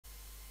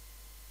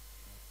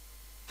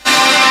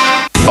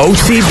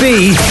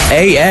OTB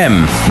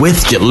AM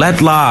with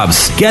Gillette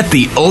Labs. Get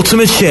the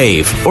ultimate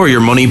shave or your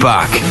money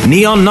back.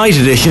 Neon Night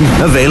Edition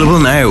available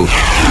now.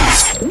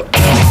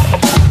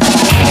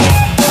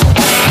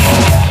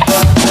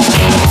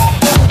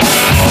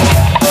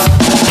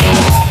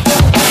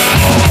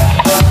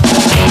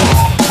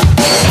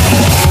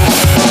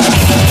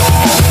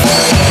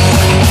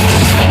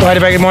 Right, a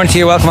very good morning to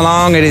you. Welcome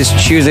along. It is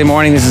Tuesday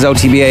morning. This is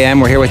OTB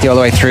AM. We're here with you all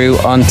the way through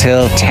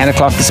until 10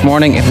 o'clock this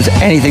morning. If there's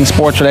anything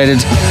sports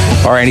related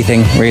or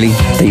anything really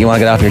that you want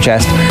to get off your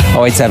chest,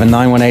 087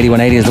 9180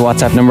 180 is the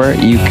WhatsApp number.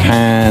 You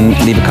can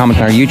leave a comment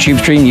on our YouTube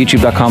stream,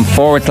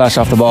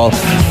 youtube.com/off the ball,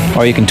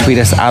 or you can tweet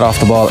us at Off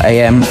the Ball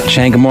AM.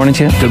 Shane, good morning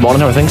to you. Good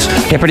morning, how are things?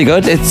 Yeah, pretty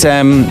good. It's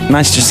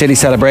Manchester City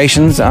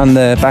celebrations on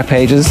the back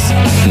pages.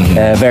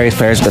 Various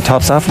players with the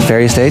tops off at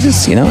various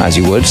stages, you know, as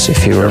you would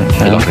if you were.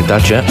 You look like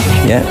that, yeah.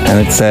 Yeah, and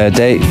it's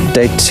day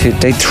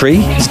three.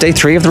 It's day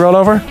three of the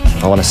rollover.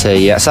 I want to say,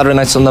 yeah, Saturday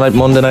night, Sunday night,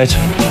 Monday night.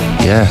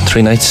 Yeah,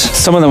 3 nights.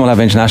 Some of them will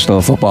have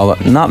international football,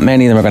 but not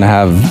many of them are going to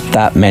have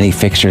that many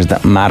fixtures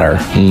that matter.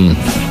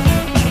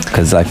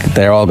 Because like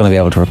they're all going to be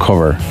able to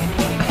recover.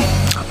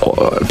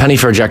 Penny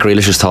for Jack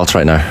Grealish's thoughts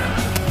right now.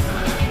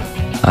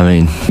 I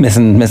mean,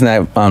 missing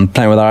out on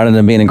playing with Ireland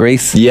and being in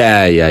Greece.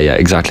 Yeah,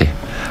 exactly.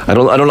 I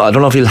don't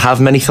know if he'll have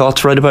many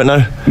thoughts right about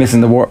now.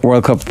 Missing the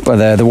World Cup,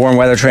 the warm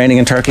weather training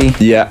in Turkey.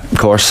 Yeah, of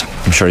course.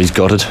 I'm sure he's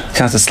gutted.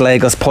 Chance to slay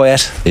Gus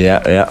Poyet.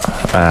 Yeah.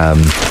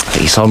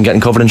 He saw him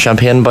getting covered in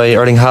champagne by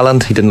Erling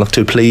Haaland. He didn't look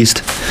too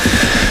pleased.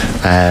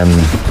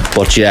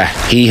 But yeah,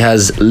 he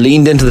has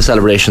leaned into the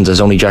celebrations as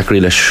only Jack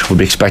Grealish would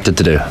be expected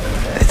to do.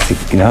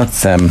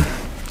 It's and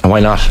why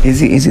not? Is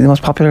he the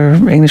most popular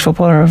English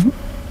footballer of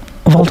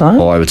all time?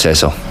 Oh, I would say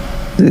so.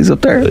 He's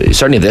up there.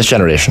 Certainly of this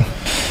generation.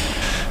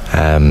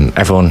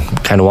 Everyone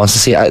kind of wants to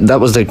see. That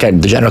was the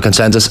general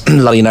consensus. A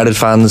lot of United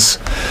fans,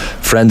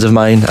 friends of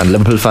mine, and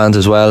Liverpool fans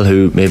as well,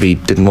 who maybe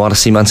didn't want to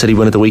see Man City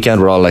win at the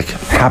weekend, were all like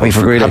happy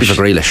for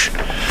Grealish,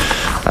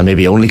 and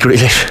maybe only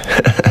Grealish,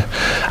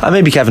 and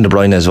maybe Kevin De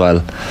Bruyne as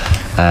well.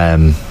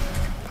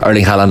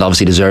 Erling Haaland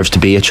obviously deserves to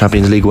be a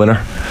Champions League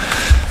winner.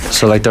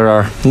 So like there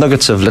are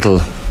nuggets of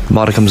little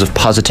modicums of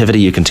positivity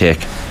you can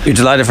take. You're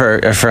delighted for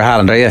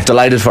Haaland, are you?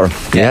 Delighted for him.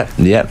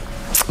 Yeah.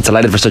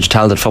 Delighted for such a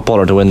talented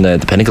footballer to win the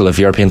pinnacle of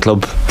European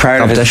club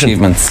proud of his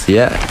achievements.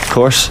 Yeah, of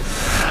course.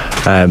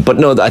 But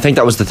no, I think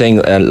that was the thing.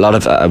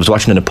 I was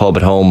watching in a pub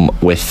at home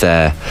with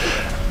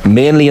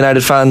mainly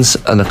United fans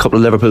and a couple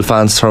of Liverpool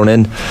fans thrown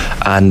in,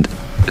 and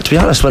to be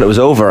honest, when it was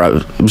over,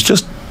 there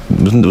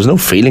was no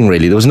feeling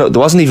really. There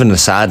wasn't even a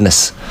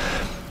sadness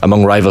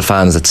among rival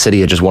fans that City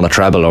had just won a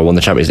treble or won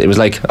the Champions League. It was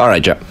like, all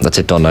right, yeah, that's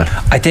it, done now.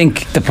 I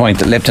think the point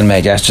that Lipton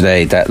made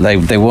yesterday, that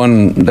they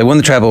won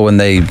the treble when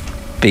they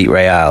beat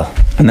Real,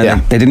 and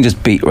then they didn't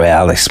just beat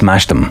Real, they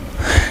smashed them.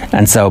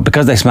 And so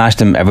because they smashed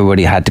them,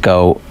 everybody had to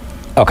go,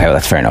 okay, well,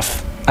 that's fair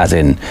enough. As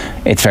in,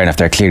 it's fair enough,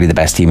 they're clearly the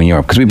best team in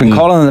Europe, because we've been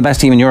calling them the best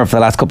team in Europe for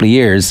the last couple of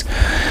years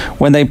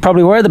when they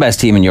probably were the best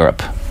team in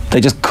Europe. They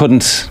just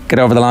couldn't get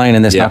over the line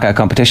in this knockout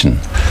competition.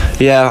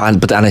 Yeah,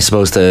 but then I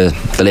suppose the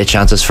late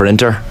chances for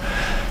Inter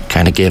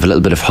kind of gave a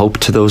little bit of hope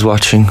to those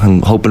watching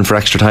and hoping for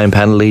extra time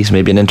penalties,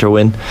 maybe an Inter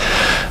win.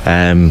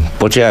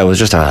 But yeah, it was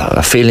just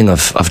a feeling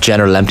of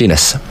general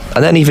emptiness.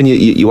 And then even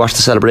you watch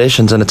the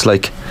celebrations and it's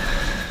like,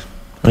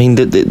 I mean,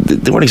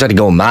 they weren't exactly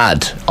going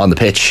mad on the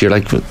pitch. You're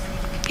like,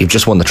 you've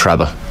just won the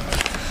treble.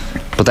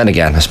 But then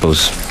again, I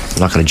suppose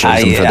I'm not going to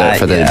judge them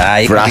for the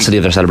veracity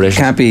of their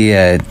celebration. Can't be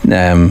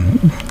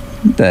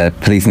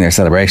policing their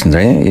celebrations,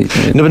 are you?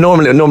 No,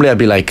 but normally I'd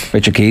be like,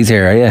 Richard Keys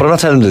here, are you? But I'm not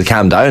telling them to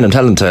calm down. I'm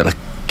telling them to like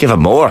give it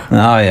more.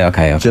 Oh yeah,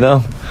 okay. Do you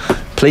know,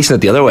 policing it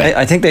the other way.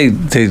 I think they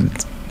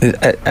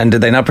and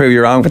did they not prove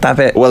you wrong with that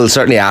bit? Well,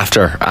 certainly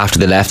after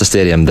they left the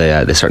stadium,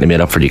 they certainly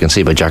made up for it. You can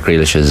see by Jack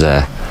Grealish's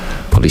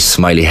probably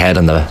smiley head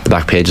on the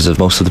back pages of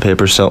most of the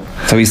papers. So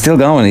he's still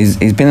going.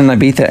 He's been in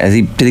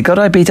Ibiza. Did he go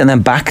to Ibiza and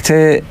then back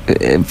to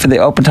for the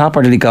Open Top,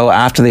 or did he go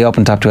after the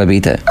Open Top to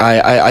Ibiza?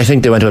 I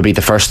think they went to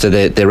Ibiza first.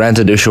 They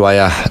rented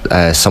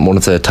Ushuaia, one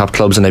of the top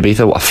clubs in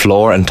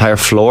Ibiza, entire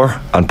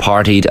floor, and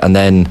partied, and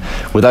then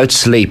without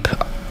sleep,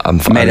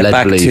 made it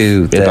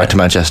back to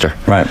Manchester.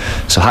 Right.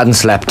 So hadn't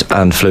slept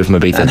and flew from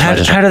Ibiza to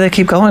Manchester. How do they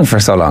keep going for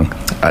so long?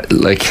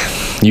 Like,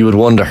 you would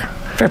wonder.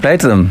 Fair play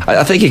to them.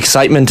 I think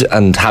excitement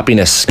and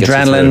happiness,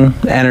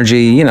 adrenaline,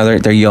 energy. You know,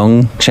 they're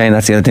young. Shane,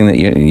 that's the other thing, that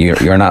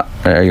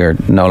you're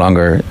no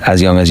longer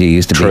as young as you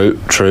used to be.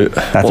 True.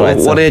 That's why.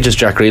 What age is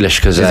Jack Grealish?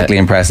 Because physically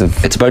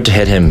impressive. It's about to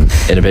hit him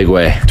in a big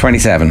way.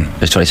 27.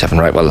 He's 27,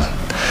 right? Well,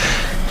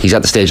 he's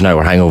at the stage now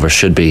where hangovers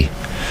should be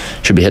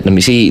hitting him.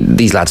 You see,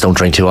 these lads don't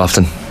drink too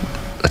often.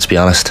 Let's be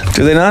honest.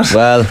 Do they not?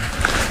 Well,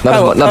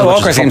 not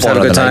Walker seems to have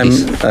a good time.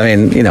 90s. I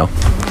mean, you know,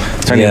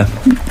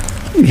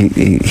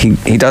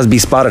 he does be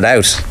spotted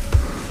out.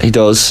 He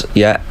does,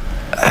 yeah.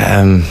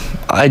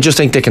 I just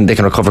think they can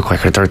recover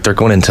quicker.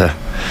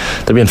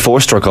 They're being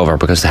forced to recover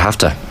because they have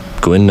to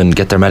go in and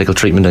get their medical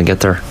treatment and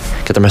get their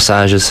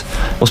massages.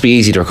 Must be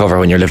easy to recover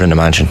when you're living in a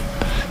mansion.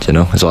 Do you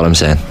know? Is all I'm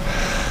saying.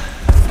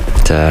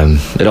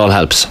 It all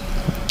helps.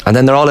 And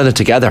then they're all in it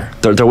together.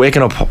 They're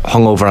waking up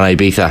hungover on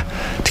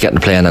Ibiza to get in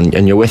the plane,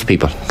 and you're with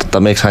people.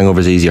 That makes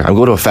hangovers easier. I'm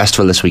going to a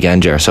festival this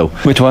weekend, Ger. So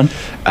which one?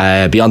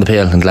 Beyond the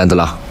Pale in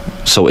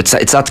Glendalough. So it's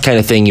that kind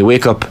of thing. You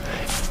wake up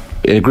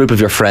in a group of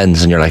your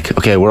friends and you're like,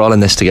 okay, we're all in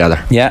this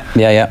together.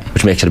 Yeah.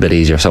 Which makes it a bit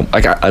easier. So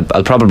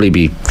I'll probably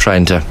be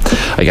trying to,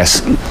 I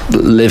guess,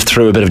 live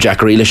through a bit of Jack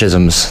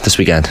Grealish-isms this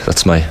weekend.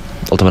 That's my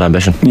ultimate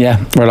ambition.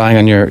 Yeah, relying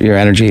on your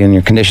energy and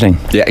your conditioning.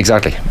 Yeah,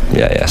 exactly.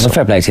 Yeah. So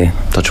fair play to you.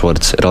 Touch wood,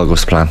 it all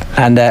goes to plan.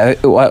 And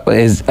what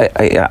is,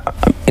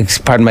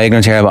 pardon my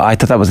ignorance here, but I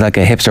thought that was like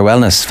a hipster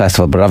wellness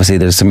festival, but obviously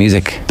there's some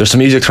music. There's some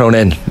music thrown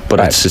in,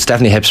 but it's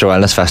definitely a hipster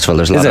wellness festival.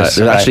 There's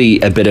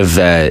actually a bit of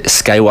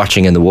sky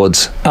watching in the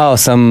woods. Oh,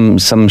 some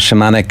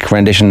shamanic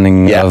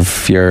renditioning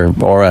of your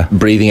aura.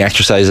 Breathing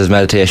exercises,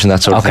 meditation,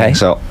 that sort of thing.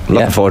 So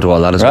looking forward to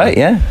all that as well. Right,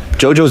 yeah.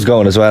 Jojo's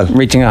going as well.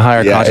 Reaching a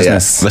higher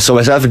consciousness. Yeah. So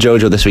myself and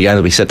Jojo this weekend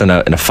will be sitting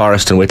in a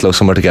forest in Wicklow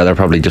somewhere together,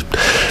 probably just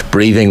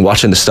breathing,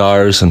 watching the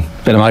stars, and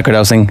bit of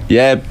microdosing.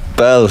 Yeah,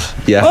 well,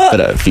 bit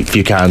of a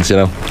few cans,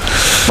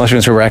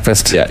 Mushrooms for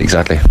breakfast. Yeah,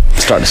 exactly.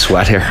 Starting to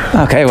sweat here.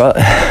 Okay, well,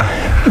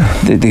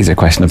 these are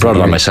questions. I brought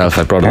it on myself.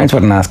 Parents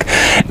wouldn't ask.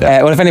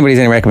 Yeah. Well, if anybody's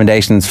any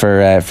recommendations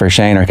for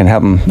Shane or can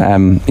help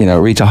him,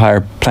 reach a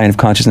higher plane of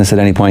consciousness at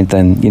any point,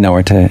 then you know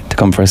where to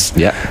come for us.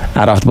 Yeah.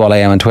 At Off the Ball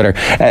AM on Twitter.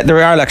 There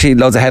are actually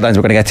loads of headlines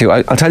we're going to get to.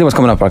 I'll tell you what's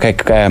coming up. Okay,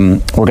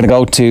 we're going to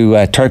go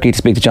to Turkey to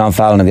speak to John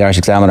Fallon of the Irish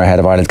Examiner ahead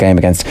of Ireland's game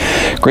against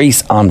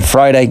Greece on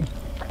Friday.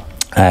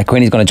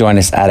 Quinny's going to join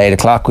us at 8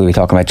 o'clock. We'll be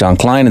talking about John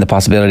Kleyn and the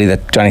possibility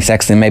that Johnny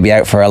Sexton may be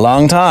out for a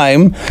long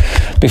time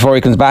before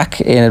he comes back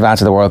in advance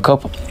of the World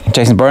Cup.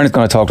 Jason Byrne is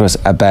going to talk to us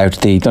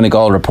about the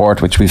Donegal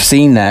report, which we've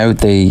seen now.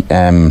 The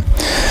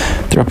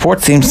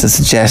report seems to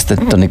suggest that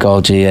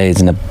Donegal GA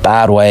is in a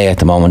bad way at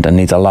the moment and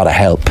needs a lot of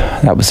help.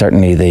 That was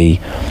certainly the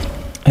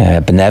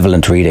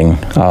benevolent reading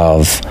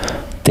of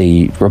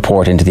the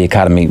report into the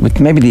academy, with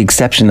maybe the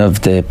exception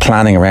of the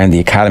planning around the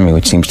academy,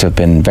 which seems to have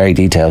been very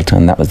detailed,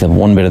 and that was the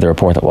one bit of the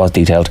report that was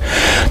detailed.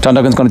 John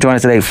Duggan's going to join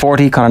us at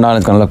 8:40. Conor Niland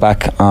is going to look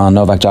back on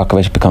Novak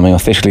Djokovic becoming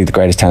officially the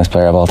greatest tennis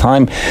player of all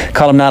time.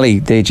 Colm Nally,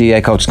 the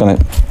GA coach, is going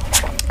to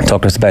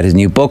talk to us about his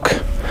new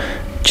book,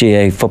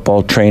 GA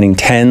Football Training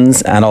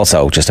 10s, and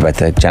also just about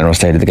the general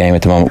state of the game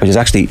at the moment, which is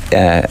actually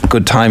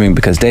good timing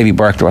because Davy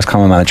Burke, the West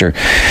Common manager,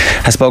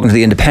 has spoken to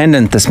the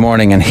Independent this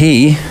morning, and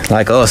he,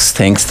 like us,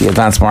 thinks the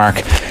advance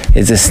mark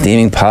is a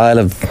steaming pile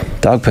of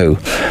dog poo.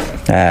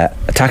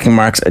 Attacking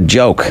mark's a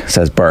joke,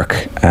 says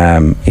Burke.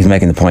 He's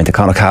making the point that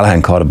Conor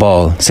Callaghan caught a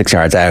ball 6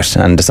 yards out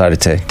and decided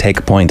to take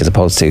a point as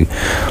opposed to,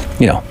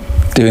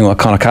 doing what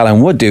Conor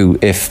Callaghan would do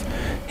if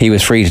he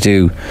was free to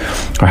do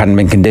or hadn't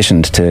been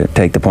conditioned to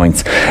take the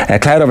points.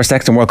 Cloud over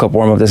Sexton World Cup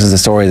warm-up. This is a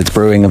story that's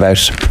brewing about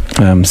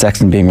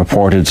Sexton being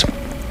reported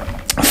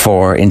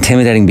for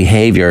intimidating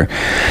behaviour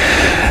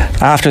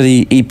after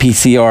the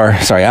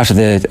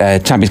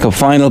Champions Cup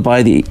final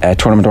by the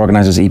tournament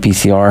organisers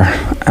EPCR,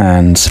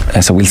 and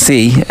so we'll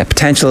see a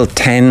potential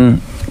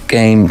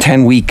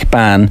 10-week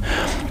ban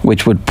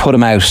which would put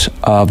him out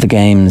of the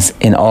games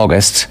in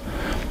August.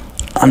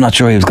 I'm not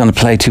sure he was going to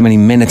play too many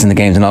minutes in the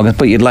games in August,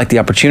 but you'd like the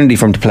opportunity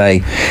for him to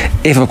play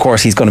if, of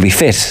course, he's going to be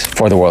fit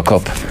for the World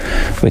Cup,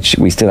 which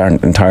we still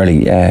aren't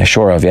entirely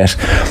sure of yet.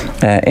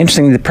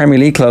 Interestingly, the Premier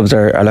League clubs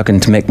are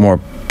looking to make more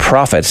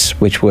profit,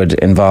 which would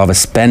involve a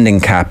spending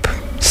cap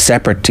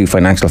separate to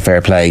financial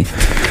fair play.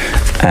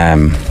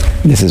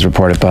 This is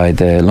reported by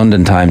the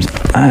London Times.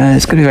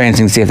 It's going to be very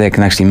interesting to see if they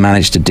can actually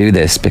manage to do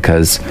this,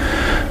 because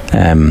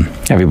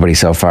everybody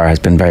so far has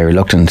been very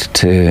reluctant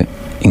to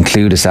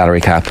include a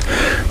salary cap.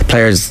 The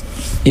players'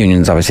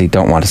 unions obviously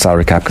don't want a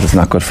salary cap because it's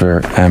not good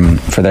for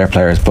their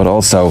players, but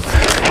also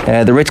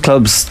the rich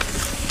clubs,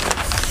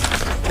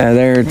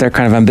 they're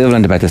kind of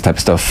ambivalent about this type of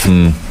stuff.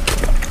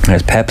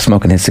 There's Pep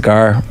smoking his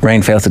cigar.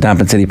 Rain fails to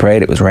dampen City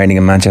Parade. It was raining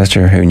in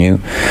Manchester, who knew?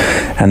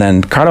 And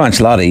then Carlo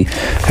Ancelotti,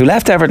 who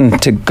left Everton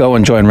to go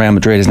and join Real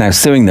Madrid, is now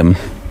suing them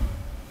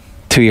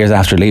 2 years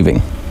after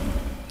leaving.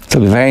 So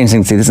it'll be very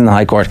interesting to see this in the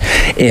High Court.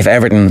 If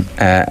Everton,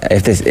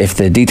 if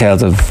the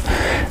details of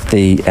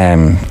the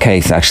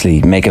case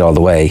actually make it all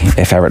the way,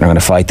 if Everton are going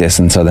to fight this,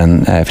 and so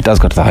then if it does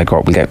go to the High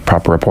Court, we'll get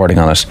proper reporting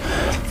on it.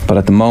 But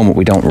at the moment,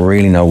 we don't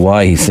really know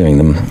why he's suing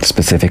them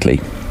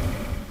specifically.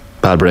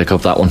 Bad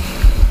breakup, that one.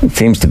 It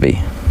seems to be.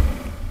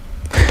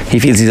 He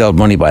feels he's owed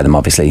money by them,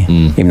 obviously,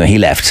 even though he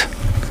left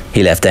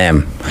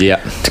them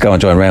to go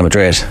and join Real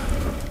Madrid.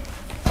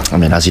 I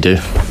mean, as you do.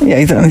 Yeah,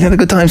 he's had a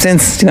good time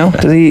since,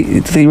 Does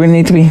he really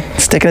need to be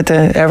sticking it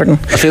to Everton?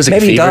 That feels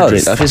like Maybe a fever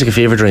dream. That feels like a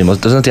fever dream,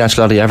 doesn't it, the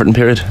Ancelotti Everton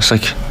period? It's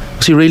like,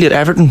 was he really at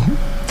Everton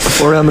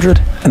before Real Madrid?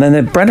 And then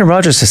the Brendan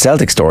Rodgers to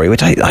Celtic story,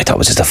 which I thought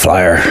was just a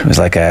flyer. It was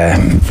like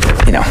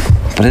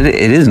but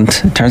it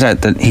isn't. It turns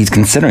out that he's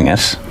considering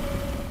it.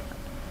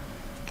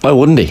 Why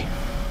wouldn't he?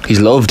 He's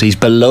loved. He's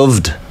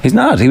beloved. He's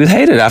not. He was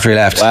hated after he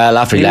left. Well,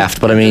 after he left,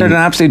 but I mean, an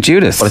absolute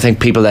Judas. But I think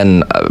people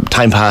then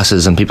time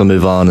passes and people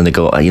move on and they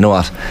go, you know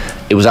what?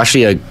 It was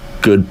actually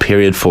good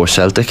period for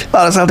Celtic. A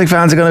lot of Celtic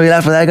fans are going to be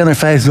left with egg on their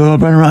face. Oh,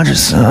 Brendan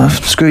Rodgers,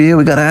 screw you,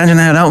 we got Ange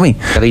now, don't we?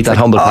 Gotta eat that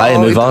humble pie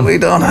and move on. We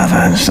don't have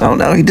Ange. Oh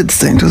no, he did the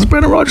thing to us.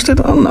 Brendan Rodgers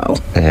did. Oh no.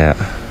 Yeah,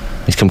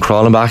 he's come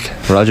crawling back,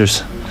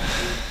 Rodgers.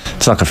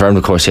 It's not confirmed,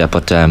 of course, yet,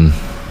 but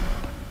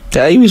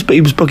yeah, he was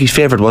Bookie's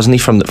favourite, wasn't he,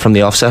 from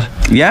the offset?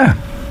 Yeah.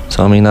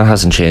 So I mean, that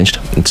hasn't changed.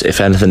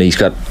 If anything, he's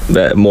got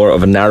more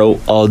of a narrow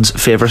odds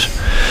favourite.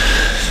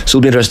 So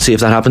it'll be interesting to see if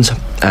that happens.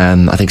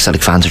 I think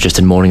Celtic fans are just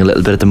in mourning a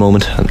little bit at the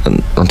moment,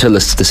 and until the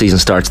season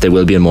starts, they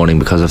will be in mourning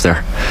because of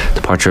their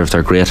departure of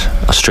their great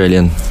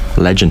Australian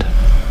legend.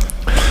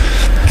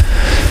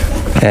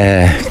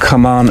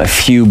 Come on, a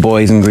few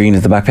boys in green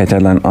is the back page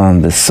headline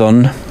on The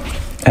Sun.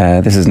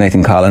 This is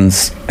Nathan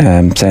Collins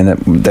saying that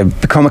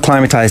they've become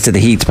acclimatised to the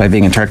heat by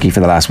being in Turkey for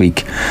the last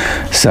week.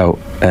 So,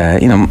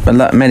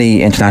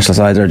 many international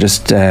sides are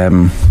just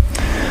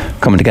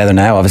coming together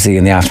now, obviously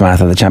in the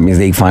aftermath of the Champions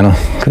League final,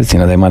 because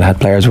they might have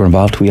had players who were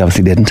involved. We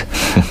obviously didn't.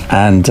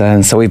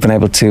 And so we've been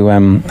able to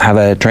have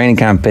a training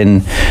camp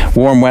in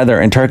warm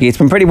weather in Turkey. It's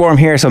been pretty warm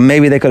here, so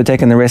maybe they could have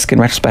taken the risk in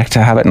retrospect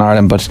to have it in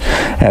Ireland, but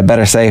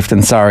better safe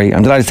than sorry.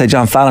 I'm delighted to say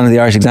John Fallon of the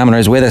Irish Examiner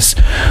is with us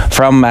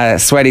from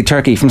sweaty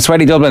Turkey, from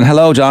sweaty Dublin.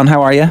 Hello, John,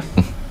 how are you?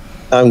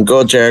 I'm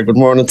good, Ger. Good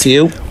morning to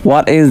you.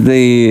 What is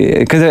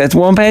because at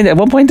one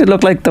point it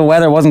looked like the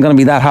weather wasn't going to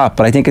be that hot,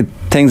 but I think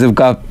things have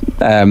got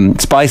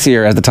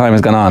spicier as the time has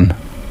gone on.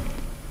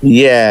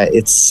 Yeah,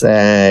 it's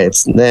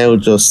now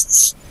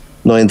just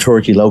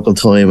 9:30 local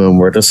time, and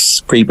we're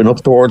just creeping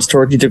up towards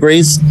 30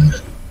 degrees.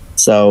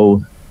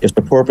 So if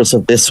the purpose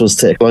of this was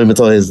to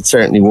acclimatise, it's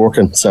certainly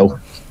working. So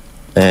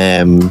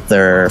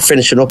they're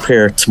finishing up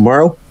here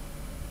tomorrow,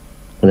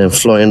 and then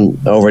flying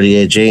over the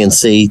Aegean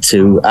Sea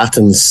to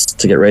Athens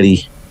to get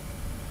ready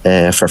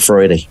for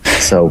Friday.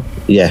 So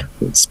yeah,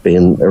 it's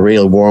been a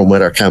real warm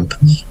weather camp.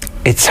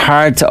 It's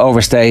hard to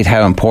overstate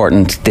how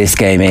important this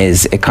game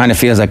is. It kind of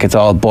feels like it's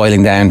all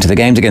boiling down to the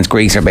games against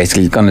Greece are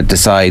basically going to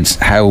decide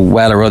how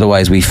well or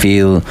otherwise we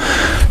feel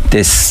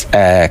this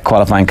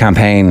qualifying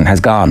campaign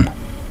has gone.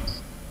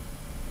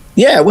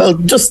 Yeah, well,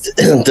 just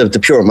the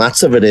pure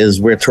maths of it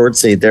is we're third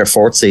seed, they're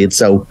fourth seed,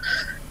 so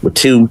with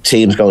two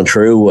teams going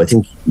through, I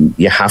think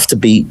you have to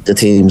beat the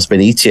teams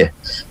beneath you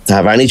to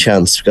have any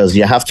chance, because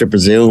you have to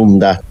presume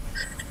that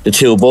the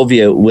two above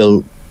you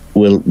will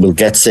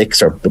get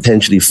 6 or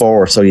potentially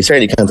 4. So you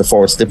certainly can't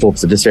afford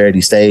slip-ups at this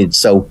early stage.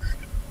 So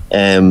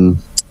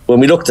when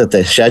we looked at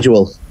the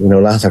schedule,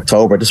 last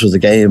October, this was a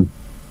game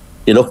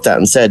you looked at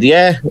and said,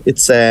 yeah,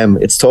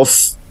 it's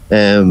tough,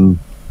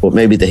 but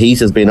maybe the heat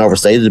has been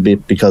overstated a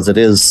bit, because it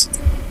is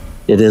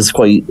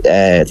quite.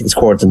 I think it's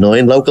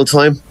 9:15 local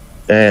time.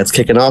 It's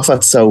kicking off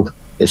at, so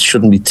it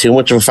shouldn't be too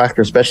much of a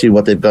factor, especially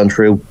what they've gone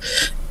through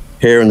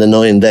here in the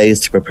 9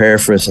 days to prepare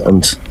for it,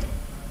 and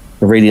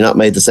they've really not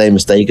made the same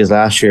mistake as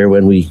last year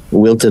when we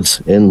wilted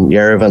in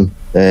Yerevan.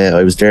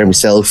 I was there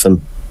myself,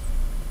 and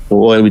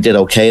while we did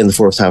okay in the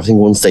first half, I think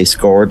once they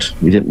scored,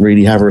 we didn't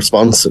really have a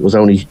response. It was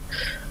only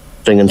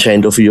bringing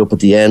Shane Duffy up at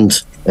the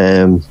end,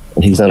 and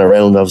he's not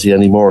around obviously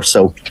anymore,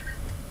 so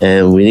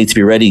we need to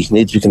be ready,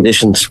 need to be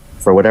conditioned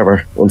for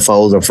whatever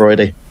unfolds on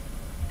Friday.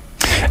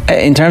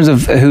 In terms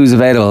of who's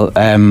available,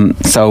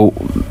 so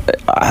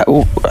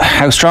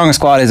how strong a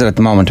squad is it at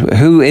the moment?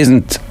 Who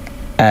isn't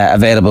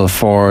available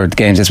for the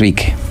games this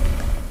week?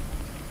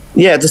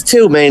 Yeah, there's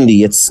two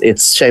mainly. It's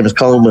Seamus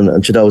Coleman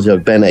and Chidozie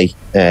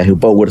Ogbene, who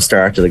both would have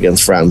started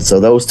against France. So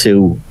those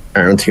two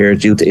aren't here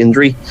due to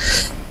injury.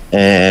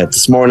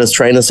 This morning's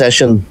training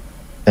session,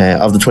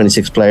 of the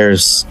 26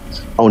 players,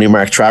 only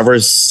Mark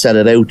Travers set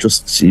it out.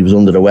 Just he was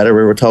under the weather,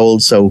 we were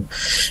told. So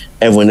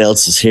everyone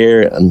else is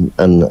here and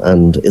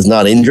is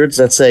not injured,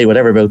 let's say,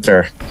 whatever about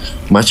their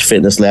match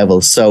fitness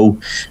levels. So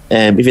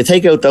if you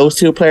take out those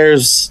two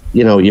players,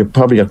 you've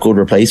probably got good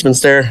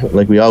replacements there.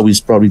 Like we always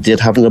probably did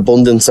have an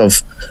abundance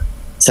of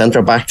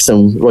centre backs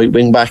and right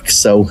wing backs.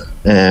 So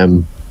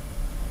Alan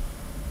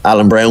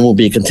Brown will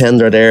be a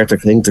contender there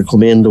to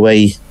come in the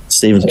way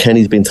Stephen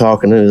Kenny's been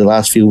talking in the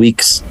last few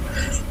weeks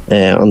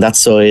on that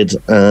side.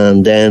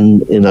 And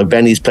then in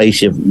Benny's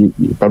place, you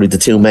probably the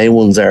two main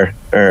ones are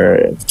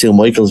the two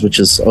Michaels, which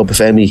is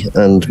Obafemi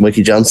and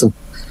Mikey Johnson,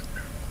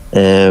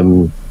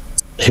 who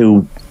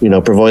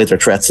provide their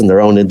threats in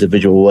their own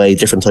individual way,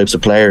 different types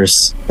of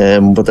players,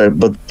 but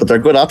they're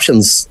good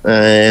options.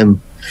 And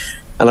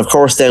of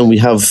course, then we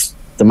have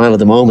the man of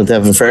the moment,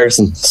 Evan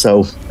Ferguson.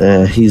 So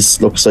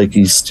looks like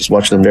he's just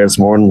watching him there this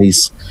morning.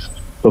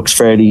 Looks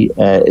fairly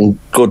in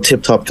good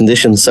tip-top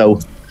condition. So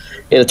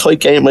in a tight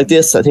game like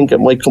this, I think it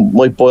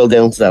might boil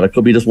down to that. It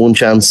could be just one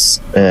chance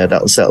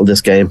that'll settle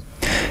this game.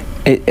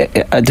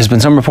 There's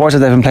been some reports that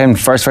they've been playing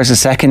first versus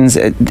seconds.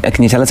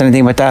 Can you tell us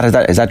anything about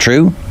that? Is that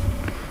true?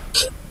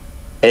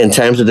 In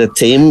terms of the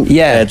team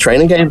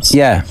training games?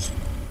 Yeah.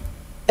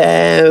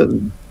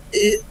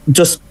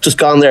 just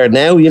gone there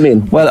now, you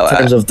mean? Well,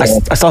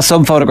 I saw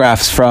some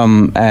photographs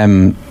from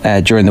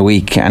during the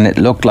week, and it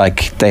looked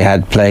like they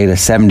had played a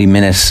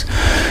 70-minute.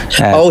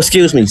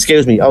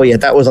 Excuse me. Oh yeah,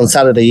 that was on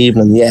Saturday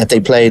evening. Yeah, they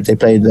played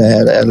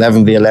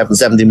 11v11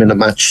 70-minute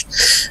match.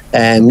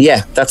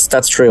 Yeah,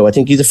 that's true. I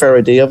think he's a fair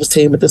idea of his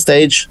team at this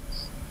stage,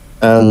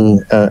 and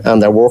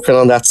they're working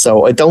on that.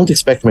 So I don't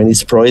expect many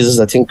surprises.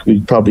 I think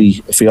we'd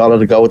probably, if we all had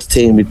to go with the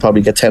team, we'd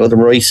probably get 10 of them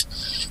right.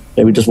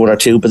 Maybe just 1 or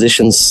 2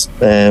 positions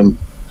that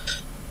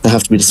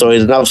have to be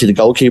decided. And obviously the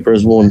goalkeeper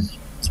is one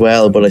as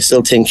well, but I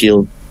still think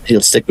he'll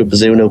stick with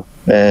Bazunu,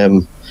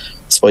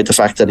 despite the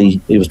fact that he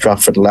was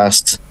dropped for the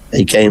last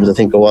 8 games, I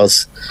think it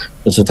was,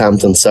 in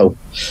Southampton. So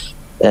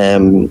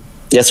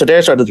so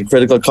they're sort of the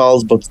critical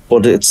calls, but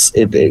there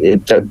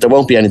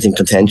won't be anything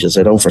contentious.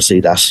 I don't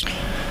foresee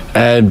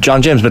that.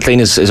 John James McLean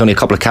is only a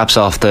couple of caps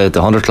off the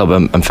 100 club,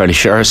 I'm fairly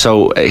sure,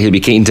 so he'll be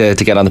keen to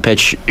get on the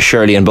pitch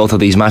surely in both of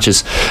these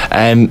matches.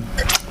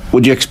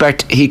 Would you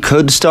expect he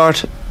could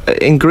start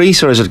in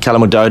Greece, or is it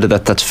Callum O'Dowda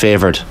that's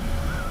favoured?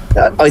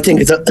 I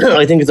think it's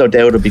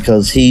O'Dowda,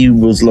 because he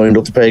was lined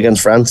up to play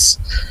against France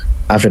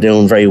after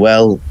doing very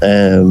well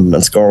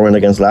and scoring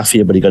against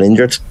Latvia, but he got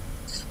injured.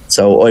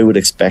 So I would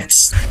expect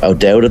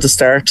O'Dowda to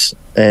start.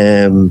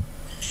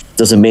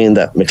 Doesn't mean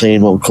that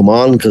McLean won't come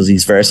on, because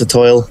he's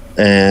versatile,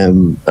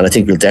 and I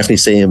think we'll definitely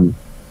see him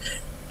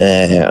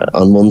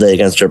on Monday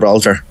against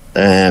Gibraltar.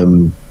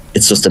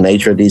 It's just the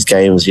nature of these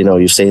games. You know,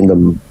 you've seen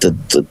them,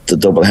 the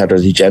double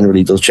headers. He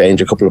generally does change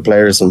a couple of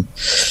players, and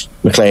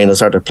McLean has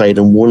sort of played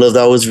in one of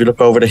those if you look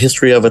over the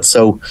history of it.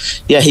 So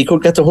yeah, he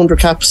could get to 100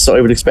 caps. So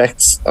I would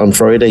expect on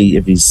Friday,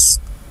 if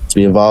he's to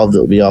be involved,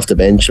 it'll be off the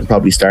bench and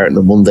probably starting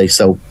on Monday.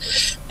 So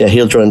yeah,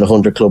 he'll join the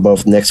 100 club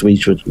over next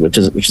week, which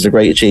is a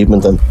great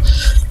achievement. And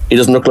he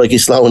doesn't look like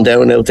he's slowing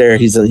down out there.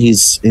 He's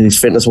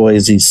fitness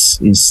wise, he's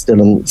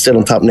still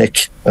on top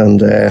nick,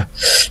 and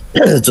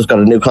just got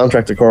a new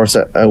contract, of course,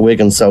 at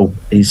Wigan. So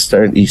he's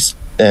still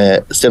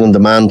in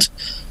demand.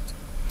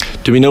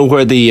 Do we know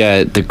where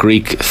the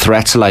Greek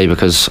threats lie?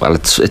 Because, well,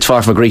 it's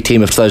far from a Greek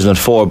team of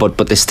 2004,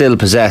 but they still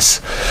possess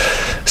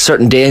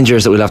certain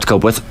dangers that we'll have to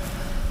cope with.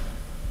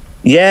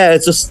 Yeah,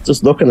 it's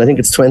just looking. I think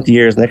it's 20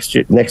 years next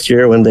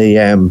year when they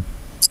won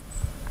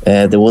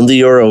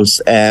the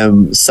Euros.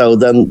 So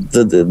then,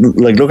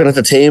 like looking at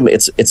the team,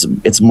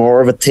 it's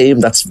more of a team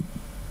that's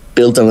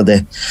built on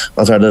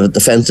sort of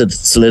defensive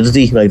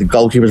solidity. Like the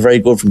goalkeeper's very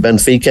good from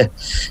Benfica.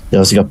 You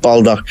know, so you got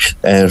Baldock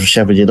from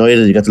Sheffield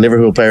United. You got the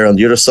Liverpool player on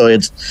the other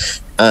side,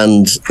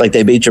 and like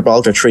they beat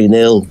Gibraltar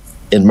 3-0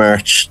 in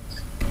March.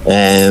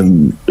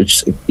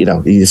 Which, you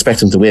know, you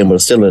expect them to win, but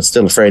it's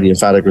still a fairly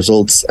emphatic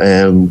result.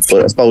 But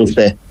I suppose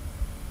the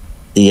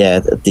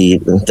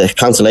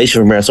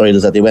consolation from our side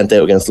is that they went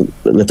out against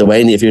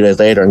Lithuania a few days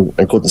later and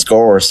couldn't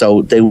score.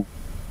 So they.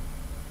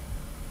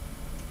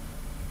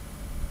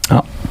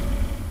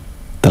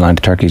 The line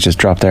to Turkey's just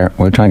dropped there.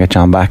 We'll try and get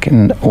John back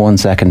in 1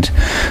 second.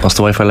 What's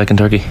the Wi-Fi like in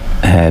Turkey?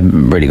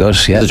 Really good,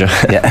 yeah.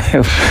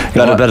 Yeah.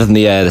 better than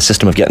the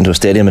system of getting to a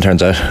stadium, it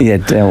turns out. Yeah,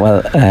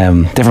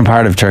 different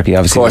part of Turkey,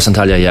 obviously. Of course,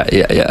 Antalya,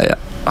 yeah.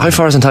 How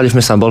far is Antalya from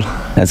Istanbul?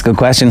 That's a good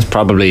question. It's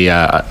probably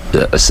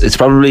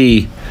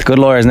good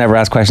lawyers never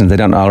ask questions they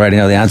don't already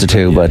know the answer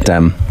to, but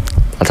I'll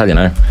tell you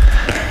now.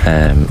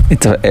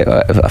 It's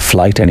a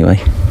flight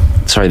anyway.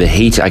 Sorry, the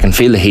heat. I can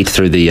feel the heat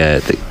through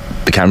the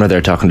camera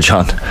there talking to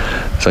John.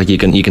 It's like you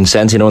can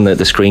sense, and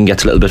the screen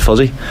gets a little bit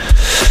fuzzy.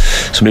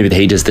 So maybe the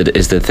heat is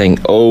the thing.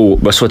 So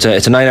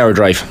it's a 9-hour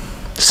drive,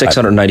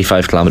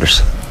 695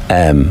 kilometres.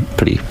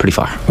 Pretty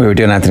far. We were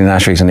doing Anthony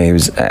Nash recently. He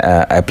was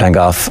out playing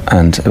golf,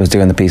 and I was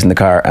doing the piece in the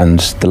car, and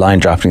the line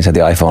dropped, and he said the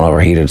iPhone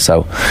overheated.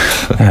 So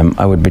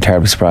I would be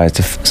terribly surprised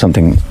if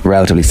something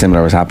relatively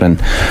similar was happening.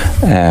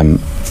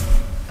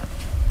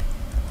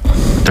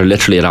 They're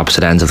literally at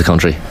opposite ends of the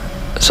country.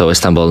 So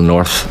Istanbul,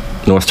 North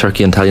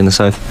Turkey, and Antalya in the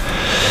south.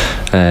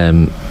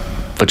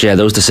 But yeah,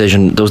 those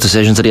decisions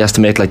that he has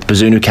to make, like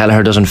Bazunu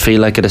Kelleher, doesn't feel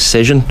like a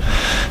decision.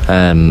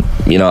 I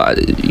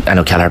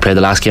know Kelleher played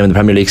the last game in the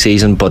Premier League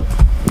season, but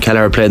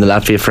Kelleher played the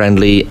Latvia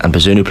friendly and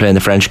Bazunu playing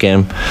the French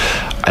game.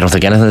 I don't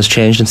think anything has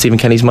changed in Stephen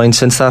Kenny's mind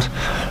since that.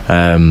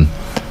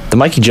 The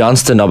Mikey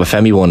Johnston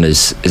Obafemi one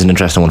is an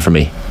interesting one for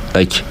me.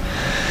 Like,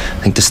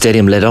 I think the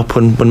stadium lit up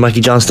when Mikey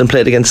Johnston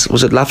played against,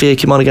 was it Latvia he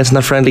came on against in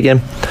that friendly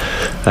game?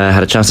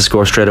 Had a chance to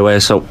score straight away.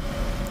 So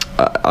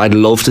I'd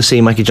love to see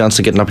Mikey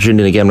Johnston get an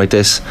opportunity in a game like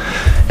this,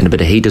 in a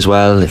bit of heat as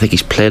well. I think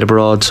he's played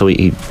abroad, so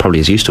he probably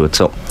is used to it.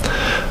 So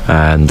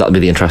that'll be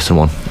the interesting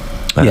one.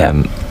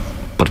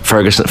 But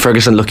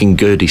Ferguson looking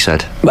good, he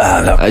said.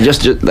 Well, no.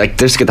 Just to get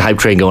the hype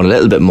train going a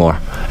little bit more.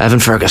 Evan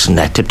Ferguson,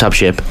 tip-top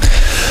shape.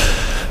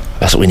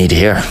 That's what we need to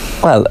hear.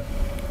 Well,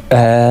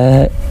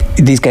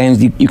 these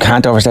games, you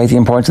can't overstate the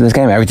importance of this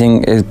game.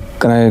 Everything is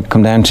going to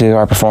come down to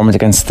our performance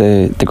against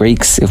the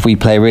Greeks. If we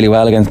play really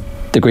well against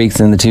the Greeks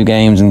in the 2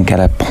 games and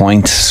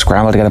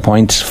scramble to get a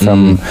point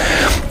from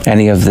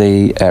any of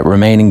the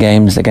remaining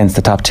games against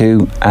the top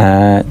 2,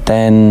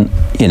 then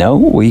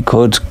we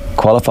could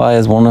qualify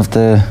as one of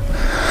the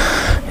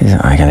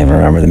I can't even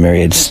remember the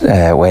myriad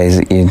ways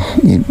that you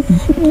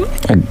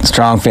a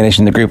strong finish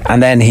in the group,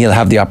 and then he'll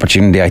have the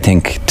opportunity, I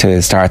think,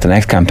 to start the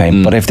next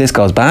campaign. But if this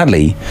goes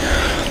badly,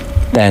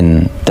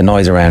 then the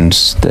noise around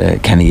the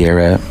Kenny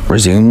era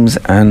resumes,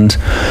 and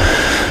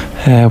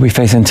we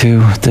face into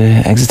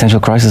the existential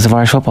crisis of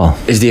Irish football.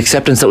 Is the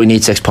acceptance that we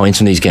need 6 points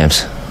in these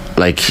games?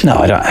 No,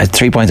 I don't.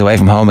 3 points away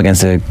from home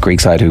against a Greek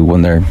side who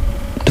won their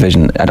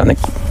division, I don't think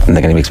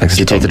they're going to be expected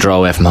to take the draw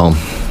away from home.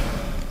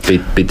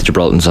 Beat the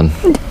Gibraltars on.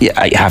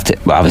 Yeah, you have to.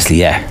 Well, obviously,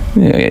 yeah,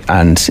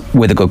 and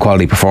with a good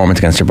quality performance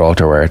against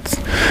Gibraltar, where it's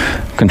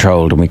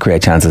controlled and we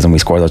create chances and we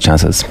score those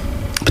chances.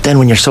 But then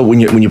when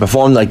you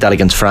perform like that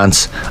against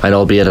France, and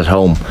albeit at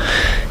home,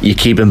 you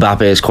keep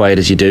Mbappe as quiet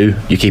as you do,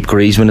 you keep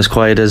Griezmann as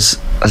quiet as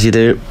you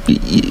do.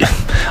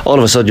 All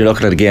of a sudden, you're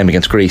looking at a game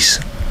against Greece,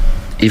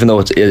 even though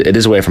it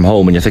is away from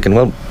home, and you're thinking,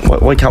 well,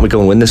 why can't we go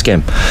and win this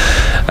game?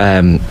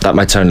 That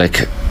might sound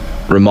like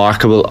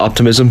remarkable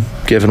optimism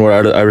given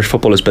where Irish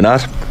football has been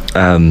at,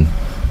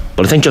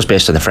 but I think just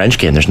based on the French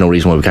game, there's no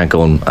reason why we can't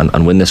go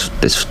and win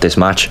this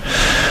match.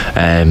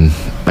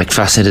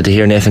 Fascinated to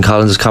hear Nathan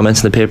Collins'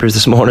 comments in the papers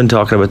this morning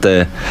talking about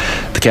the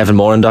Kevin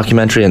Moran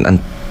documentary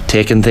and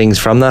taking things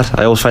from that.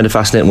 I always find it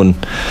fascinating when...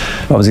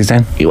 What was he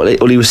saying?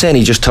 Well, he was saying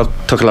he just took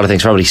a lot of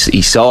things from it.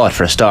 He saw it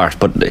for a start,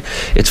 but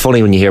it's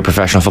funny when you hear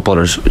professional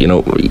footballers,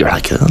 you're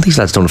like, oh, these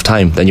lads don't have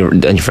time. Then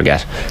you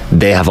forget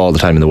they have all the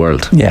time in the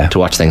world to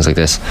watch things like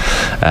this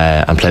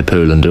and play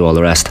pool and do all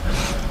the rest.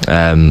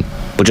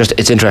 But just,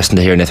 it's interesting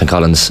to hear Nathan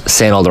Collins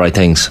saying all the right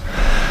things,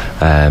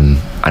 and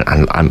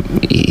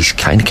he's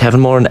kind of Kevin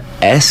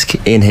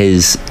Moran-esque in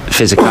his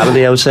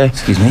physicality, I would say.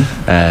 Excuse me.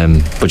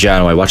 But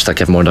yeah, I watched that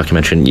Kevin Moran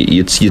documentary, and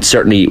you'd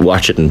certainly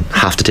watch it and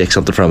have to take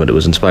something from it. It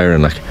was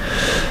inspiring,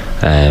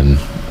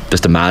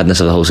 just the madness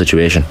of the whole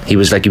situation. He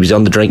was on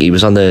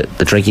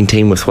the drinking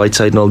team with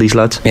Whiteside and all these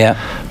lads. Yeah.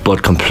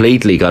 But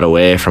completely got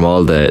away from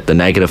all the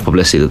negative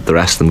publicity that the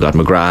rest of them got.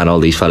 McGrath and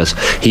all these fellas.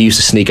 He used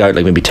to sneak out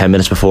maybe 10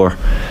 minutes before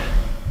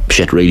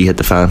shit really hit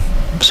the fan.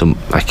 So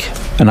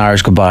an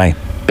Irish goodbye.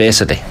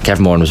 Basically,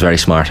 Kevin Moran was very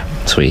smart,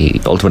 so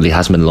he ultimately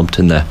hasn't been lumped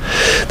in the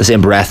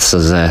same breaths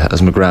as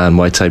McGrath and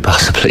Whiteside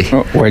possibly.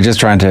 We're just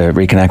trying to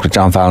reconnect with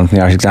John Fallon from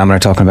the Irish Examiner,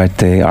 talking about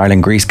the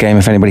Ireland-Greece game.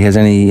 If anybody has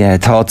any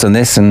thoughts on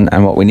this and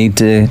what we need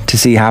to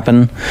see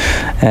happen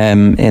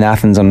in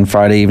Athens on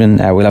Friday evening,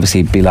 we'll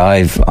obviously be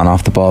live on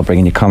Off the Ball,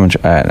 bringing you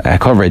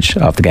coverage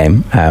of the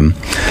game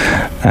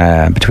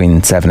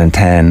between 7 and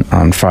 10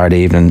 on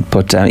Friday evening.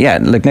 But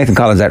Nathan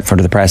Collins out in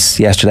front of the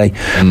press yesterday.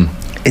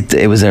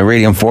 It was a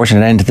really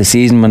unfortunate end to the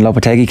season when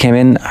Lopetegui came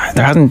in.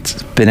 There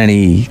hasn't been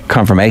any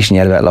confirmation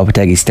yet about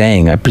Lopetegui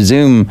staying. I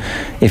presume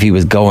if he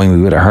was going,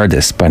 we would have heard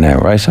this by now,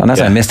 right? Unless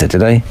I missed it,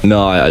 did I?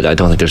 No, I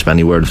don't think there's been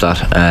any word of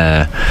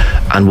that.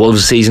 And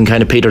Wolves' season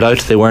kind of petered out.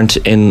 They weren't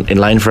in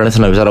line for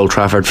anything. I was at Old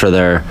Trafford for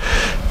the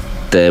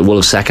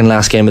Wolves' second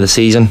last game of the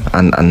season,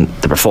 and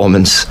the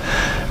performance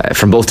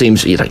from both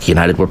teams,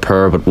 United were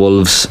poor, but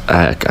Wolves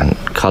and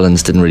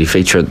Collins didn't really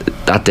feature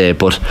that day.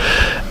 But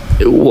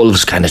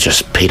Wolves kind of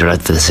just petered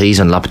out for the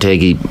season.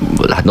 Lopetegui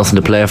had nothing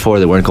to play for.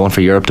 They weren't going for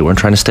Europe. They weren't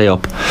trying to stay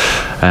up.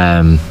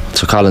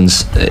 So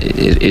Collins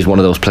is one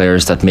of those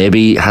players that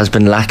maybe has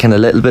been lacking a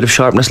little bit of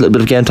sharpness, a little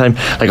bit of game time.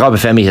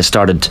 Obafemi has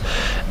started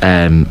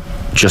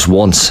just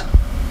once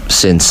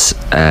since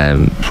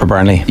for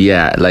Burnley,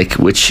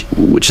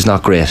 which is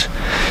not great,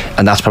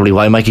 and that's probably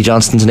why Mikey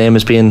Johnston's name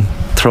is being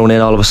thrown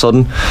in all of a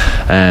sudden.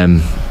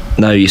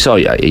 Now, you saw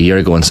a year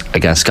ago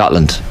against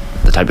Scotland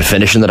the type of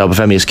finishing that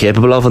Obafemi is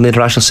capable of on the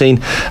international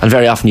scene, and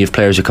very often you have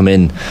players who come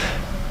in,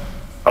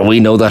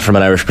 we know that from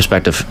an Irish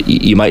perspective,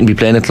 you mightn't be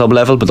playing at club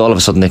level, but all of a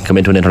sudden they can come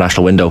into an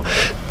international window,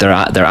 their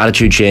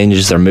attitude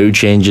changes, their mood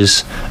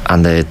changes,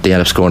 and they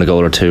end up scoring a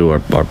goal or two, or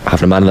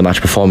having a man of the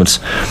match performance.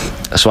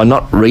 So I'm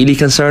not really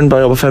concerned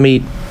by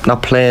Obafemi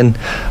not playing.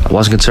 I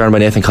wasn't concerned by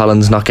Nathan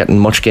Collins not getting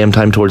much game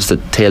time towards the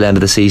tail end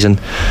of the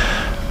season.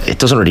 It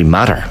doesn't really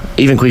matter.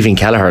 Even Caoimhín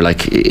Kelleher,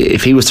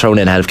 if he was thrown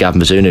in ahead of Gavin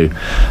Bazunu,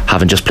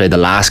 having just played the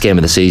last game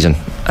of the season,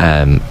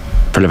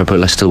 for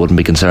Liverpool, I still wouldn't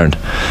be concerned.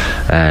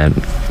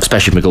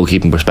 Especially from a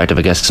goalkeeping perspective,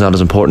 I guess it's not as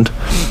important.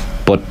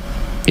 But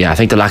yeah, I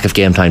think the lack of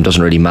game time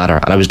doesn't really matter,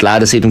 and I was glad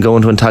to see them go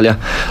into Antalya.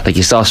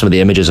 You saw some of the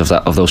images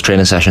of those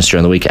training sessions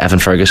during the week. Evan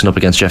Ferguson up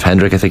against Jeff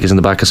Hendrick, I think, is in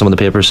the back of some of the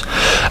papers,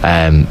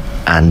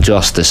 and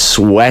just the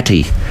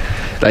sweaty.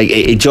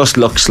 It just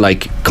looks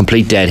like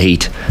complete dead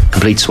heat,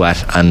 complete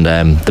sweat, and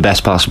the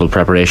best possible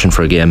preparation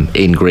for a game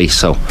in Greece.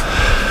 So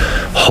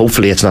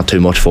hopefully it's not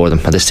too much for them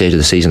at this stage of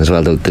the season as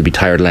well. They'll be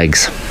tired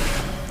legs.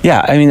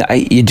 Yeah, I mean,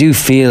 you do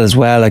feel as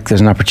well like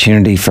there's an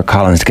opportunity for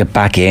Collins to get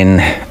back in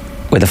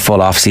with a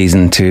full off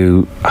season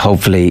to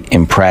hopefully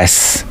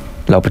impress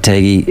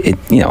Lopetegui.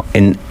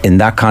 In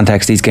that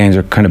context, these games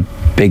are kind of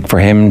big for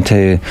him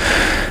to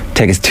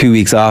take his 2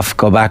 weeks off,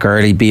 go back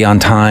early, be on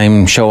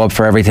time, show up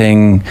for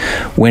everything,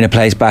 win a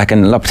place back.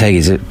 And Lopetegui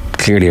is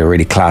clearly a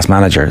really class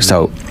manager,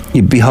 so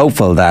you'd be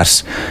hopeful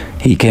that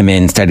he came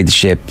in, steadied the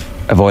ship,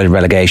 avoided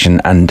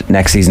relegation, and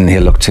next season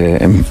he'll look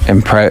to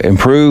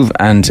improve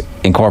and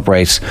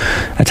incorporate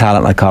a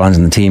talent like Collins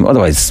in the team.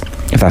 Otherwise,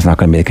 if that's not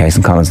going to be the case,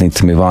 then Collins needs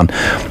to move on.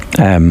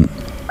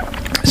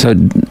 So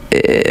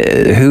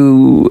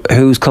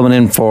who's coming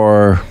in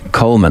for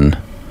Coleman?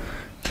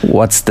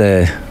 What's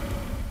the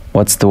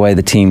way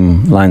the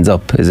team lines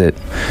up? Is it?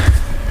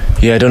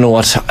 Yeah, I don't know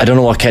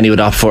what Kenny would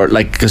opt for,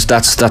 like, because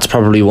that's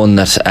probably one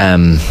that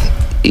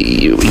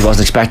he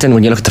wasn't expecting.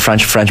 When you look at the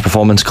French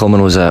performance,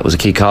 Coleman was a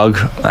key cog.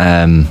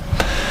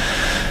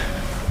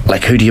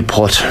 Like, who do you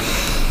put?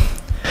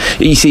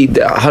 You see,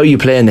 how you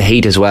play in the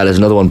heat as well is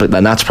another one, but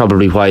then that's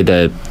probably why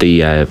the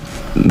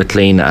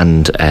McLean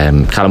and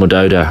Callum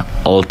O'Dowda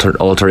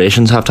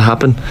alterations have to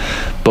happen.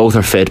 Both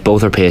are fit,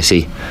 both are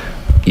pacey.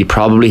 You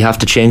probably have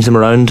to change them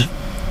around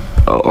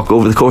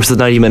over the course of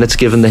the 90 minutes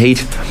given the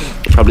heat.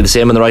 Probably the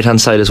same on the right hand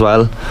side as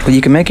well. Well,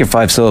 you can make your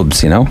 5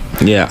 subs, you know.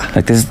 Yeah,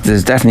 like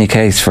there's definitely a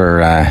case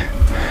for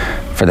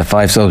the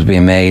 5 subs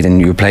being made, and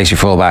you replace your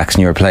fullbacks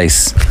and you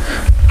replace.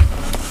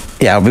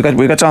 Yeah, we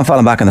got John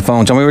Fallon back on the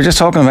phone. John, we were just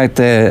talking about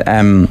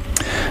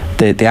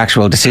the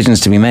actual decisions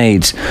to be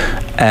made.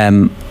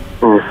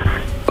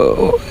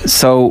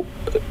 So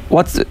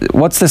what's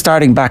the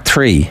starting back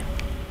 3?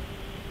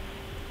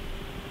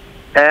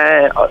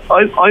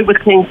 I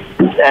would think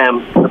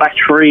the back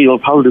 3 will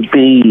probably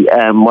be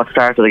what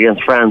started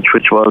against France,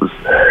 which was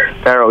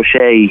Darragh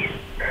O'Shea,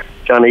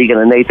 John Egan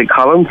and Nathan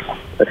Collins.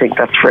 I think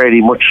that's fairly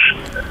much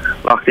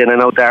locked in. I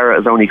know Darragh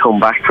has only come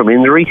back from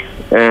injury,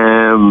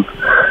 so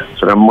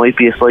there might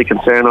be a slight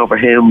concern over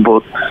him,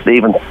 but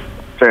Stephen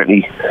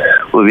certainly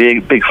will be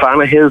a big fan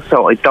of his,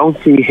 so I don't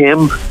see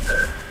him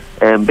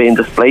being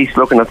displaced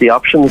looking at the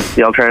options,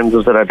 the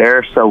alternatives that are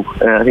there. So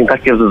I think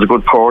that gives us a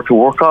good core to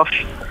work off.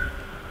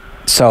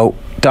 So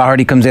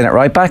Doherty comes in at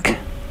right back?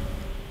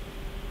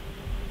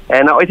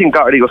 No, I think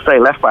Doherty will stay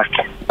left back.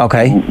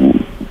 Okay.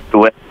 The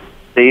way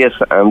I see it,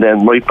 and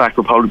then right back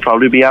will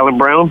probably be Alan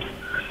Brown.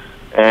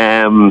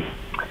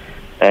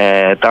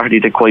 Doherty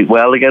did quite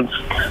well against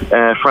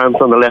France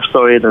on the left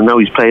side, and now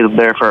he's played him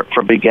there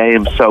for big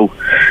games. So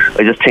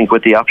I just think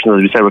with the options,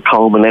 as we said, with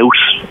Coleman out,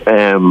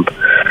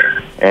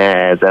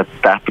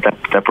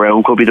 that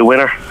Brown could be the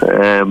winner.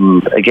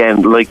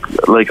 Again,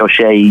 like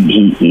O'Shea,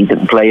 he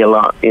didn't play a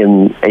lot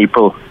in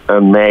April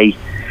and May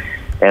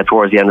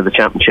towards the end of the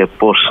championship,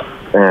 but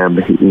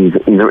he's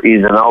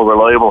an all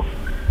reliable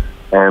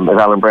as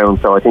Alan Brown,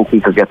 so I think he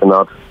could get the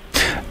nod.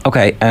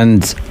 Okay,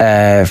 and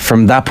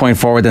from that point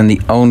forward, then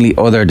the only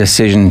other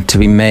decision to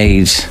be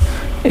made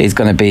is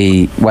going to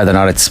be whether or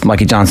not it's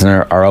Mikey Johnson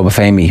or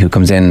Obafemi who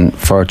comes in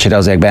for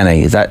Chidozie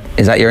Egbene. Is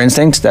that your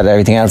instinct, that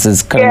everything else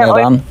is kind of nailed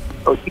on?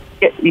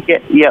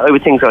 Yeah, I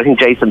would think so. I think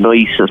Jason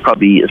Nice is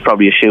probably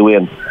a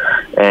shoe-in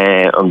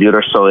on the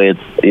other side.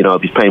 You know,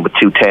 if he's playing with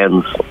 2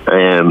 10s.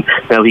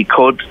 Now he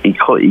could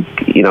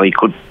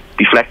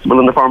be flexible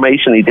in the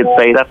formation. He did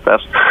say that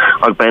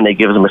Egbene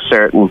gives him a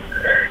certain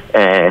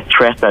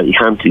threat that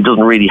he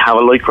doesn't really have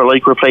a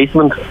like-for-like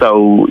replacement.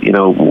 So, you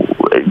know,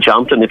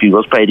 Johnson, if he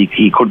was played,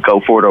 he could go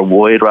further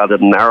wide rather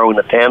than narrow in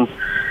a 10.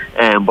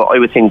 But I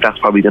would think that's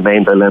probably the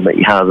main dilemma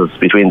he has, is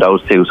between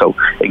those two. So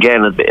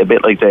again, a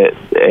bit like the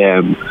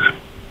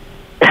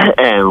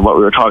what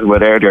we were talking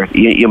about earlier.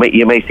 You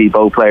may see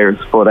both players,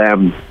 but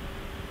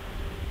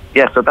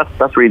yeah, so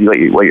that's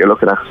really what you're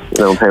looking at, you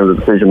know, in terms of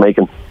decision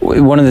making.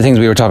 One of the things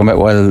we were talking about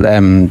while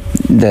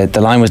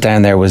the line was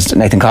down there was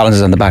Nathan Collins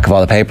is on the back of all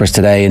the papers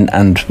today,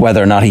 and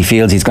whether or not he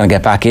feels he's going to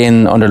get back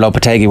in under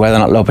Lopetegui, whether or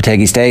not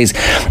Lopetegui stays.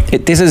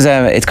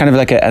 It's kind of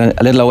like a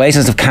little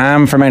oasis of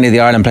calm for many of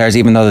the Ireland players,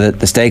 even though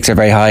the stakes are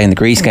very high in the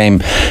Greece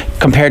game,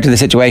 compared to the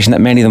situation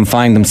that many of them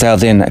find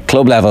themselves in at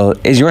club level.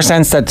 Is your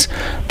sense that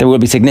there will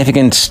be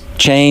significant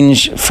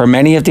change for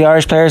many of the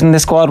Irish players in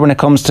this squad when it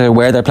comes to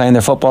where they're playing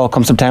their football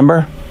come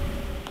September?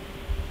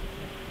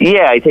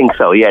 Yeah, I think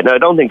so. Yeah, no, I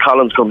don't think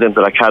Collins comes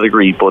into that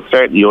category, but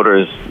certainly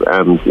others.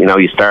 You know,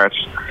 you start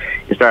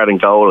in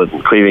goal,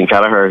 and Kleyn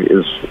Kelleher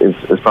is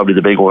probably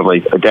the big one. I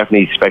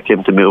definitely expect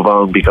him to move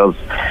on, because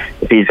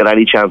if he's got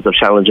any chance of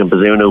challenging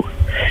Bazunu,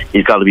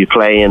 he's got to be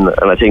playing.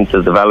 And I think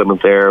the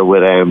development there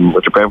with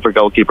the Brentford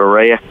goalkeeper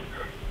Raya,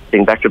 I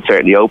think that could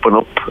certainly open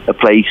up a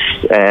place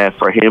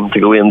for him to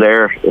go in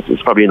there.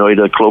 It's probably an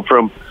ideal club for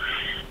him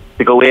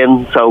to go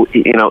in. So,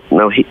 you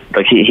know,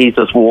 he's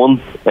just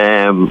one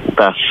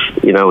that,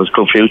 you know, his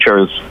club future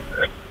is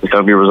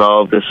going to be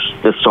resolved this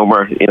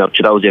summer. You know,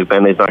 Chidozie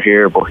Egbene is not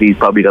here, but he's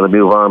probably going to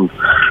move on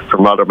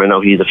from Rotherham. I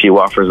know he's a few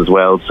offers as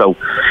well. So,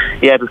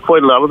 yeah, there's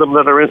quite a lot of them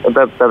that are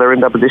in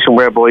that position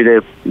whereby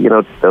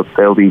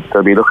they'll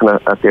be looking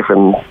at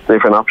different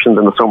options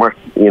in the summer.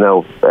 You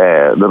know,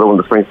 the other one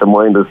that springs to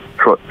mind is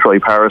Troy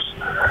Paris.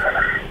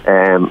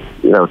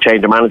 You know,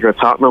 change the manager at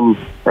Tottenham.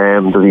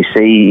 Does he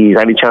see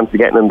any chance of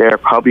getting in there?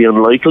 Probably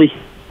unlikely.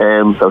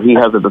 So he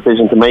has a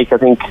decision to make, I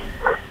think,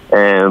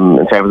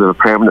 in terms of a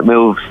permanent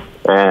move.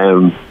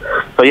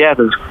 So yeah,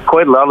 there's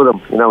quite a lot of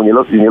them. You know, when you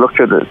look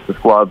through the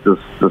squad, there's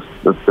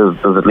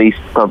at least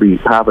probably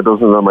half a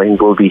dozen of them I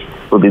think will be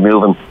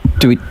moving.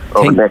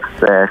 over the next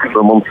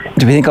couple of months.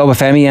 Do we think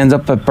Obafemi ends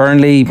up at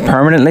Burnley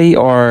permanently,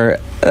 or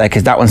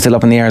is that one still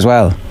up in the air as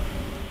well?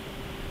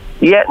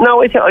 Yeah,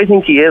 no, I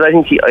think he is. I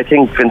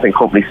think Vincent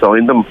Kompany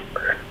signed him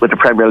with the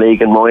Premier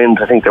League in mind.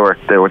 I think they were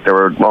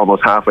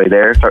almost halfway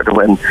there, starting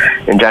when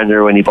in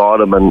January when he bought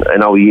him, and I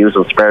know he used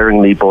him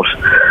sparingly, but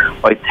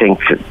I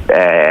think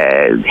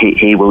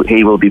he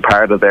will be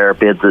part of their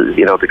bid,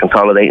 to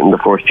consolidate in the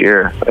first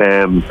year,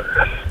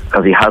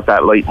 because he has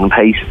that light and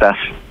pace that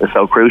is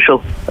so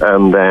crucial.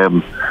 And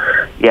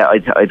I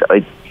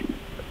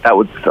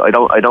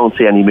don't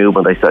see any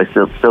movement. I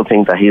still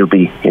think that he'll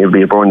be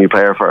a Burnley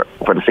player for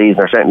the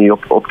season, or certainly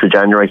up to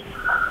January.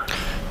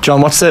 John,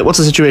 what's the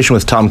situation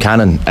with Tom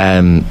Cannon?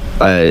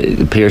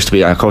 It appears to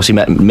be, of course, he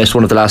missed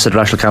one of the last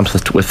international camps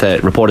with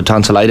reported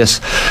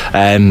tonsillitis.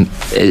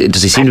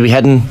 Does he seem to be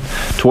heading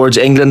towards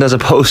England as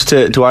opposed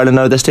to Ireland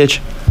now at this stage?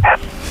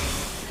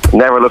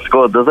 Never looks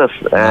good, does it?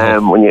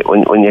 When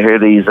you hear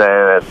these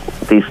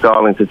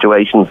stalling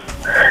situations,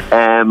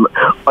 I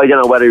don't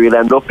know whether he'll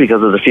end up,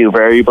 because there's a few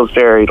variables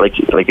there. Like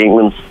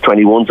England's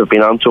 21s have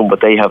been onto him,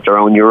 but they have their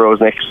own Euros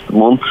next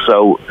month.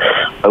 So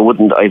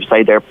I'd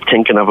say they're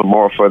thinking of it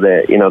more for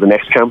the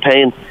next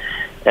campaign.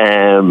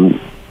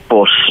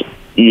 But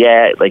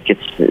yeah,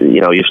 it's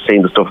you've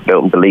seen the stuff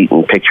about him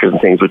deleting pictures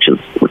and things, which is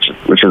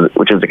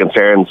a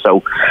concern.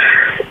 So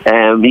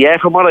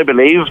from what I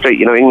believe, that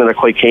England are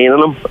quite keen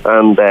on him,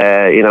 and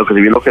because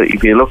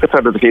if you look at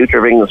sort of the future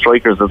of England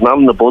strikers, there's not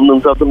an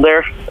abundance of them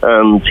there,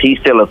 and he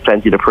still has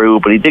plenty to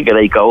prove. But he did get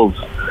 8 goals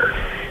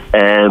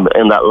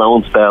in that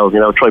loan spell.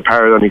 Troy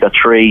Parrott only got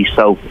 3,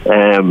 so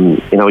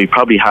he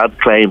probably had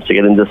claims to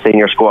get into the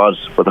senior squad,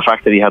 but the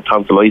fact that he had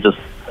tonsillitis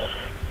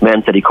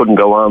meant that he couldn't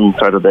go on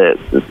sort of the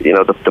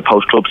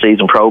post club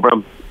season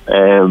program,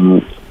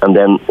 and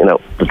then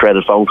the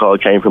dreaded phone call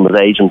came from his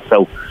agent.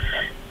 So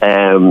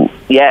has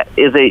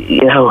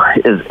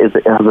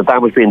the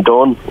damage been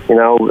done?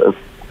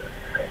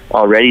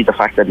 Already the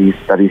fact that he's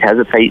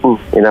hesitating.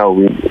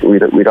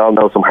 We'd all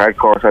know some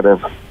hardcore sort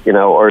of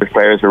Irish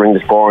players who are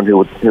English born who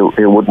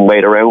wouldn't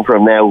wait around for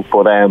him now.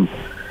 But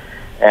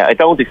I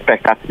don't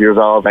expect that to be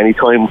resolved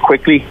anytime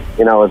quickly.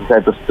 As I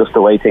said, just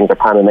the way things are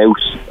panning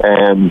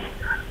out.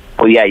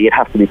 But yeah, you'd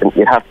have to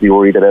be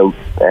worried about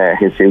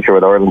his future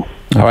with Ireland.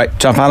 All right,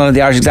 John Fallon of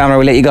the Irish Examiner,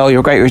 we'll let you go.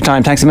 You're great with your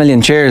time. Thanks a million.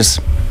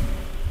 Cheers.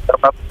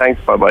 Thanks,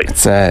 bye-bye.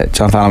 It's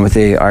John Fallon with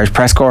the Irish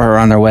Press Corps, who are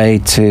on their way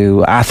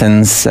to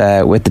Athens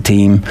with the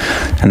team,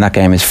 and that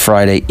game is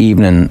Friday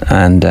evening.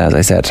 And as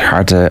I said,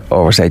 hard to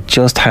overstate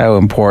just how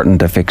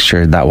important a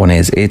fixture that one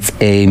is. It's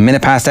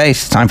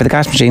 8:01. Time for the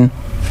cash machine.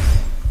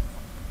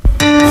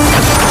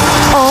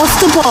 Off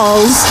the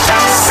Balls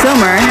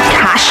Summer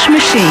Cash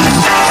Machine.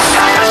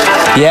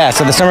 Yeah,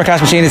 so the Summer Cash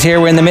Machine is here.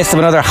 We're in the midst of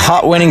another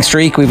hot winning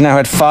streak. We've now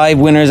had 5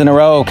 winners in a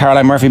row.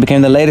 Caroline Murphy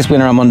became the latest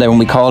winner on Monday when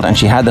we called, and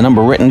she had the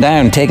number written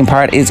down. Taking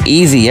part is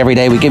easy. Every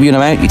day we give you an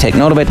amount, you take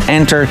note of it,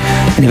 enter,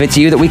 and if it's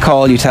you that we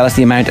call, you tell us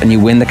the amount and you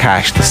win the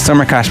cash. The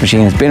Summer Cash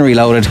Machine has been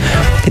reloaded.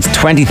 It's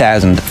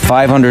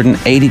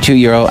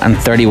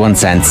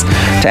 €20,582.31.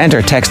 To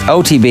enter, text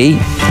OTB,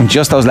 and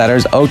just those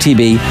letters,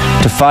 OTB,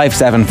 to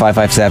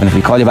 57557. If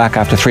we call you back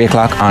after 3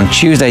 o'clock on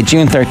Tuesday,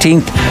 June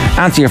 13th,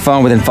 answer your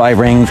phone within 5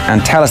 rings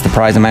and tell us the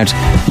prize amount,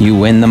 you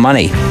win the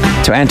money.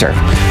 To enter,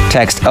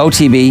 text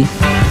OTB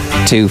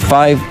to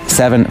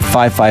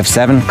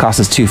 57557. Cost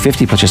is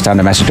 $2.50 plus your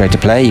standard message rate to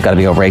play. You've got to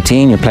be over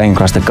 18. You're playing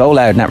across the Go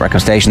Loud network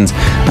of stations,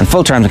 and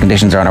full terms and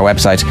conditions are on our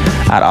website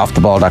at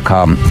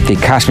offtheball.com. The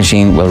cash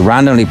machine will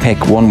randomly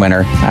pick one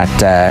winner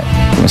at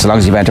so long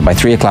as you've entered by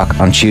 3 o'clock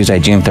on Tuesday,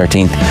 June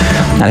 13th.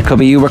 And it could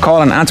be you. We're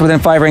calling, answer within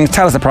 5 rings,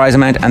 tell us the prize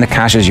amount, and the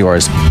cash is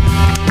yours.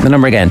 The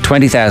number again,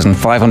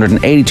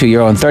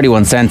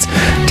 €20,582.31.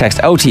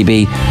 Text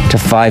OTB to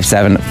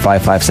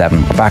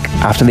 57557. We're back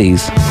after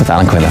these with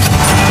Alan Quinlan.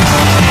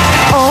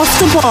 Off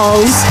the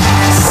Balls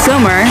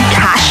Summer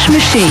Cash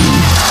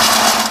Machine.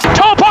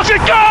 Toe pocket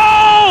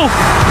goal!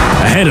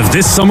 Ahead of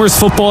this summer's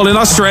football in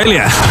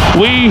Australia.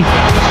 We're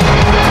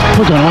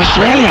going to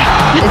Australia.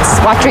 It's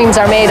what dreams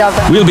are made of.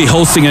 We'll be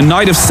hosting a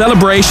night of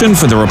celebration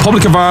for the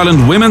Republic of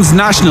Ireland women's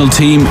national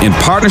team in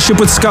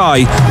partnership with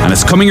Sky, and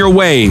it's coming your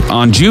way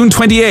on June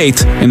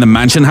 28th in the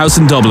Mansion House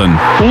in Dublin.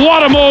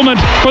 What a moment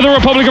for the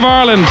Republic of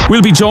Ireland.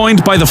 We'll be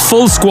joined by the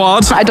full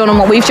squad. I don't know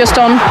what we've just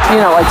done.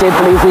 I did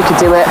believe we could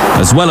do it.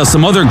 As well as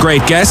some other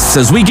great guests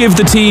as we give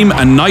the team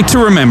a night to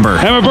remember.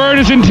 Emma Byrne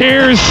is in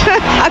tears.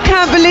 I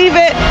can't believe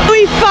it.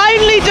 We've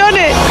finally done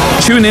it.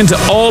 Tune into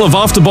all of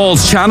Off the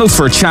Ball's channels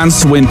for a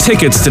chance to win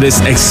tickets to this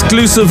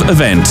exclusive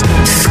event.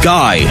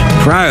 Sky,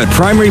 proud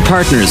primary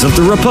partners of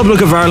the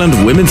Republic of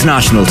Ireland women's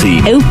national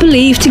team. Out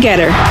believe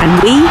together,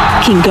 and we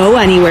can go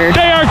anywhere.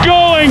 They are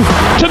going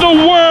to the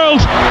World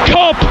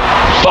Cup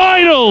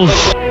Finals!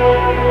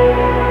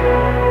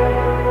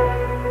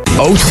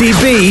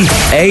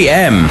 OTB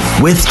AM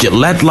with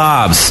Gillette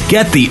Labs.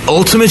 Get the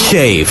ultimate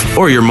shave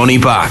or your money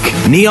back.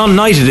 Neon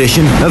Night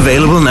Edition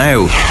available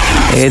now.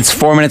 It's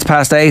 4 minutes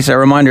past 8. A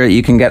reminder that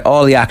you can get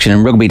all the action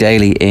in Rugby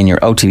Daily in your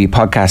OTB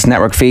podcast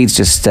network feeds.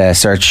 Just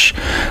search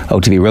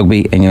OTB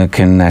Rugby and you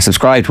can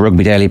subscribe to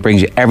Rugby Daily. It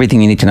brings you everything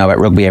you need to know about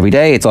rugby every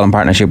day. It's all in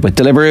partnership with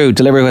Deliveroo.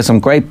 Deliveroo has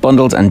some great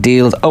bundles and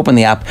deals. Open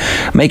the app,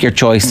 make your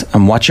choice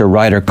and watch your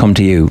rider come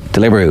to you.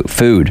 Deliveroo,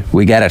 food,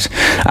 we get it.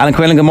 Alan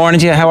Quinlan, good morning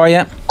to you. How are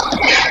you?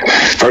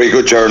 Very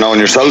good, Ger. Now,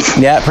 and yourself?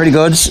 Yeah, pretty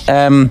good.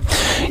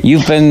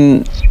 You've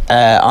been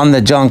on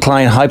the John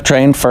Kleyn hype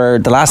train for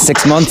the last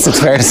 6 months, it's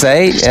fair to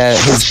say.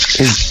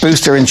 His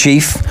booster in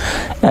chief.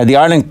 The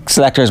Ireland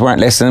selectors weren't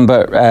listening,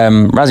 but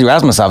Rassie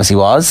Rasmus obviously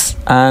was.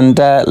 And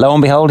lo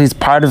and behold, he's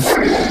part of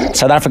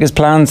South Africa's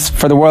plans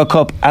for the World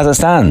Cup as it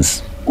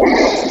stands.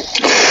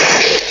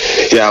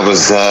 Yeah,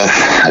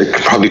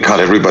 it probably caught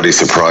everybody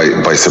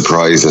by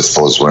surprise, I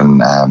suppose, when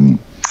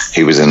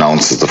he was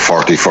announced as the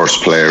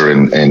 41st player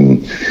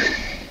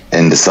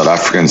in the South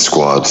African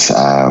squad.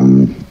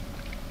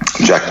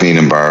 Jack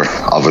Nienaber,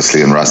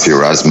 obviously, and Rassie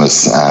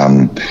Rasmus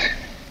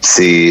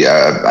see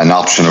an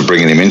option of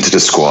bringing him into the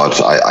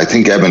squad. I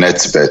think Eben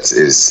Etzebeth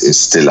is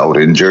still out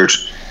injured,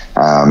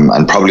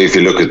 and probably if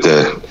you look at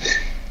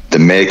the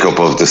makeup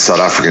of the South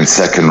African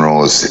second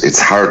rows, it's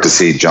hard to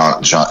see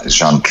John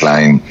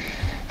Kleyn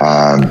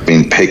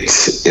being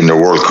picked in the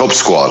World Cup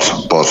squad.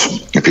 But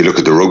if you look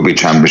at the Rugby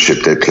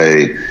Championship, they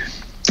play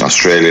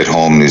Australia at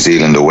home, New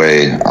Zealand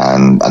away,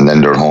 and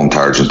then they're home to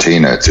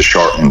Argentina. It's a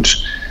shortened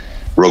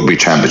Rugby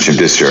Championship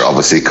this year,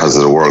 obviously because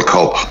of the World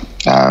Cup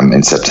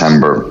in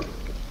September.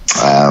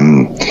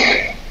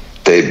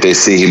 They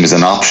see him as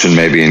an option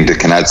maybe, and they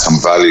can add some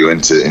value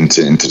into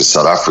the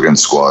South African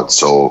squad.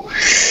 So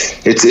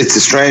it's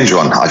a strange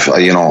one. I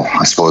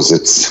suppose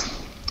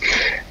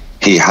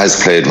he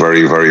has played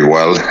very, very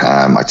well.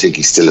 I think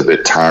he's still a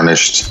bit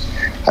tarnished.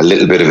 A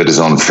little bit of it is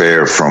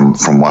unfair from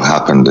what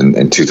happened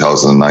in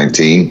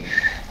 2019.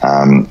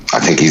 I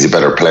think he's a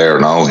better player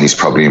now. He's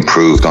probably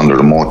improved under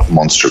the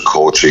Munster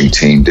coaching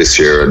team this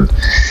year and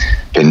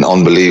been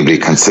unbelievably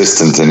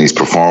consistent in his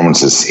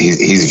performances.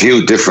 He's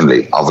viewed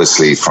differently,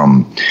 obviously,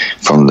 from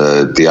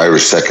the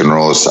Irish second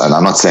rows, and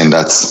I'm not saying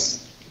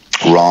that's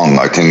wrong.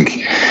 I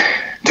think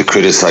to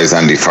criticise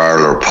Andy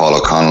Farrell or Paul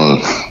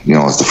O'Connell,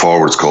 as the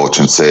forwards coach,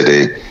 and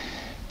say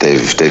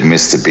they've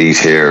missed a beat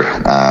here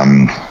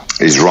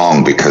is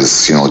wrong,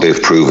 because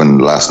they've proven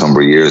the last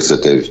number of years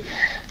that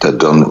they've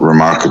done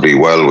remarkably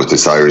well with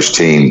this Irish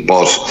team.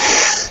 But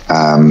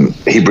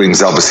he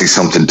brings obviously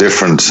something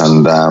different,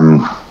 and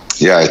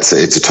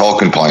it's a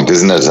talking point,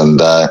 isn't it?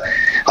 And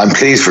I'm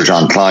pleased for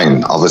John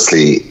Kleyn.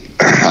 Obviously,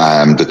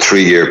 the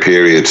 3-year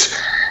period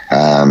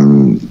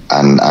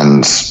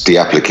and the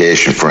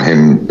application for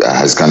him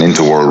has gone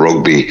into World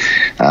Rugby,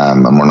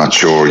 and we're not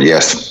sure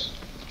yet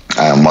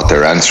what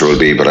their answer will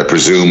be, but I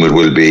presume it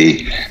will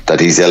be that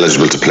he's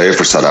eligible to play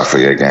for South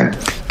Africa again.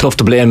 Tough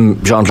to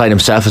blame John Kleyn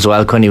himself as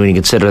well, Quinny, when you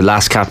consider the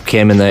last cap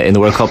came in the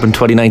World Cup in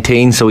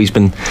 2019, so he's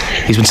been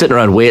sitting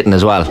around waiting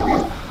as well.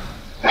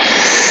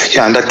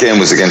 Yeah, and that game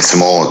was against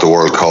Samoa at the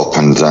World Cup,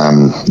 and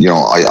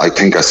I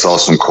think I saw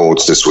some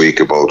quotes this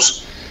week about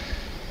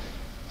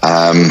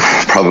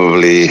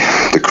probably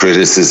the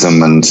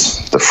criticism and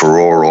the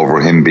furore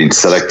over him being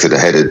selected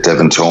ahead of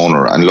Devon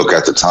Toner. And look,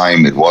 at the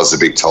time it was a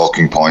big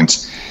talking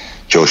point.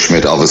 Joe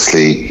Schmidt,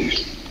 obviously,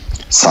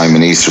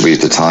 Simon Easterby at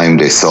the time,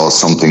 they saw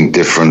something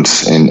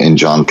different in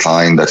John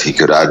Kleyn, that he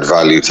could add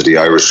value to the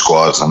Irish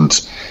squad.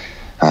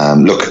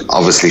 And look,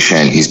 obviously,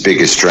 Shane, his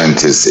biggest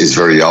strength is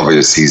very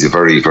obvious. He's a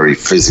very, very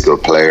physical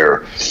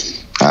player.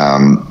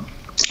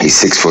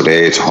 He's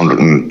 6'8",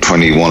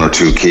 121 or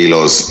 2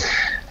 kilos.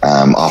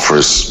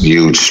 Offers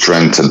huge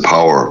strength and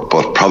power,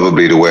 but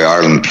probably the way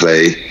Ireland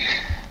play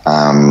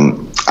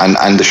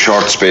and the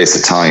short space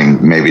of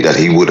time maybe that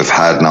he would have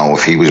had now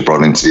if he was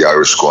brought into the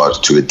Irish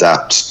squad to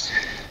adapt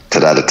to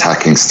that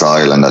attacking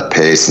style and that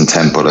pace and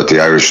tempo that the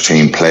Irish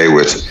team play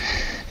with,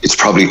 it's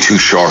probably too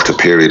short a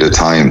period of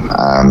time.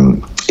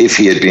 If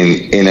he had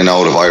been in and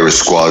out of Irish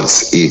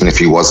squads, even if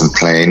he wasn't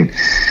playing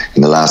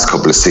in the last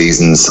couple of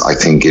seasons, I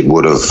think it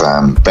would have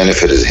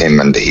benefited him,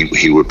 and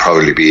he would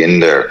probably be in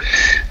there.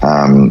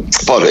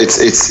 But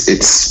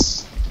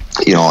it's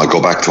I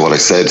go back to what I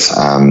said.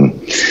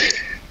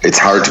 It's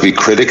hard to be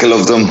critical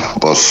of them,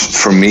 but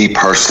for me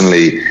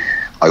personally,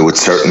 I would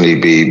certainly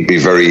be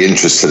very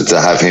interested to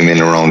have him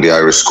in around the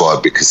Irish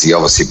squad, because he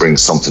obviously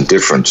brings something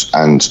different.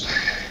 And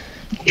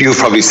you've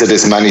probably said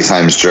this many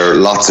times, Ger.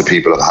 Lots of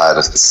people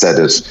have said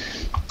it.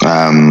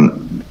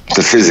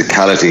 The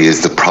physicality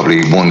is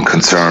probably one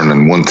concern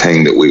and one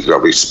thing that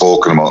we've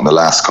spoken about in the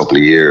last couple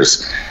of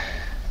years.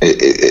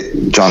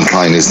 John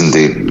Kleyn isn't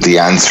the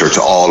answer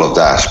to all of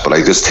that, but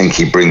I just think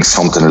he brings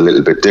something a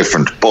little bit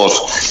different. But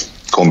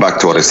going back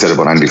to what I said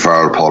about Andy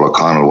Farrell, Paul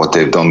O'Connell, what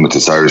they've done with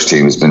this Irish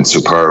team has been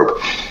superb.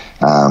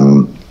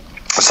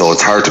 So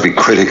it's hard to be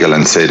critical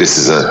and say this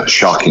is a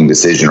shocking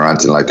decision or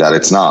anything like that.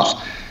 It's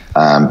not.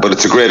 But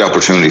it's a great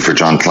opportunity for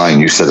John Kleyn.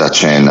 You said that,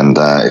 Shane, and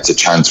it's a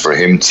chance for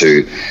him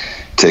to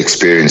to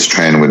experience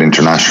training with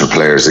international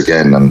players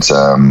again, and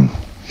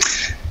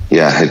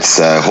it's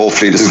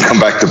hopefully it doesn't come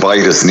back to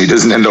bite us and he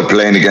doesn't end up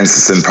playing against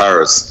us in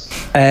Paris.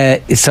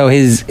 So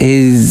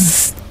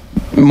his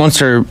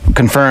Munster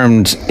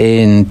confirmed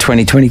in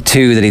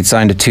 2022 that he'd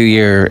signed a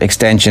 2-year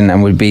extension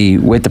and would be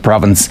with the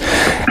province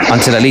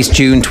until at least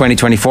June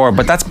 2024.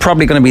 But that's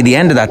probably going to be the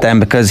end of that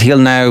then, because he'll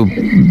now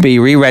be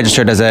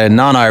re-registered as a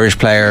non-Irish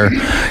player,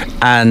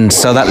 and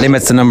so that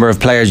limits the number of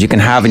players you can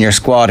have in your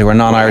squad who are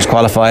non-Irish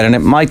qualified, and it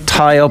might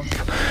tie up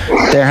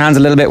their hands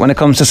a little bit when it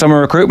comes to summer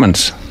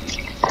recruitment.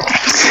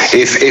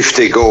 If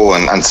they go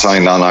and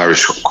sign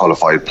non-Irish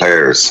qualified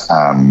players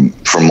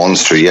for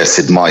Munster, yes,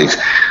 it might.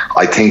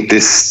 I think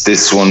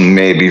this one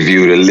may be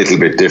viewed a little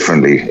bit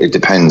differently. It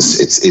depends.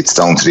 It's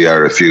down to the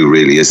RFU,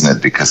 really, isn't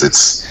it? Because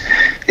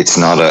it's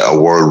not a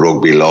world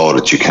rugby law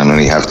that you can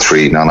only have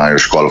 3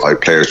 non-Irish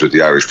qualified players with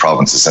the Irish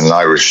provinces.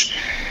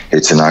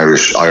 It's an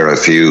Irish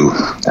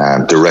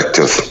RFU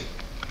directive,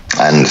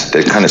 and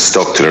they've kind of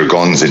stuck to their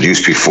guns. It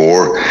used to be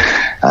 4.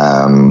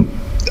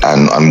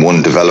 And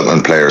 1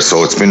 development player,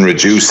 so it's been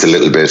reduced a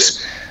little bit,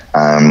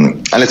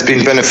 and it's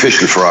been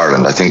beneficial for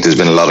Ireland. I think there's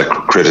been a lot of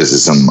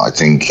criticism, I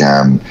think,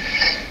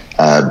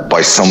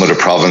 by some of the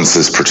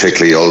provinces,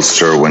 particularly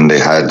Ulster, when they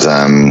had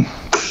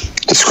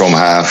the scrum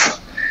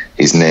half.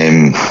 He's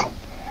named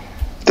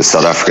the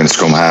South African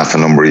scrum half a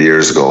number of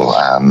years ago,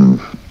 and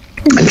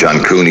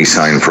John Cooney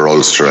signed for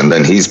Ulster, and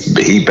then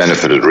he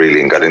benefited really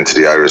and got into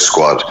the Irish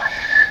squad.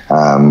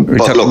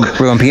 But look,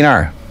 Brewin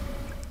Pienaar.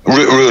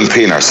 Ruan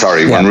Pienaar,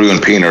 sorry, when Ruan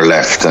Pienaar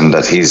left and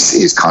that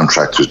his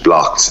contract was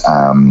blocked,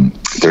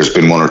 there's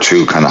been 1 or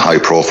 2 kind of high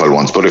profile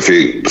ones. But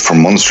for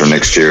Munster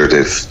next year,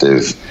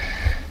 they've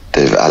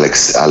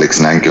Alex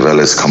Nankerville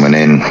is coming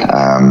in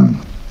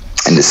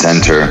the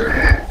centre,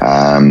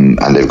 and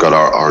they've got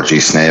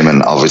RG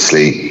Sneeman,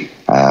 obviously.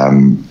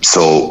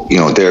 So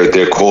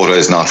their quota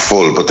is not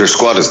full, but their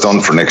squad is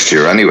done for next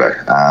year anyway.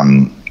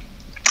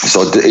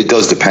 So it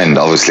does depend,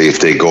 obviously, if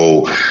they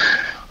go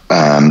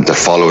the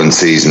following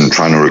season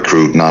trying to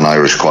recruit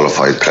non-Irish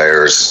qualified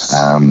players,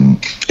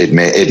 it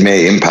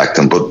may impact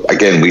them, but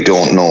again, we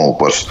don't know.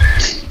 But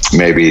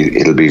maybe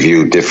it'll be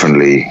viewed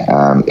differently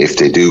if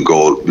they do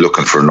go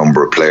looking for a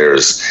number of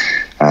players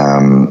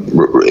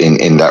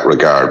in that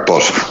regard.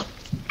 But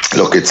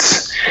look,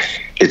 it's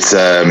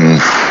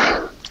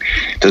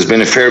there's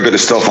been a fair bit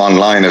of stuff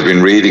online. I've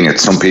been reading it.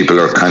 Some people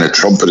are kind of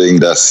trumpeting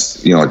that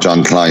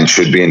John Kleyn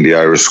should be in the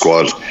Irish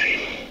squad.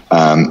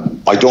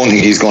 I don't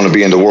think he's going to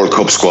be in the World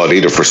Cup squad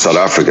either for South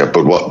Africa,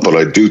 but what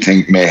I do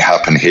think may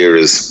happen here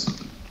is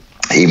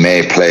he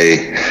may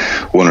play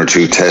 1 or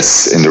 2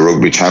 tests in the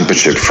Rugby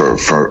Championship for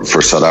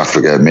South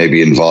Africa,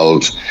 maybe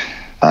involved.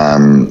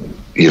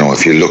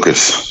 If you look at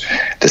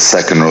the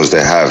second rows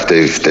they have,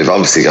 they've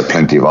obviously got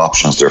plenty of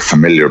options. They're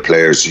familiar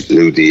players.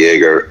 Lou de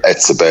Jager,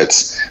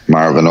 Etzebeth,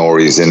 Marvin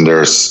Ory's in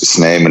there,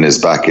 Sneeman is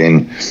back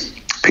in,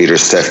 Peter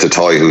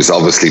Steph-Toy, who's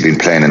obviously been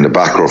playing in the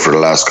back row for the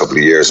last couple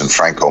of years, and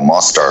Franco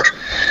Mostert.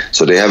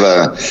 So they have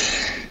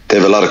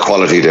a lot of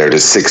quality there.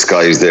 There's 6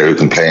 guys there who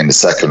can play in the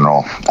second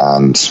row.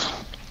 And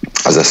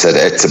as I said,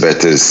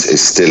 Etzebeth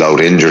is still out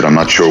injured. I'm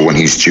not sure when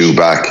he's due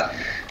back.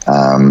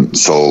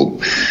 So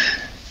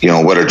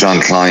whether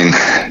John Kleyn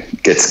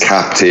gets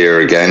capped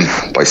here again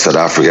by South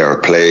Africa or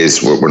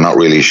plays, we're not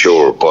really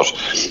sure. But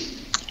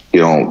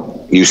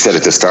you said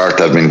at the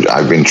start,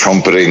 I've been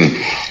trumpeting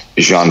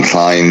Jean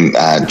Kleyn,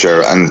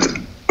 Ger,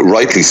 and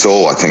rightly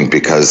so, I think,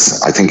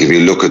 because I think if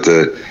you look at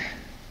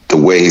the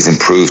way he's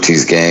improved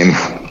his game,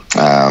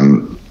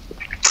 and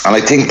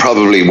I think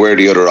probably where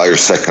the other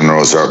Irish second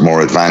rows are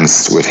more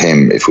advanced with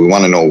him, if we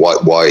want to know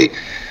why,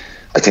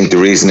 I think the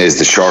reason is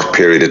the short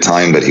period of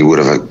time that he would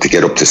have had to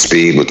get up to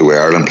speed with the way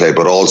Ireland play,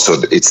 but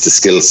also it's the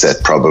skill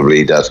set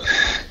probably that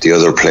the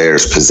other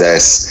players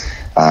possess.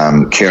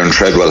 Kieran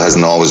Treadwell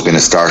hasn't always been a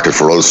starter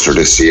for Ulster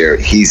this year.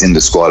 He's in the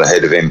squad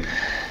ahead of him.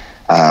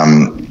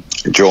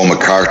 Joe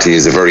McCarthy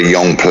is a very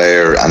young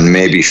player and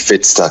maybe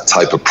fits that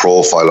type of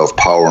profile of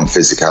power and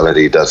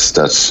physicality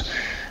that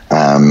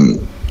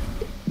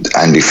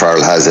Andy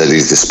Farrell has at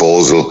his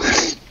disposal,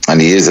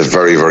 and he is a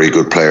very, very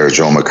good player,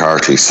 Joe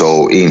McCarthy.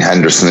 So Ian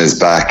Henderson is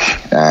back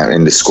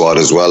in the squad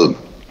as well.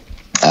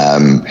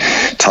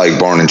 Tyke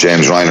Byrne and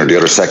James Ryan are the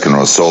other second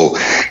row. So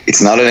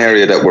it's not an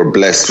area that we're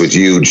blessed with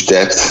huge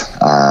depth,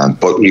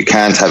 but you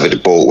can't have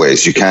it both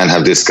ways. You can't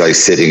have this guy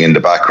sitting in the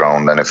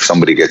background, and if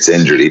somebody gets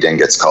injured, he then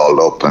gets called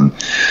up,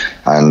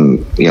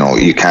 and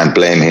you can't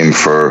blame him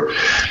for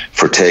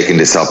taking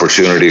this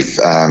opportunity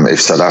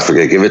if South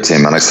Africa give it to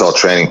him. And I saw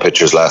training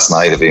pictures last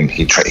night of him.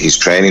 He's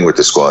training with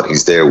the squad.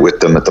 He's there with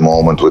them at the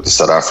moment with the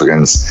South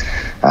Africans,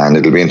 and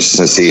it'll be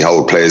interesting to see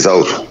how it plays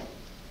out.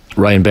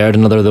 Ryan Baird,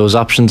 another of those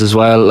options as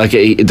well. Like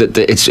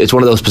it's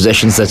one of those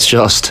positions that's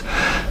just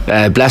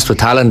blessed with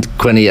talent.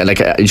 Quinny, like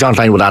John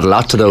Kleyn would add a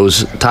lot to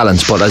those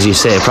talents, but as you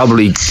say,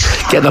 probably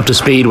getting up to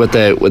speed with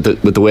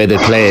the way they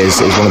play is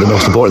one of the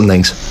most important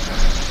things.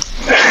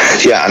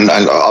 Yeah,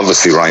 and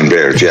obviously Ryan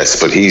Baird, yes,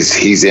 but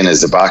he's in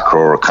as a back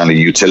row kind of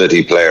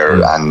utility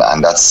player,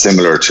 and that's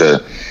similar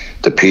to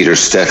the Peter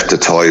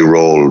Steph-Toy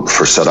role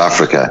for South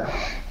Africa.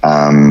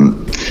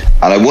 And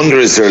I wonder,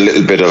 is there a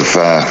little bit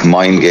of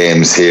mind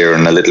games here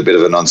and a little bit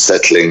of an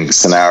unsettling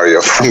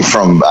scenario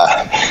from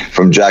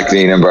Jack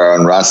Nienaber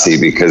and Rassi,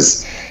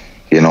 because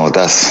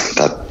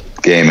that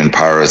game in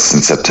Paris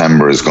in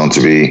September is going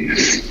to be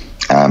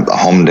a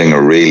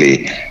humdinger,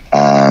 really.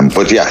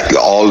 But yeah,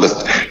 all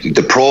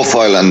the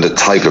profile and the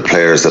type of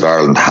players that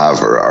Ireland have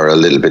are a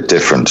little bit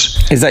different.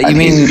 Is that you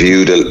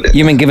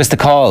mean give us the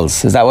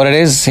calls? Is that what it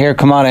is? Here,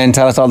 come on in,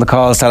 tell us all the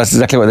calls, tell us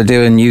exactly what they're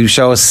doing. You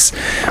show us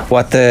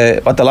what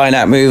the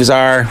line-out moves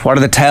are. What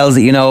are the tells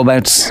that you know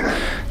about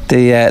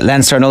the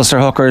Leinster and Ulster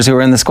hookers who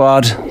are in the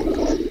squad?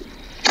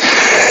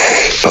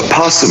 But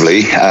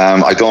possibly.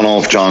 I don't know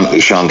if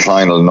Sean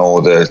Kleyn will know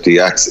the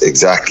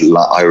exact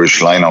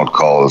Irish line-out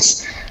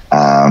calls.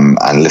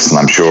 And listen,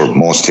 I'm sure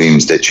most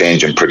teams, they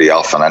change them pretty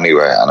often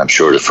anyway, and I'm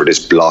sure that for this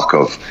block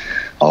of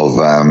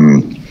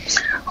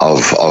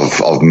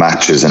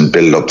matches and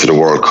build up to the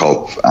World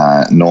Cup,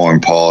 knowing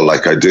Paul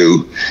like I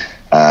do,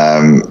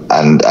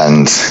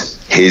 and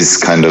his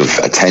kind of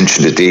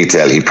attention to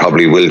detail, he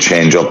probably will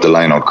change up the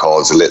line-out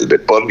calls a little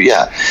bit. But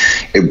yeah,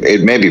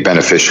 it may be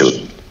beneficial.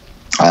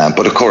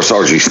 But of course,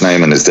 RG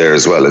Snyman is there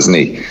as well, isn't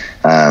he?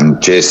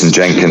 Jason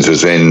Jenkins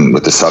was in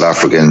with the South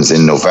Africans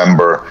in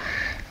November.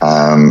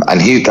 And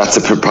that's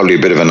probably a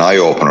bit of an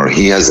eye-opener.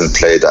 He hasn't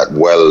played that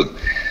well.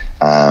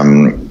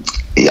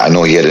 I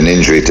know he had an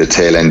injury at the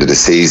tail end of the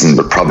season,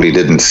 but probably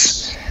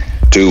didn't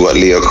do what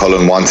Leo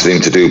Cullen wanted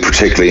him to do,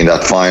 particularly in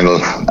that final.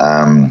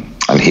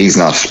 And he's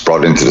not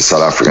brought into the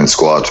South African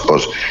squad.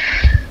 But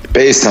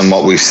based on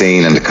what we've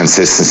seen and the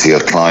consistency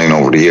of Kleyn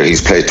over the year,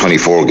 he's played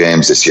 24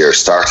 games this year,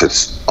 started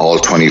all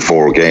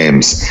 24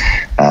 games,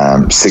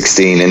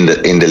 16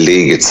 in the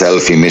league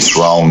itself. He missed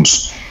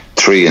rounds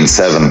 3 and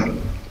 7.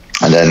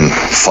 And then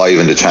 5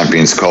 in the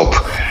Champions Cup,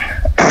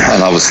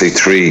 and obviously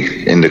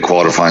 3 in the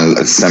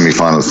quarterfinal,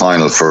 semi-final,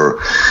 final for,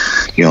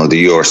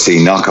 the URC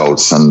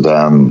knockouts. And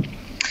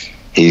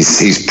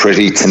he's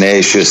pretty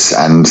tenacious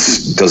and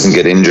doesn't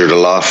get injured a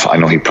lot. I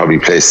know he probably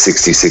plays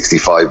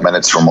 60-65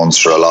 minutes for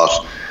Munster a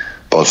lot,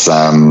 but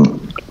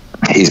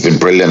he's been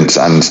brilliant.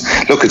 And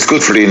look, it's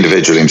good for the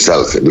individual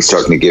himself. It will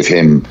certainly give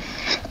him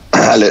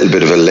a little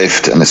bit of a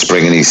lift and a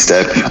spring in his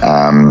step.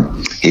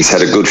 He's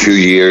had a good few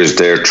years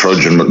there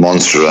trudging with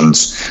Munster and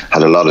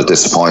had a lot of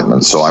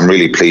disappointment, so I'm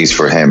really pleased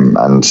for him.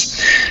 And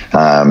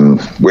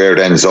where it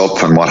ends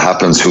up and what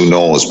happens, who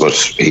knows, but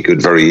he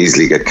could very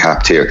easily get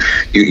capped here.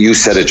 You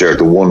said it, Ger,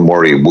 the one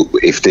worry,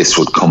 if this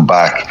would come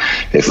back,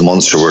 if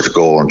Munster were to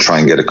go and try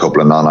and get a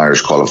couple of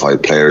non-Irish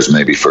qualified players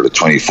maybe for the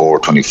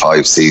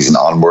 24-25 season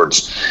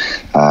onwards,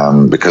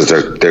 because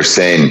they're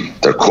saying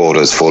their quota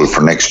is full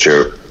for next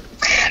year.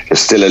 There's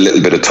still a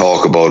little bit of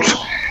talk about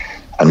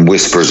and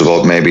whispers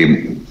about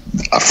maybe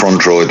a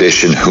front row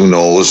edition, who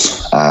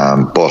knows,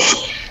 but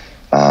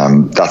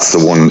that's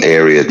the one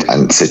area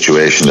and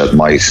situation that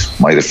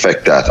might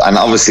affect that. And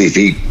obviously if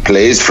he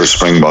plays for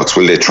Springboks,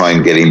 will they try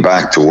and get him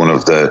back to one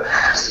of their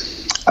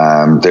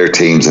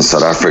teams in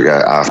South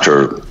Africa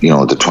after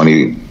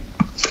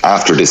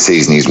after this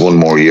season? He's one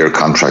more year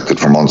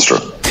contracted for Munster.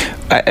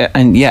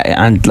 And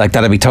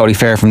that'd be totally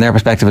fair from their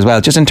perspective as well.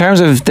 Just in terms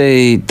of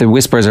the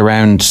whispers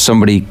around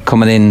somebody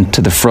coming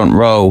into the front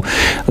row,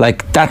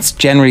 like that's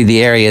generally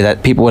the area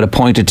that people would have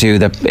pointed to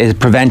that is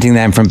preventing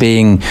them from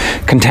being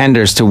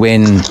contenders to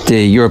win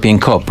the European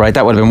Cup, right?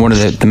 That would have been one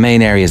of the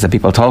main areas that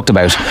people talked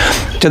about.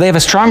 Do they have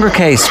a stronger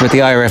case with the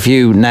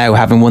IRFU now,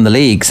 having won the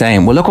league,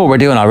 saying, well, look what we're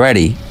doing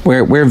already.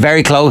 We're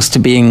very close to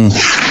being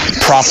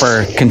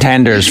proper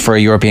contenders for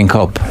a European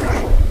Cup?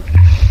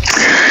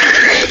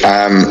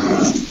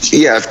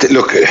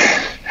 Look,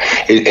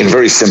 in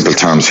very simple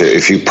terms here,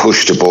 if you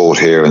push the boat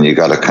here and you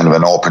got a kind of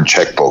an open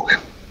checkbook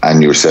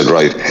and you said,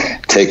 right,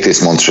 take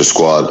this Munster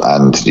squad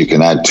and you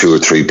can add 2 or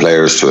 3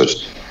 players to it,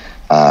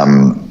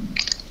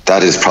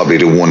 that is probably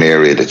the one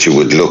area that you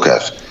would look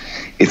at.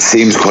 It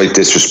seems quite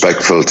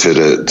disrespectful to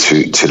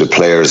the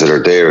players that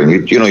are there,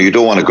 and you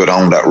don't want to go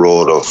down that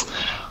road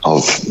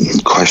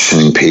of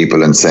questioning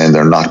people and saying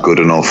they're not good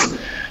enough.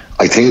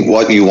 I think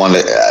what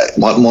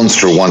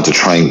Munster want to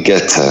try and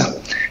get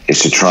to is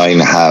to try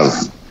and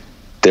have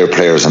their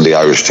players on the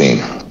Irish team.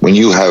 When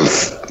you have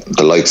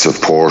the likes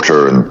of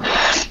Porter and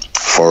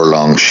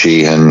Furlong,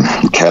 Sheehan,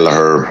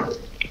 Kelleher,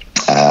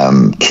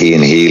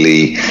 Cian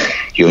Healy,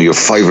 you're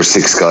 5 or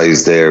 6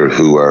 guys there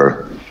who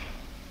are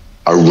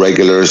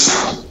regulars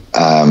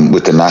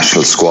with the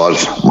national squad.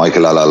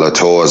 Michael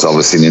Alalato is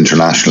obviously an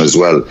international as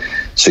well.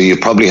 So you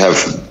probably have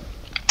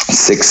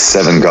 6,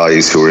 7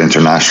 guys who are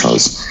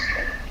internationals.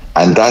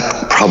 And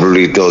that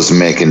probably does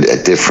make a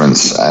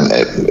difference. And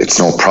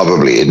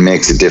it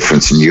makes a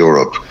difference in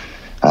Europe.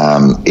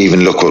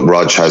 Even look what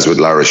Rog has with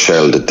La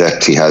Rochelle, the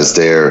depth he has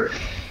there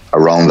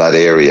around that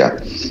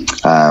area.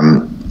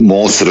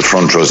 Most of the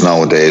front rows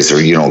nowadays are,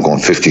 going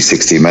 50,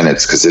 60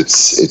 minutes because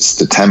it's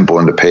the tempo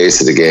and the pace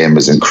of the game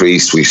has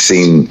increased. We've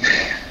seen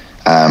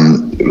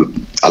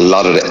a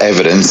lot of the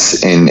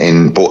evidence in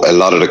a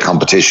lot of the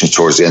competitions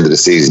towards the end of the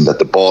season that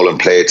the ball and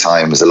play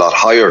time is a lot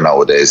higher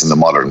nowadays in the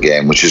modern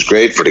game, which is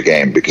great for the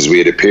game, because we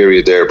had a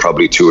period there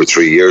probably 2 or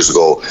 3 years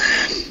ago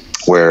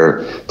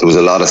where there was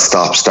a lot of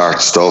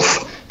stop-start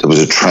stuff. There was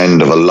a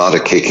trend of a lot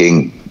of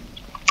kicking.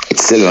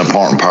 It's still an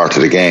important part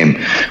of the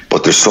game,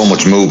 but there's so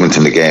much movement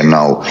in the game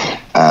now.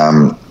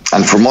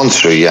 And for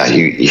Munster,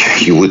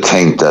 you would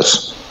think that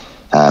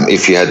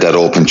if you had that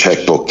open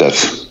checkbook, that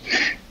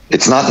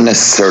it's not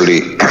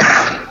necessarily...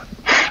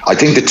 I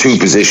think the two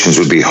positions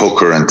would be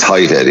hooker and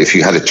tight end. If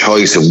you had a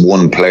choice of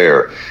one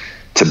player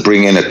to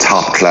bring in a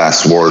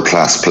top-class,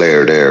 world-class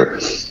player there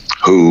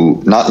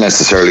who not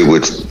necessarily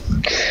would,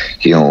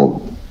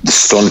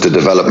 stunt the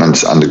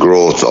development and the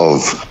growth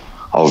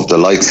of the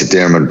likes of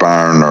Dermot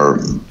Byrne or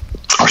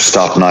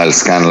stop Niall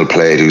Scannell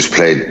who's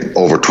played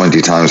over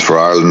 20 times for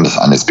Ireland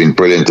and has been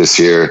brilliant this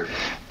year.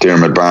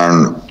 Dermot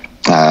Byrne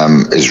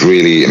has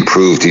really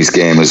improved his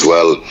game as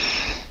well.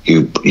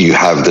 You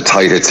have the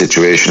tight head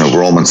situation of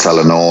Roman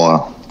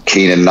Salanoa,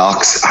 Keenan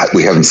Knox.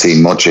 We haven't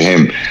seen much of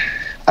him,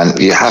 and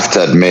you have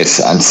to admit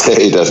and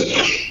say that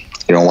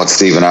what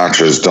Stephen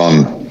Archer has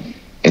done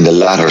in the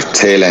latter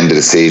tail end of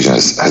the season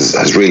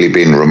has really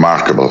been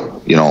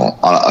remarkable.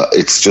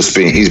 It's just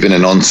been, he's been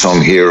an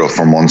unsung hero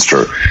for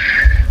Munster,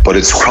 but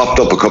it's cropped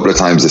up a couple of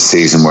times this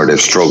season where they've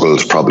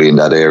struggled probably in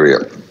that area.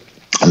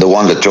 And the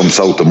one that jumps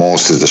out the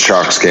most is the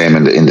Sharks game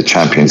in the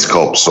Champions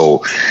Cup.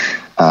 So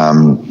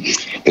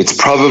it's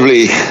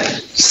probably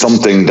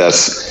something that,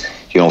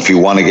 if you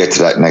want to get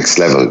to that next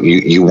level,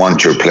 you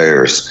want your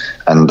players.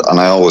 And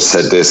I always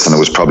said this, and it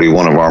was probably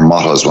one of our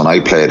mottos when I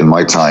played in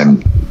my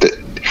time, that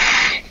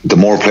the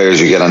more players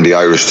you get on the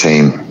Irish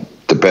team,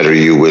 the better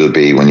you will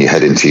be when you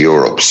head into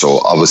Europe. So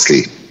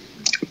obviously,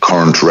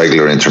 current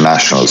regular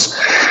internationals.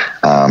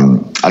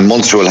 And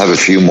Munster will have a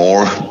few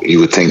more, you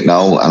would think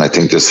now, and I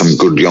think there's some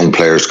good young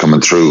players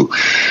coming through.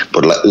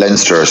 But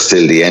Leinster are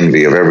still the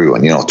envy of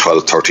everyone,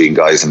 12, 13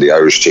 guys in the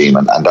Irish team,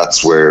 and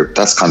that's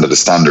kind of the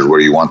standard where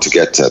you want to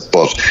get to.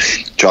 But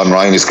John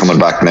Ryan is coming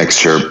back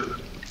next year.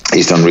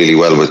 He's done really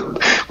well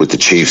with the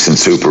Chiefs in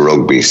Super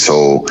Rugby,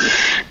 so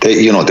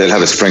they'll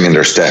have a spring in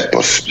their step.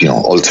 But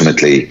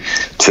ultimately,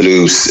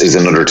 Toulouse is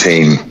another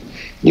team.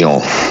 You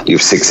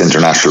have 6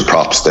 international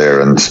props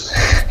there, and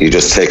you've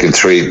just taken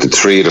the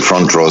three of the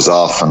front rows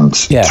off, and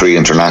 3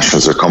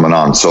 internationals are coming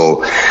on.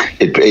 So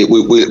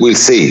we'll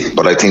see,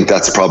 but I think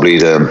that's probably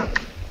to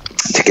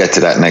get to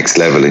that next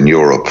level in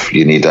Europe,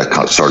 you need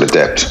that sort of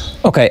depth.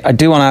 Okay, I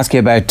do want to ask you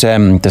about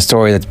the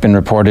story that's been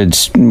reported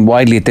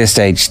widely at this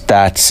stage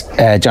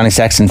that Johnny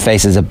Sexton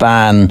faces a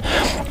ban.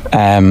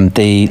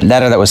 The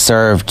letter that was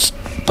served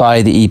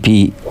by the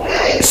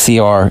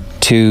EPCR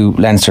to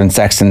Leinster and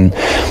Sexton,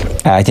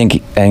 I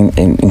think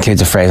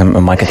includes a phrase, I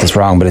might get this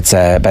wrong, but it's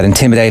about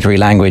intimidatory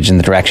language in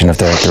the direction of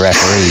the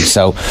referee.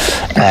 So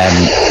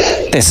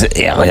this,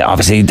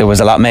 obviously there was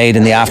a lot made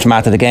in the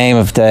aftermath of the game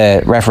of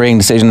the refereeing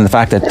decision and the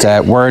fact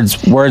that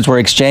words were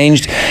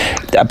exchanged.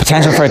 A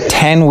potential for a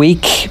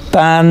 10-week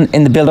ban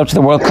in the build-up to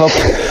the World Cup.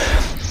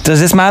 Does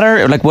this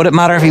matter? Would it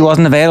matter if he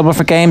wasn't available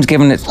for games,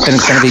 given it's going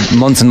to be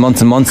months and months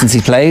and months since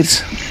he played?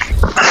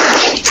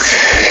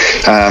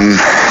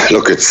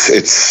 Look,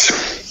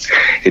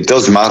 it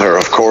does matter.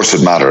 Of course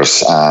it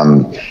matters.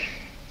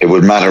 It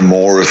would matter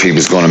more if he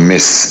was going to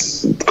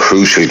miss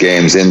crucial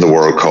games in the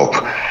World Cup.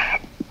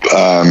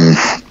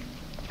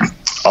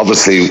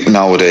 Obviously,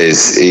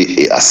 nowadays,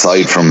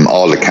 aside from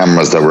all the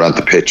cameras that were at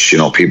the pitch,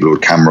 people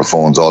with camera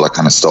phones, all that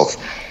kind of stuff,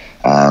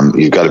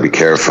 you've got to be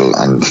careful.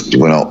 And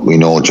we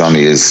know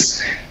Johnny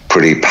is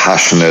pretty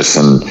passionate,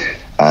 and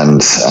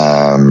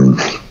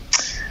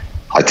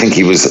I think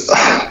he was.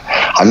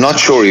 I'm not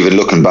sure, even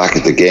looking back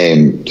at the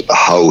game,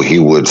 how he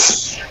would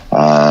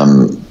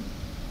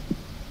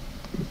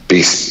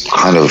be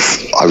kind of.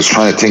 I was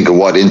trying to think of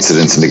what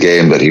incidents in the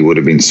game that he would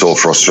have been so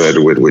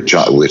frustrated with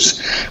Jaco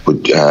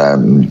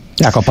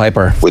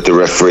Piper, with the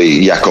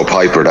referee Jaco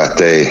Piper that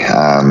day.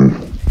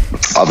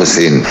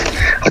 Obviously,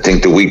 I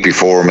think the week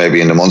before, maybe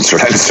in the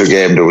Munster-Leinster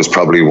game, there was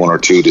probably 1 or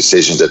 2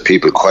 decisions that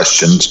people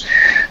questioned.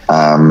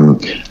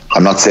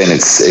 I'm not saying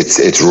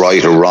it's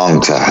right or wrong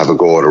to have a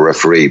go at a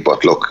referee,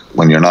 but look,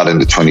 when you're not in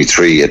the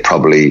 23, it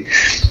probably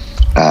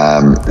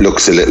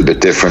looks a little bit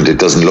different. It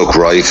doesn't look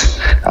right,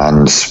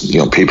 and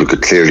people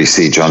could clearly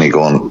see Johnny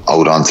going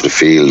out onto the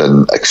field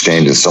and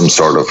exchanging some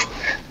sort of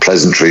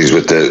pleasantries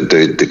with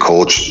the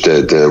coach,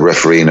 the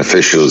refereeing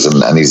officials,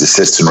 and his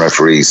assistant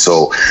referees.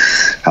 So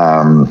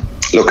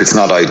look, it's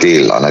not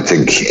ideal, and I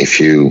think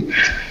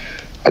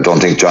I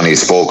don't think Johnny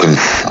has spoken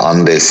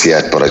on this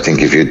yet, but I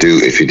think if you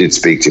did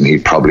speak to him,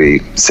 he'd probably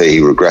say he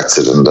regrets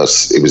it and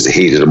that it was the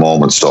heat of the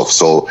moment stuff.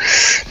 So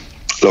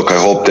look, I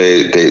hope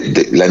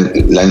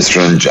Leinster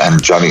and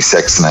Johnny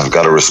Sexton have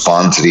got to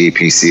respond to the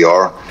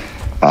EPCR.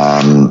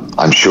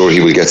 I'm sure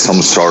he will get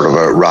some sort of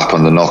a rap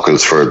on the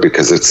knuckles for it,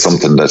 because it's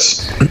something that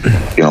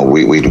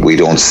we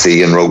don't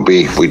see in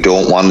rugby. We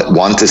don't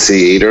want to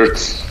see either.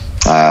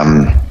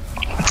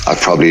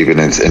 I've probably been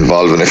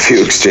involved in a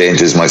few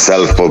exchanges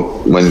myself, but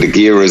when the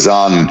gear is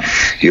on,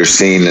 you're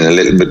seen in a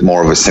little bit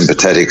more of a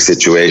sympathetic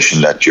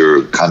situation, that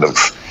you're kind of,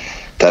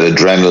 that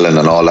adrenaline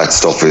and all that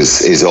stuff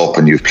is up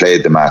and you've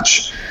played the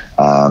match.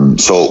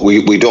 So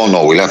we don't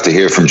know. We'll have to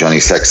hear from Johnny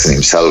Sexton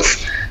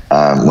himself.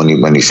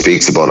 when he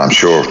speaks about it, I'm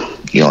sure,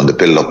 in the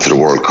build up to the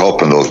World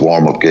Cup and those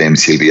warm up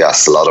games, he'll be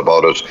asked a lot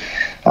about it.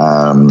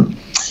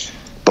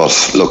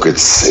 But look,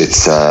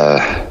 it's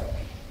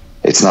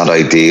not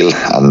ideal,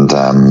 and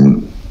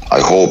I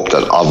hope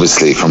that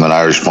obviously from an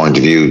Irish point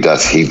of view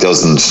that he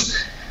doesn't.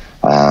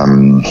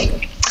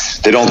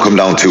 They don't come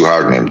down too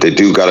hard on him. They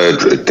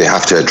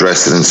have to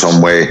address it in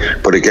some way.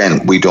 But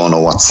again, we don't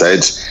know what's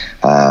said.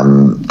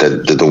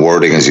 The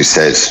wording, as you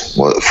said,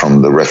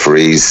 from the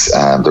referees,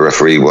 the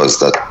referee was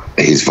that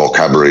his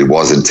vocabulary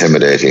was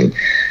intimidating,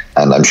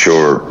 and I'm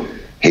sure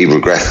he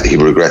regrets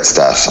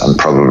that, and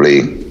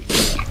probably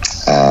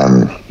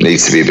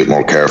needs to be a bit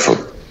more careful.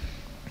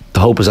 The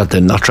hope is that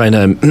they're not trying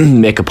to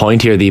make a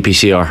point here, the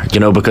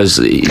EPCR, because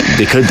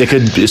they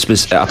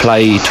could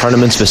apply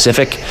tournament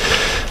specific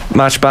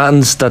match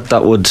bans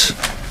that would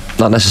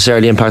not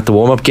necessarily impact the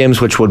warm up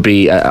games, which would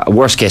be a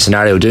worst case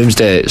scenario,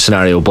 doomsday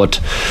scenario. But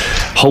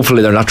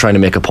hopefully they're not trying to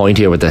make a point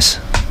here with this.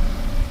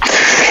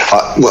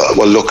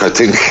 Well, look, I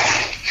think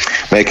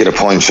make it a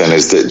point, Shane,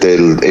 is that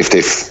if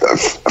they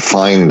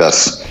find that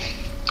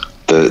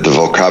the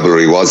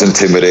vocabulary was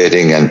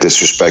intimidating and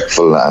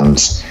disrespectful and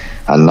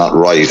not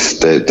right,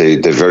 they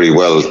very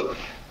well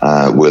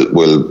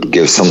will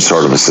give some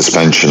sort of a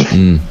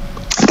suspension.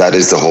 That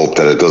is the hope,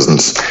 that it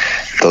doesn't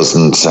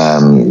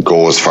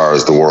go as far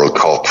as the World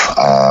Cup.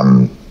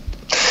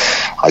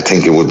 I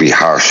think it would be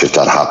harsh if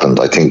that happened.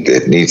 I think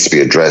it needs to be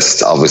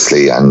addressed,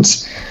 obviously, and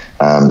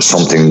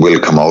something will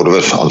come out of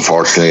it.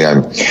 Unfortunately,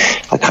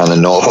 I kind of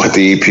know what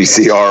the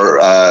EPCR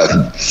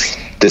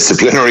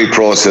disciplinary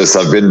process.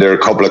 I've been there a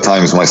couple of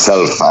times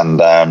myself, and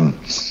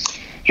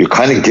you're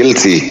kind of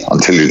guilty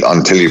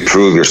until you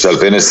prove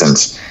yourself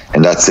innocent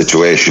in that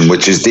situation,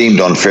 which is deemed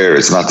unfair.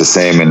 It's not the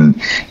same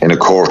in a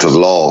court of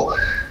law.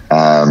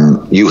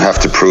 You have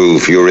to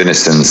prove your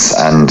innocence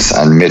and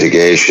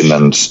mitigation,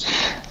 and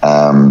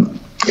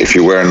if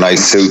you wear a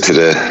nice suit to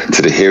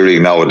the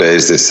hearing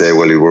nowadays, they say,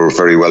 well, you were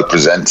very well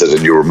presented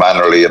and you were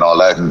mannerly and all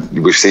that.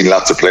 And we've seen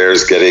lots of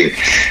players getting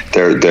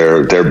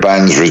their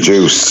bans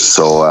reduced.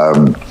 So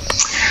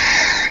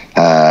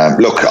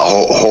look,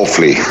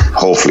 hopefully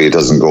it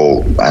doesn't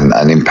go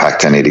and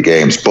impact any of the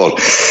games. But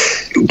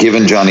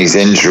given Johnny's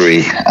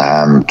injury,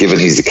 given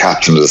he's the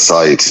captain of the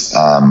side,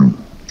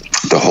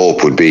 the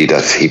hope would be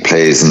that he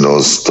plays in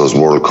those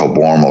World Cup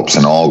warm-ups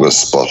in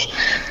August. But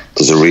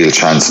there's a real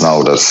chance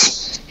now that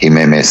he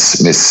may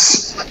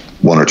miss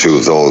one or two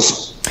of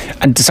those.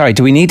 And sorry,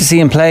 do we need to see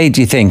him play,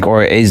 do you think,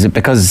 or is it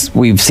because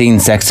we've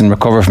seen Sexton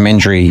recover from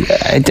injury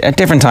at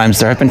different times?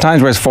 There have been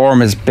times where his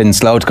form has been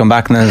slow to come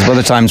back, and then there's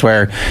other times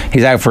where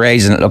he's out for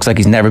ages and it looks like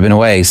he's never been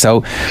away.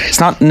 So it's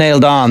not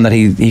nailed on that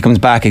he comes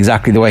back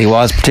exactly the way he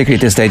was, particularly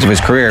at this stage of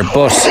his career.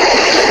 But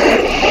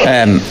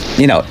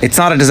it's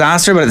not a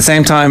disaster, but at the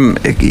same time,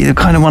 you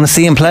kind of want to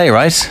see him play,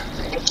 right?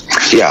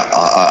 Yeah,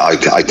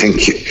 I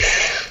think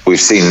we've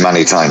seen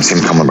many times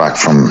him coming back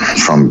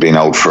from being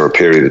out for a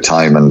period of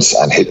time and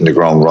hitting the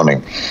ground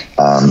running.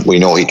 We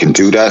know he can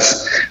do that.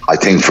 I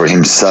think for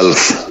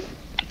himself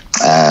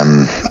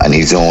and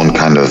his own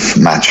kind of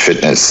match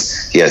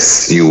fitness,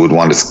 yes, you would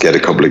want to get a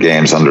couple of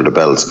games under the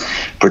belt,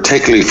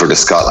 particularly for the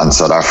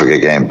Scotland-South Africa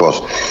game. But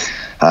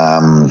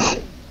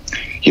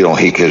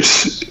he could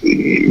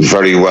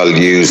very well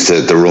use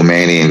the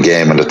Romanian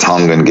game and the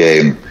Tongan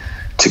game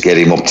to get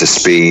him up to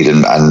speed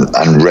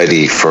and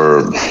ready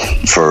for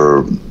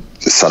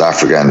South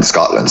Africa and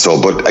Scotland. So,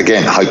 but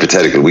again,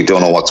 hypothetical, we don't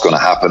know what's going to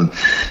happen.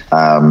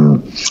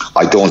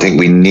 I don't think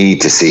we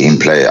need to see him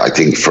play. I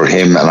think for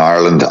him and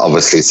Ireland,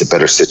 obviously it's a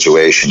better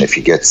situation if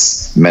he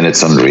gets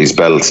minutes under his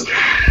belt.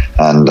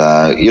 And,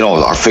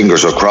 our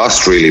fingers are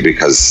crossed really,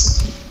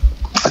 because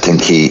I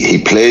think he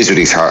plays with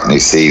his heart in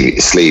his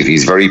sleeve.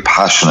 He's very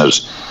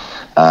passionate.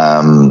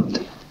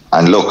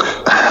 And look,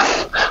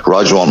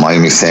 Roger won't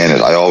mind me saying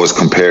it, I always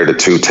compare the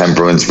two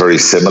temperaments very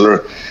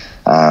similar.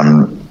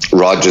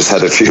 Roger's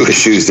had a few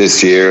issues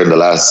this year in the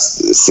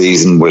last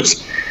season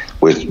with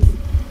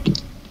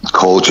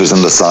coaches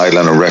on the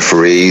sideline and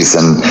referees,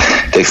 and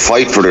they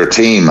fight for their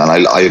team, and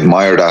I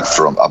admire that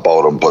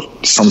about him. But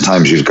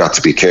sometimes you've got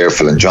to be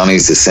careful, and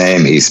Johnny's the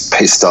same. He's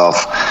pissed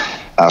off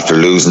after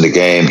losing the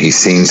game. He's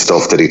seen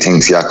stuff that he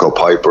thinks Jaco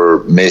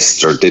Piper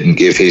missed or didn't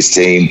give his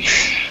team.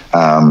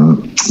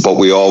 But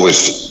we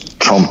always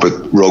trumpet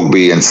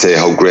rugby and say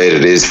how great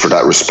it is for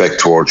that respect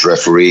towards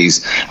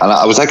referees. And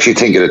I was actually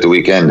thinking at the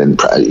weekend,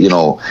 and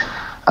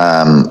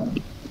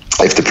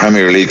if the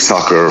Premier League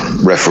soccer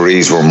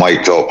referees were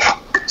mic'd up,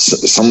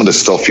 some of the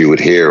stuff you would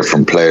hear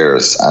from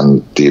players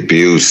and the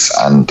abuse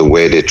and the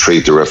way they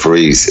treat the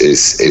referees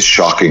is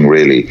shocking,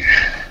 really.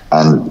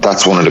 And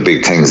that's one of the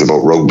big things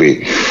about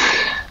rugby,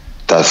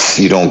 that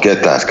you don't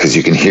get that, because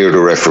you can hear the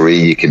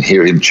referee, you can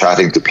hear him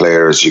chatting to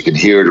players, you can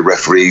hear the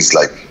referees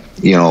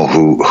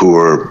who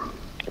are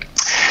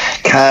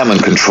calm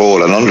and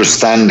control and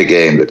understand the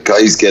game, that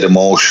guys get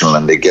emotional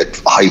and they get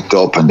hyped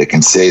up and they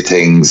can say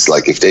things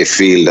like, if they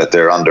feel that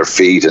they're on their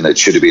feet and it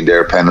should have been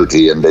their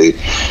penalty, and they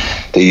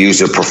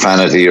use a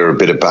profanity or a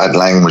bit of bad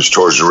language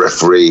towards the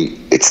referee,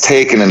 it's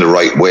taken in the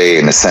right way,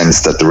 in a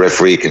sense that the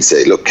referee can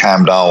say, look,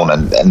 calm down,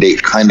 and they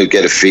kind of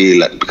get a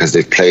feel because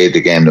they've played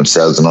the game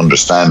themselves and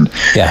understand.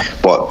 Yeah.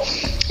 But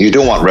you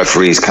don't want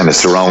referees kind of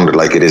surrounded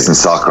like it is in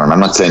soccer, and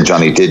I'm not saying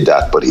Johnny did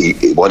that, but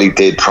what he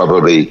did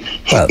probably,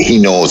 he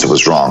knows it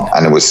was wrong,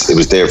 and it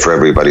was there for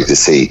everybody to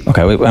see.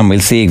 Okay, and we'll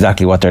see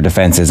exactly what their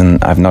defence is,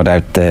 and I've no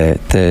doubt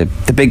the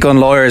big gun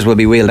lawyers will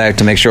be wheeled out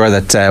to make sure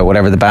that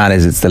whatever the ban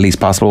is, it's the least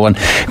possible one.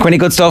 Quinny,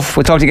 good stuff.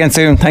 We'll talk to you again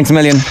soon. Thanks a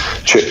million.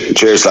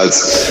 Cheers,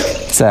 lads.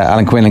 It's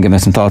Alan Quinlan giving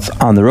us some thoughts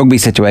on the rugby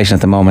situation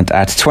at the moment.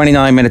 At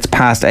 29 minutes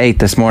past 8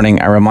 this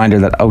morning, a reminder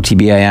that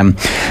OTB AM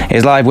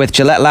is live with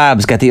Gillette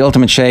Labs. Get the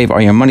ultimate shave or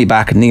your money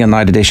back. Neon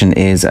Night Edition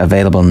is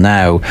available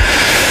now.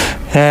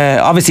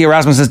 Obviously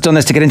Erasmus has done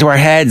this to get into our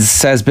heads,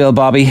 says Bill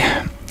Bobby.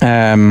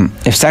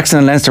 If Sexton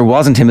and Leinster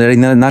was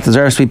intimidating, then that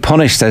deserves to be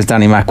punished, says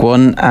Danny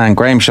Mac1. And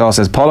Graham Shaw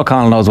says Paul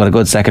O'Connell knows what a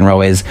good second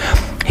row is.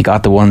 He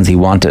got the ones he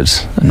wanted.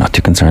 I'm not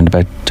too concerned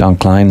about John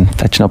Kleyn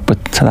fetching up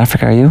with South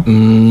Africa, are you?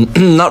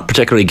 Not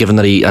particularly, given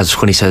that he, as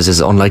Quinny says, is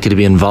unlikely to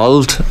be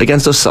involved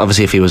against us.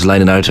 Obviously, if he was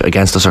lining out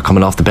against us or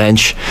coming off the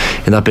bench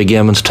in that big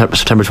game on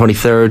September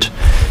 23rd,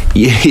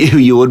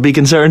 you would be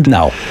concerned?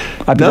 No.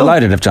 I'd be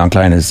delighted if John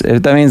Kleyn is.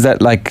 That means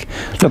that, like,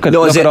 look at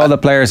all the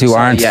players who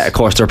aren't. Yeah, of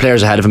course, there are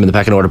players ahead of him in the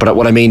pecking order, but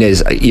what I mean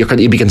is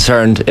you'd be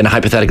concerned in a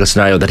hypothetical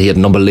scenario that he had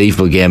an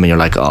unbelievable game and you're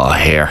like, oh,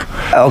 here.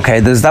 Okay,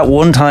 there's that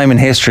one time in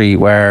history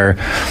where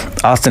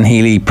Austin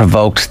Healy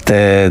provoked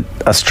the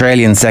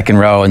Australian second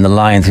row in the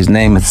Lions, whose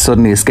name has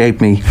suddenly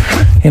escaped me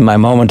in my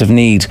moment of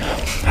need.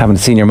 Having a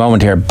senior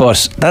moment here,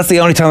 but that's the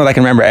only time that I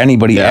can remember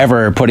anybody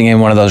ever putting in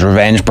one of those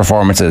revenge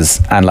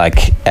performances, and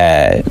like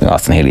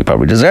Austin Healy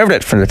probably deserved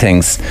it for the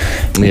things.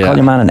 Call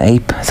your man an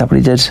ape, is that what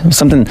he did?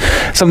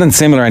 Something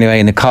similar anyway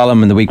in the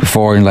column in the week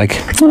before, and like,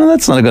 well,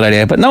 that's not a good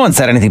idea. But no one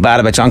said anything bad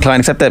about John Kleyn,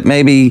 except that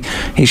maybe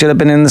he should have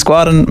been in the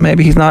squad, and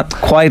maybe he's not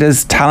quite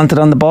as talented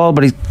on the ball,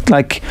 but he's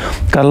like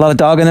got a lot of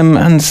dog in him,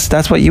 and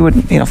that's what you would,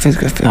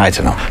 I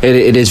don't know.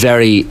 It is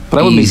very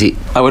easy.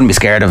 I wouldn't be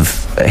scared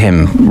of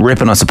him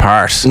ripping us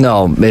apart.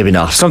 No, maybe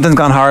not. Something's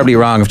gone horribly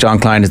wrong if John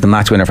Kleyn is the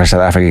match winner for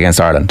South Africa against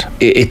Ireland.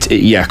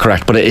 Yeah,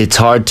 correct. But it's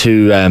hard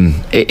to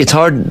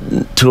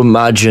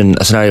imagine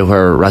a scenario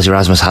where Rassie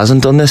Erasmus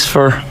hasn't done this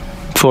for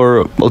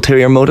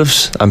ulterior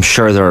motives. I'm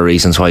sure there are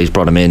reasons why he's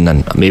brought him in,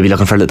 and maybe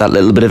looking for that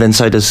little bit of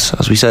insight,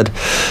 as we said.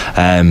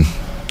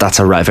 That's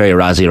a very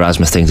Rassie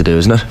Erasmus thing to do,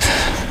 isn't it?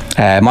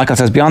 Michael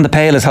says Beyond the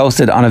Pale is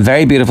hosted on a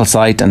very beautiful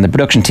site, and the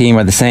production team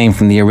are the same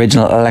from the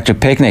original Electric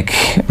Picnic.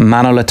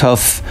 Mano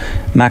Latuff,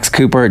 Max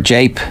Cooper,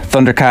 Jape,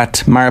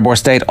 Thundercat, Maribor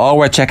State, all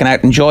worth checking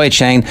out. Enjoy it,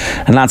 Shane.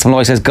 And Lance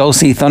Malloy says go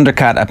see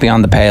Thundercat at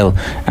Beyond the Pale.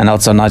 And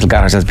also Nigel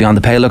Gatter says Beyond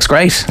the Pale looks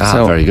great.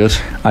 So very good.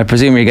 I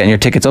presume you're getting your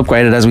tickets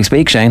upgraded as we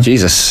speak, Shane.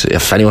 Jesus,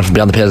 if anyone from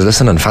Beyond the Pale is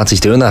listening and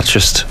fancies doing that,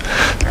 just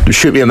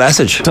shoot me a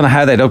message. I don't know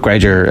how they'd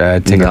upgrade your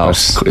ticket. No,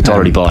 it's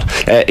already bought.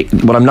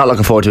 What I'm not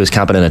looking forward to is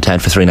camping in a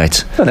tent for 3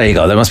 nights. Oh, there you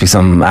go. There must be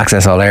some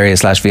access all area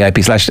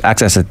 /VIP/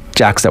 access at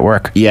Jacks at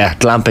work. Yeah,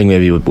 glamping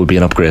maybe would be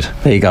an upgrade.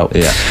 There you go.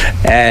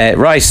 Yeah.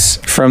 Right,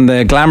 from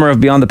the glamour of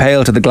Beyond the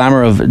Pale to the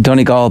glamour of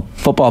Donegal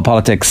football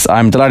politics,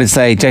 I'm delighted to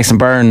say Jason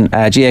Byrne,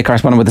 GA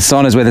correspondent with The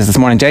Sun, is with us this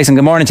morning. Jason,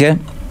 good morning to you.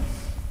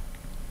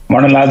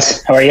 Morning,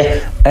 lads. How are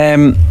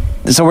you?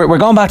 So we're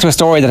going back to a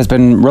story that has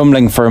been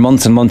rumbling for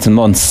months and months and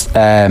months.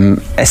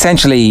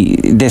 Essentially,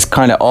 this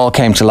kind of all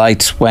came to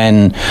light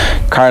when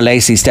Carl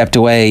Lacey stepped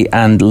away,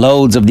 and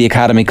loads of the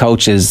academy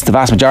coaches, the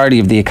vast majority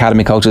of the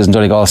academy coaches in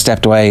Donegal,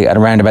 stepped away at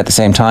around about the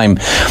same time.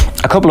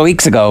 A couple of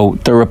weeks ago,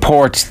 the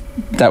report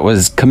that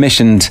was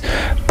commissioned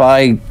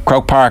by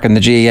Croke Park and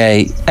the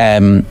GAA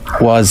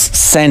was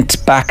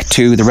sent back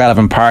to the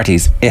relevant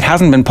parties. It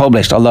hasn't been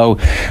published, although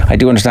I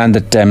do understand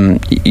that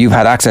you've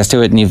had access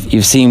to it and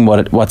you've seen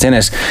what's in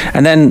it.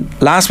 And then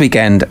last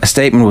weekend, a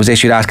statement was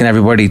issued asking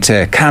everybody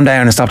to calm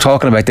down and stop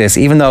talking about this,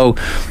 even though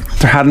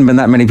there hadn't been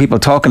that many people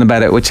talking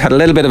about it, which had a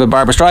little bit of a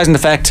Barbra Streisand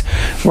effect,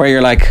 where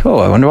you're like, oh,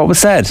 I wonder what was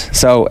said.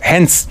 So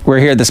hence we're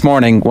here this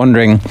morning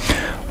wondering,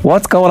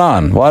 what's going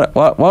on? What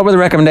were the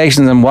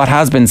recommendations, and what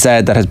has been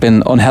said that has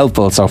been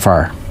unhelpful so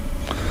far?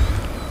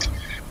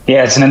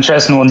 Yeah, it's an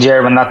interesting one,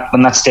 Ger. When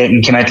that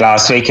statement came out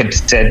last week, it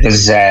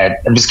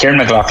was Kieran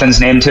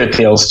McLaughlin's name to it,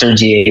 the Ulster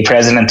GA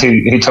president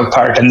who took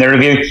part in the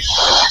review.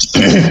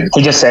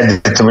 He just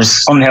said that there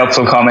was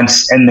unhelpful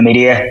comments in the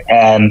media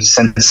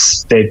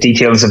since the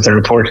details of the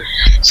report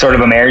sort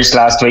of emerged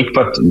last week.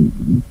 But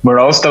we're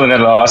all still at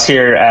a loss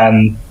here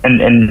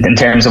in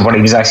terms of what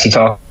he was actually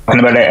talking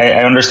about.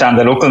 I understand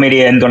the local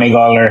media in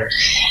Donegal are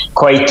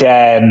quite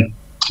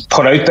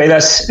put out by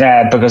this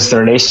because the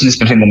relations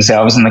between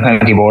themselves and the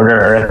county border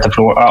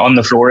are on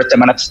the floor at the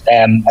minute,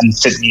 and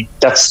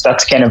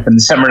that's kind of been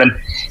simmering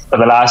for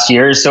the last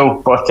year or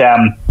so. But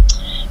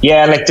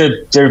yeah, like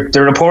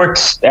the report,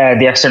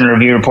 the external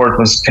review report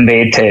was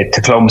conveyed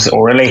to clubs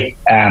orally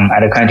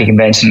at a county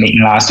convention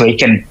meeting last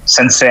week, and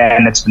since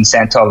then it's been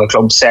sent to all the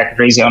club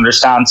secretaries, I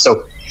understand.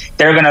 So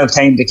they're going to have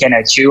time to kind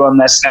of chew on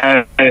this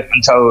now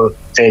until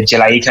the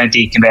July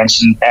county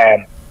convention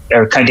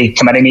county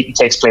committee meeting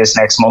takes place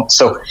next month.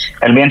 So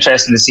it'll be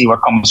interesting to see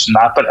what comes from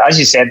that. But as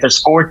you said,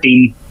 there's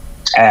 14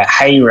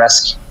 high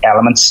risk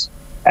elements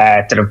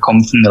that have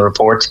come from the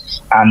report,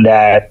 and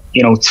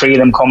 3 of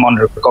them come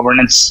under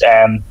governance.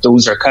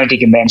 Those are county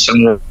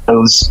convention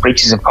rules,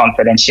 breaches of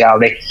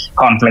confidentiality,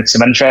 conflicts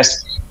of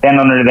interest. Then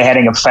under the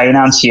heading of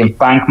finance, you have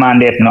bank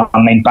mandate and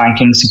online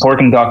banking,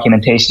 supporting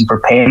documentation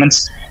for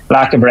payments,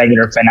 lack of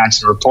regular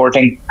financial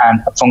reporting,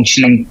 and a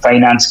functioning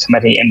finance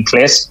committee in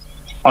place.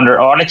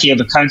 Under audit, you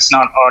have accounts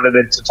not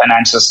audited to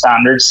financial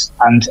standards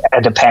and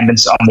a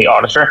dependence on the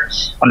auditor.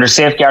 Under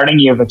safeguarding,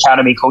 you have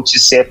academy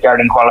coaches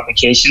safeguarding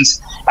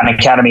qualifications and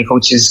academy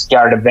coaches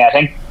guard of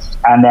vetting.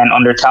 And then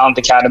under talent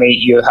academy,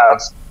 you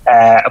have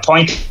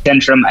appoint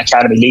interim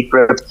academy lead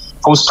group,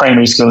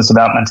 post-primary schools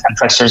development, and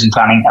fixtures and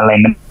planning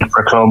alignment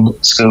for club,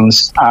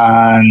 schools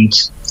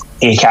and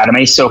the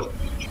academy. So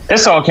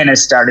this all kind of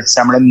started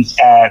simmering,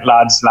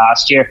 lads,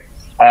 last year.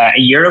 A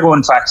year ago,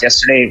 in fact,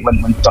 yesterday,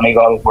 when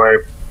Donegal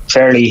were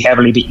fairly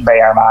heavily beaten by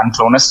Armagh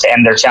Clonus to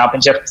end their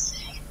championship,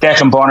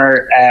 Declan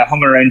Bonner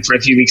hung around for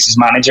a few weeks as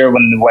manager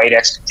when the wide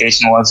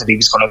expectation was that he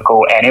was going to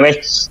go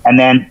anyway. And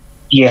then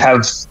you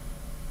have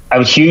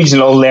a huge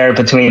lull there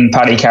between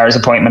Paddy Carr's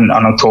appointment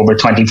on October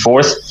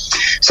 24th.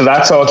 So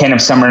that's all kind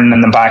of simmering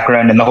in the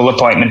background, and the whole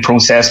appointment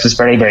process was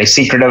very, very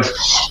secretive.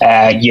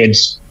 You'd,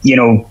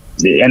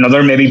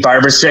 another maybe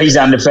Barbara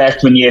Streisand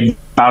effect when you had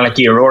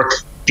Malachy O'Rourke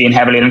being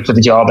heavily linked with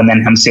the job, and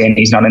then him saying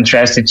he's not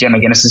interested. Jim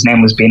McGuinness's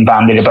name was being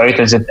bandied about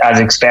as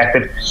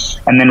expected,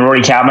 and then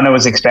Rory Kavanagh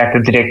was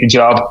expected to take the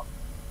job,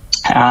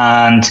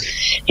 and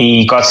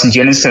he got St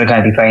Eunice to the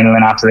county final,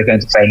 and after the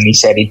county final he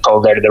said he'd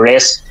pulled out of the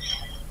race.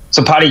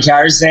 So Paddy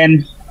Carr's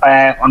then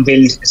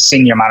unveiled as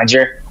senior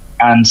manager,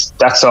 and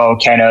that's all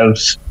kind of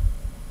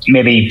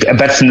maybe a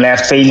bit from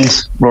left field.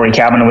 Rory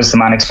Kavanagh was the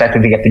man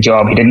expected to get the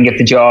job. He didn't get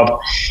the job.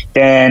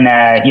 Then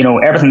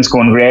everything's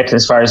going great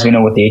as far as we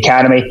know with the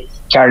academy.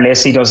 Carl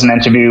Lacey does an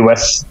interview with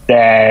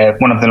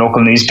one of the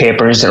local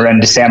newspapers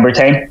around December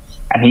time,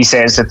 and he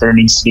says that there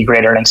needs to be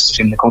greater links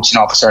between the coaching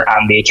officer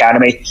and the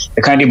academy.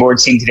 The county board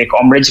seem to take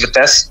umbrage with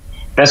this.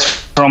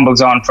 This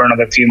rumbles on for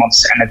another few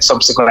months, and it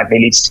subsequently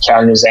leads to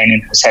Carl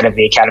resigning as head of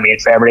the academy in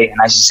February. And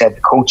as you said,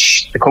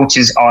 the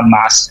coaches en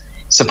masse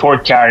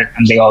support Carl,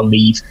 and they all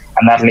leave,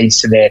 and that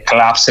leads to the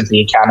collapse of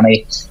the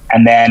academy.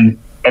 And then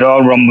it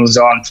all rumbles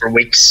on for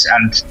weeks,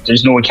 and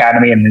there's no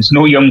academy and there's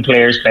no young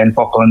players playing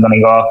football in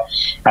Donegal.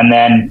 And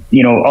then,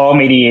 all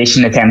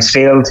mediation attempts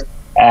failed.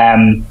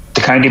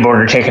 The county board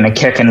are taking a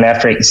kick in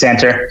left, right and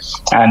centre.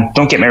 And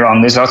don't get me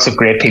wrong, there's lots of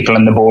great people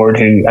on the board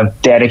who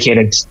have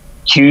dedicated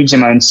huge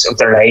amounts of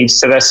their lives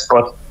to this,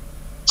 but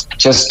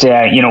just,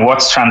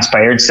 what's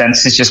transpired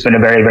since, it's just been a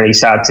very, very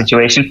sad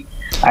situation.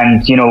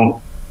 And,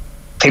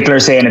 people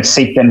are saying it's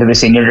seeped into the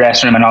senior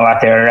dressing room and all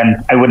that there,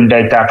 and I wouldn't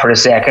doubt that for a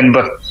second,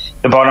 but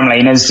the bottom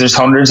line is there's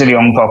hundreds of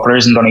young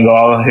footballers in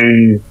Donegal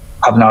who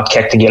have not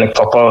kicked a Gaelic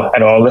football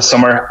at all this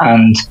summer,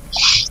 and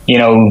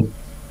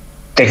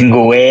they can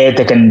go away,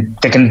 they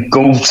can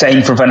go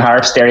sign for Van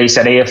Harps, Derry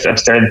City, if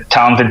they're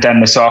talented down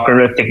the soccer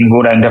route, they can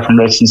go down different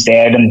routes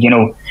instead. And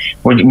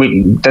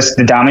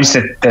the damage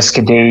that this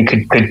could do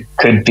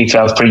could be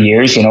felt for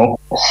years,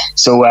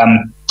 so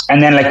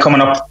and then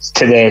coming up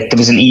to there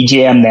was an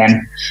EGM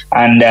then,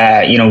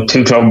 and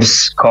 2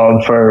 clubs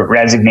called for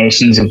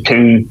resignations of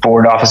 2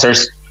 board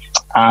officers,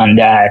 and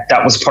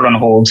that was put on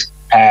hold,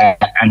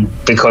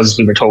 and because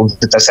we were told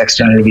that this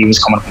external review was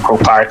coming from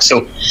Croke Park.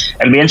 So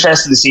it'll be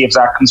interesting to see if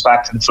that comes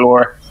back to the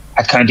floor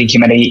at county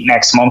committee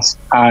next month,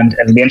 and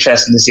it'll be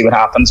interesting to see what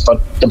happens.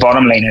 But the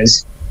bottom line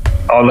is,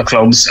 all the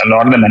clubs, a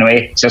lot of them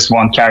anyway, just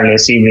want Carl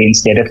Lacey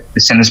reinstated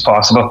as soon as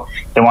possible.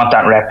 They want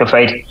that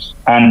rectified.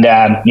 And,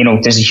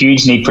 there's a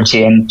huge need for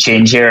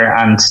change here.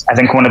 And I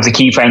think one of the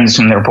key findings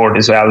from the report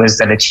as well is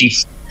that a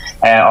chief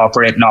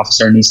operating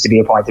officer needs to be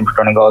appointed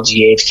for Donegal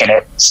GA to kind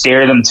of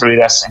steer them through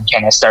this and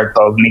kind of start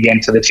building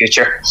again for the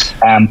future.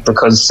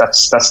 Because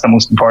that's the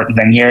most important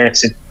thing here.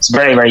 It's a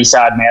very, very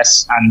sad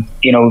mess.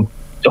 And,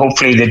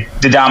 hopefully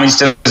the damage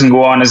doesn't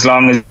go on as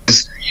long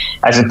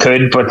as it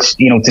could, but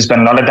there's been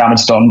a lot of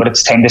damage done, but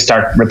it's time to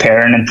start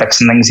repairing and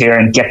fixing things here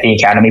and get the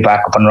academy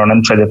back up and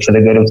running for the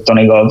good of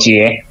Donegal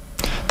GA.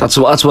 That's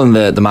one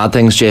of the mad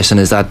things, Jason,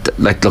 is that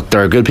look,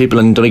 there are good people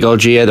in Donegal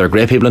GA, there are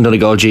great people in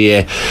Donegal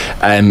GA,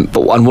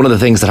 but one of the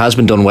things that has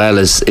been done well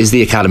is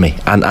the academy,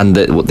 and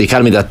the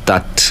academy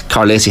that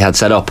Carl Lacey had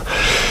set up,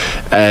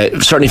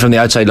 certainly from the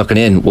outside looking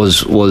in,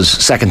 was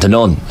second to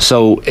none.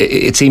 So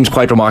it seems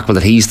quite remarkable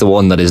that he's the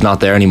one that is not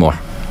there anymore.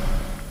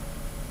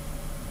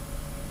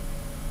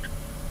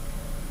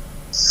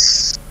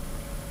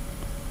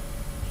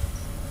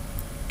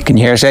 Can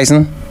you hear us,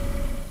 Jason?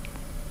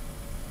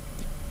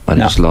 I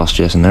just lost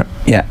Jason there.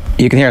 Yeah,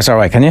 you can hear us all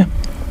right, can you?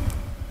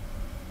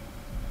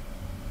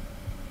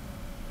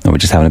 No, we're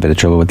just having a bit of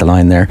trouble with the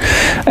line there.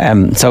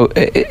 So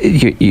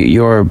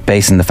you're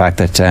basing the fact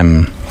that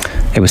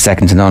it was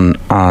second to none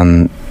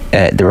on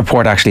the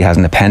report actually has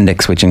an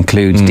appendix which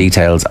includes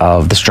details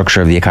of the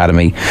structure of the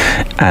academy,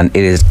 and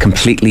it is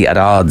completely at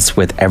odds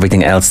with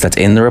everything else that's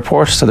in the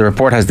report. So the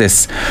report has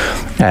this,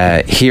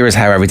 here is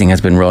how everything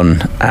has been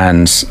run,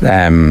 and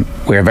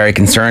we're very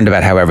concerned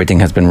about how everything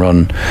has been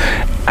run.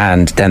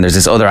 And then there's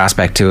this other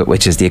aspect to it,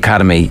 which is the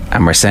academy,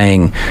 and we're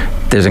saying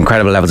there's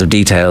incredible levels of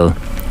detail.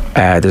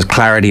 There's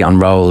clarity on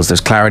roles,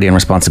 there's clarity on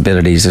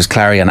responsibilities, there's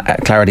clarity on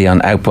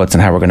outputs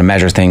and how we're going to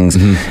measure things,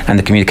 and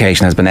the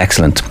communication has been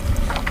excellent.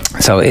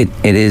 So it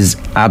is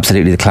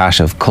absolutely the clash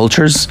of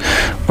cultures,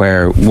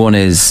 where one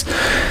is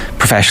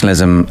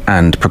professionalism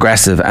and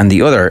progressive, and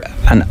the other,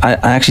 and I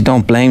actually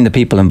don't blame the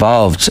people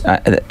involved.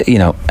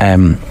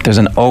 There's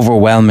an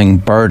overwhelming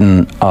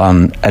burden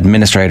on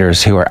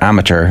administrators who are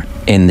amateur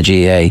in the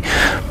GAA,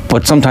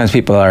 but sometimes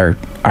people are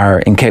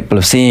incapable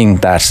of seeing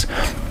that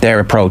their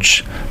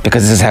approach,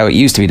 because this is how it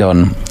used to be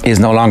done, is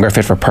no longer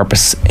fit for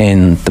purpose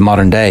in the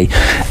modern day.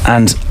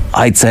 And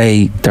I'd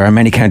say there are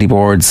many county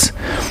boards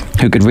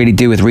who could really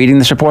do with reading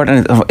this report,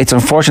 and it's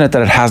unfortunate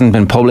that it hasn't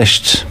been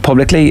published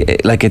publicly.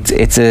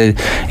 It's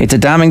a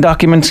damning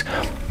document,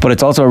 but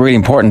it's also a really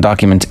important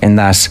document in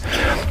that.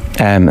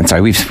 And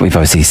sorry, we've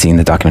obviously seen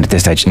the document at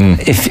this stage.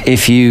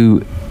 If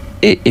you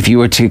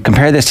were to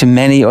compare this to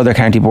many other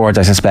county boards,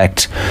 I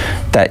suspect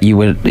that you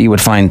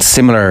would find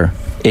similar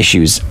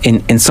issues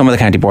in some of the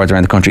county boards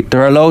around the country.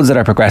 There are loads that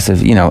are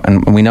progressive,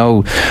 and we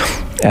know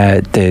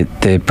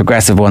the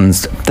progressive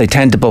ones, they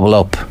tend to bubble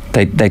up.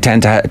 They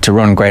tend to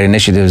run great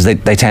initiatives.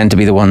 They tend to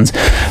be the ones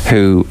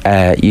who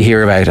you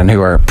hear about and who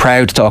are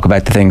proud to talk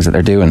about the things that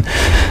they're doing.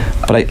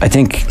 But I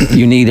think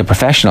you need a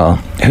professional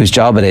whose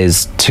job it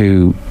is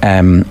to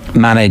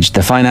manage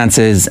the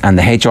finances and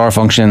the HR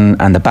function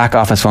and the back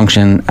office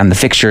function and the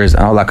fixtures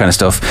and all that kind of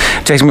stuff.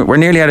 Jason, we're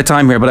nearly out of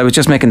time here, but I was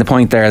just making the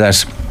point there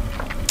that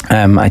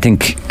I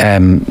think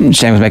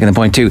Shane was making the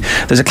point too.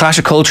 There's a clash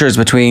of cultures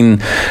between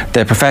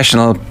the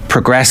professional,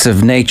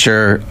 progressive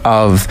nature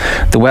of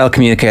the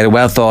well-communicated,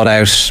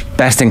 well-thought-out,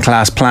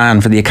 best-in-class plan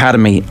for the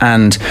academy,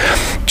 and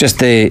just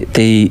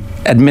the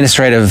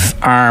administrative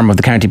arm of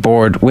the county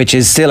board, which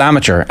is still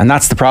amateur. And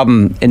that's the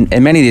problem in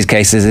many of these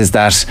cases, is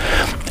that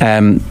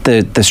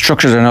the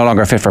structures are no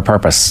longer fit for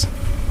purpose.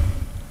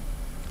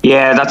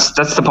 Yeah, that's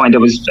the point I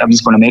was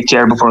going to make,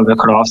 Ger, before I got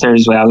cut off there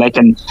as well.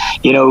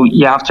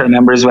 You have to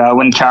remember as well,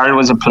 when Carl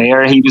was a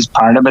player, he was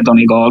part of a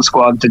Donegal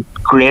squad that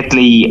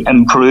greatly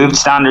improved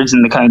standards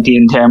in the county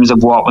in terms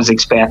of what was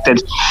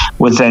expected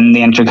within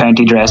the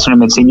inter-county dressing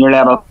room at senior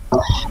level.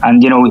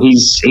 And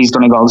he's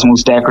Donegal's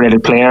most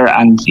decorated player,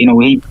 and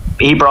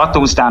he brought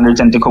those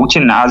standards into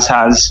coaching, as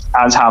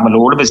have a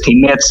load of his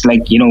teammates,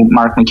 like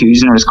Mark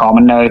McCusen or his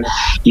common now.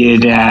 You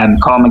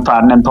had Colm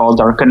McFadden and Paul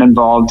Durkin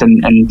involved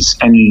in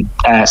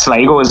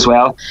Sligo as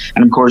well,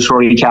 and of course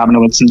Rory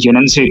Kavanagh with St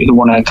Junans, who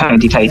won a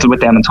county title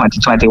with them in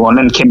 2021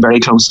 and came very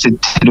close to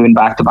doing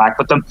back to back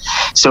with them.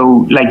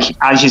 So,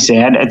 as you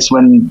said, it's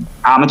when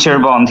amateur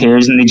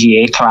volunteers in the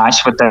GA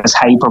clash with this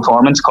high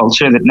performance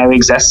culture that now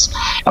exists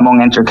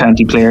among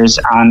inter-county players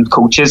and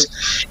coaches,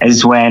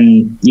 is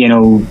when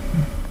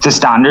the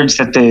standards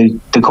that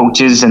the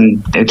coaches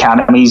and the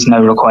academies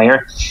now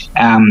require.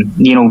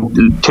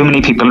 Too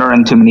many people are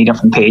on too many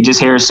different pages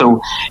here,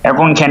 so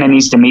everyone kind of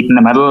needs to meet in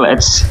the middle.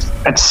 It's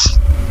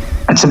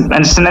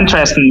an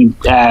interesting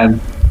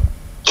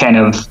kind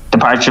of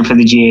departure for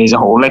the GA as a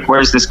whole.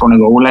 Where's this going to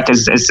go?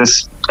 Is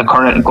this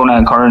going to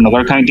occur in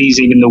other counties,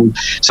 even though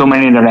so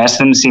many of the rest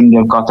of them seem to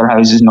have got their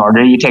houses in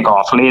order? You take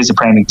Offaly as a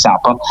prime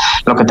example.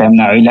 Look at them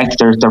now.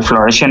 They're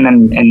flourishing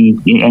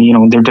and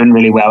they're doing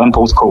really well in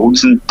both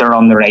codes, and they're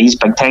on the rise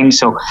big time.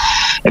 So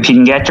if you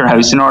can get your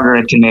house in order,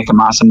 it can make a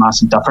massive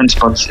difference.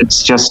 But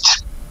it's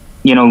just,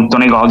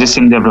 Donegal just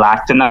seemed to have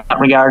lacked in that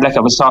regard. I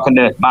was talking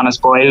to Manus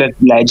Boyle, a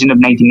legend of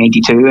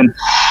 1982, and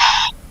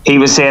he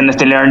was saying that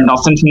they learned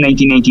nothing from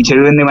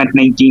 1982 and they went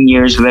 19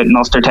 years without an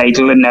Ulster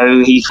title, and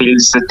now he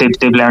feels that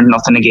they've learned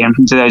nothing again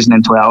from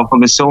 2012,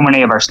 because so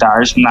many of our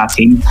stars from that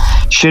team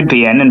should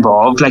be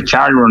involved.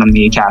 Carl running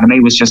the academy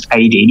was just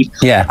ideal.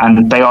 Yeah.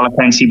 And by all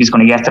accounts, he was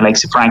going to get the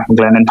likes of Frank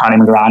McGlynn and Paddy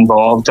McGrath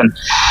involved, and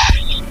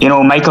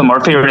Michael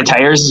Murphy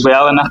retires as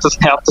well, and that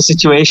doesn't help the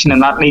situation,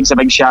 and that leaves a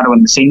big shadow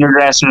in the senior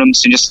dressing room.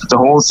 So just the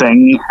whole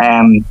thing,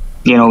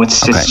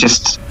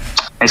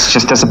 it's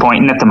just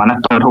disappointing at the minute,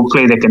 but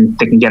hopefully they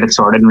can get it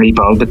sorted and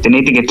rebuild. But they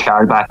need to get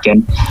Carl back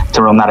in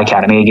to run that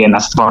academy again.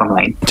 That's the bottom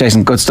line.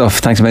 Jason, good stuff.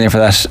 Thanks a million for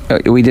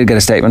that. We did get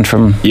a statement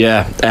from...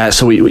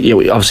 So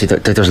we obviously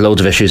there's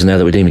loads of issues in there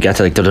that we didn't even get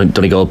to, like the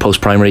Donegal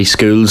post-primary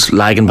schools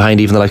lagging behind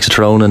even the likes of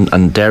Tyrone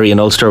and Derry and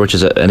Ulster, which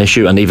is an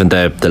issue, and even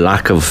the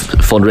lack of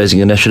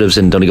fundraising initiatives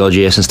in Donegal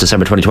GA since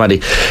December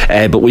 2020.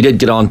 But we did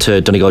get on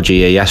to Donegal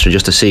GA yesterday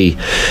just to see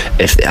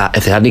if they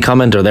had any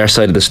comment or their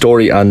side of the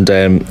story, and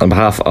on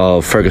behalf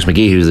of Fergus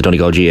McGee, who's the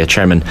Donegal GA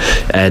chairman,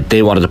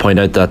 they wanted to point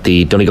out that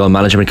the Donegal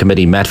Management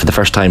Committee met for the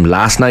first time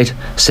last night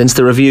since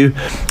the review,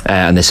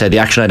 and they said the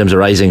action items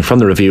arising from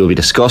the review will be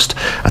discussed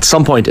at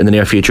some point in the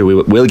near future. We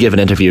will give an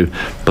interview,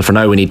 but for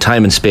now we need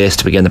time and space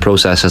to begin the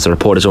process, as the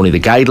report is only the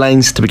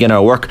guidelines to begin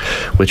our work,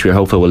 which we are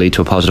hopeful will lead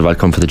to a positive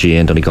outcome for the GA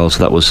in Donegal. So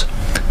that was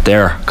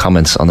their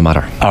comments on the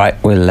matter.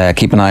 Alright, we'll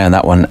keep an eye on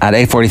that one. At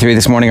 8:43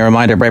 this morning, a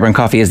reminder, Brayburn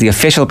Coffee is the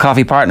official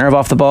coffee partner of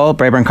Off the Ball.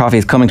 Brayburn Coffee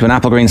is coming to an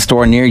Applegreen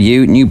store near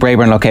you. New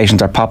Brayburn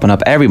locations are popping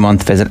up every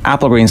month. Visit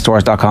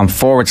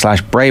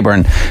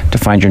applegreenstores.com/Brayburn to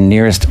find your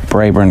nearest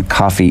Brayburn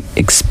coffee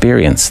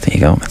experience. There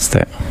you go. That's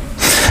the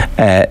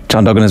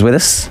John Duggan is with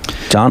us.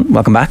 John,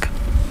 welcome back.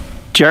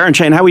 Ger and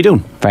Shane, how are we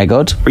doing? Very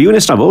good. Were you in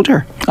Istanbul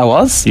there? I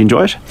was. Did you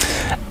enjoy it?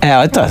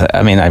 I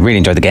really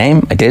enjoyed the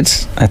game. I did.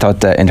 I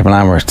thought Inter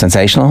Milan were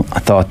sensational. I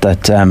thought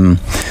that,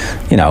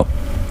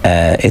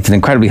 it's an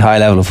incredibly high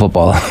level of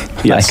football.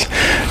 Yes.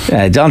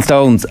 John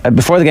Stones,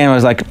 before the game I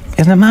was like,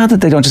 isn't it mad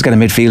that they don't just get a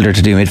midfielder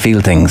to do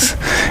midfield things?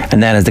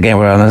 And then as the game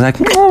went on, I was like,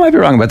 I might be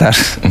wrong about that.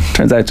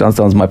 Turns out John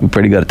Stones might be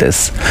pretty good at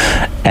this.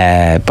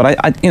 But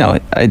I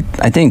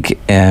think,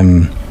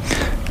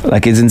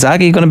 is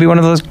Inzaghi going to be one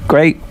of those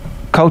great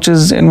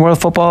coaches in world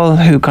football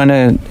who kind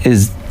of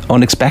is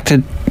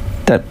unexpected,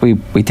 that we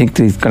think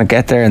he's going to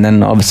get there, and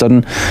then all of a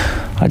sudden,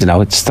 I don't know,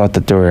 I just thought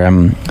that there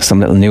were some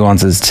little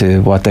nuances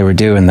to what they were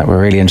doing that were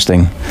really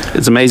interesting.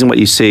 It's amazing what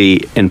you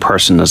see in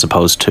person as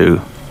opposed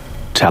to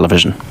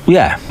television.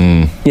 Yeah.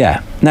 Yeah.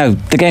 Now,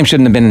 the game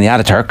shouldn't have been in the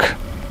Ataturk.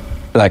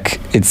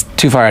 Like, it's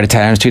too far out of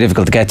town, it's too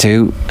difficult to get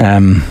to.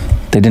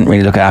 They didn't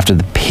really look after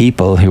the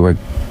people who were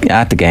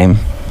at the game.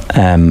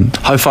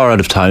 How far out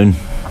of town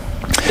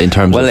in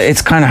terms of... Well,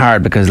 it's kind of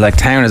hard because, like,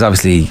 town is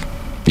obviously...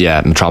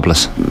 Yeah,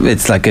 metropolis.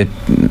 It's like a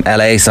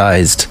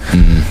LA-sized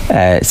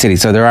city,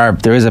 so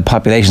there is a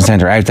population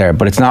centre out there,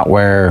 but it's not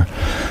where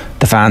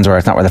the fans were.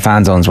 It's not where the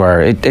fan zones were.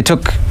 It's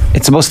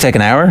supposed to take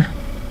an hour,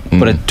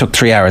 but it took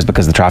 3 hours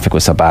because the traffic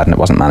was so bad and it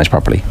wasn't managed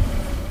properly.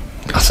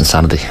 That's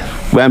insanity.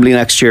 Wembley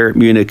next year,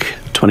 Munich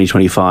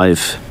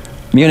 2025.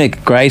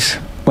 Munich, great.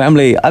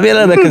 Wembley, I'd be a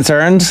little bit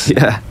concerned.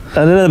 Yeah.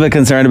 A little bit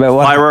concerned about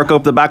what... Firework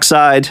up the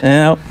backside.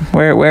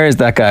 Where is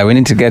that guy? We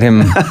need to get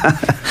him...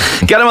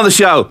 Get him on the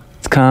show.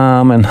 It's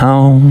coming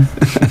home.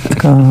 It's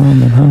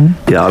coming home.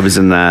 Yeah, I was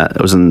in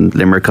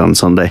Limerick on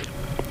Sunday,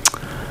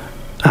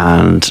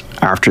 and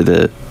after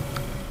the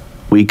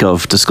week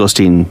of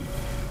disgusting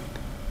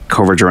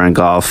coverage around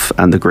golf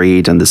and the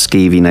greed and the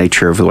skeevy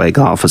nature of the way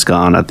golf has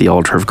gone at the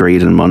altar of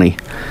greed and money,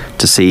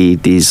 to see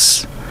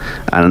these,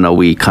 I don't know,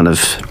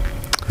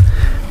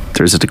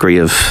 there's a degree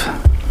of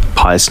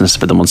piousness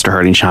about the Munster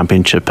Hurling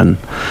Championship and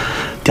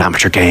the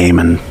amateur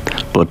game,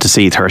 but to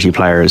see 30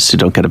 players who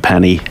don't get a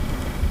penny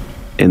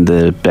in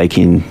the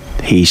baking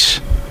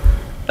heat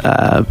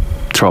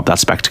throw up that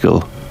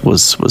spectacle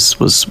was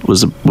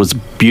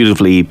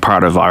beautifully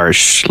part of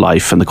Irish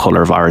life and the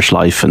colour of Irish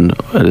life, and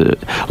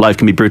life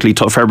can be brutally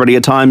tough for everybody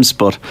at times,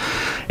 but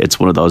it's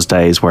one of those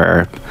days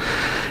where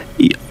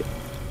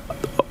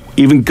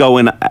even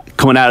coming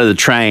out of the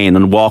train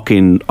and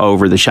walking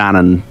over the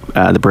Shannon,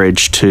 the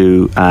bridge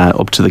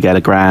up to the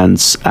Gaelic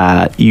grounds,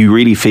 you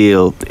really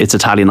feel it's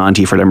Italian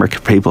 90 for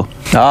Limerick people.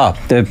 Oh,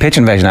 the pitch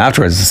invasion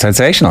afterwards is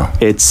sensational.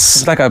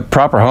 It's like a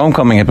proper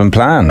homecoming had been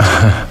planned.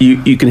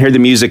 You can hear the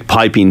music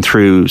piping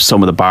through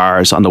some of the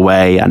bars on the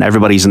way, and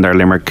everybody's in their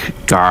Limerick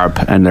garb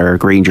and their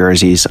green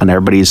jerseys, and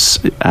everybody's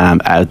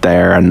out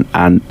there,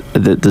 and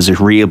there's a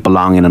real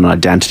belonging and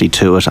identity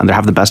to it, and they're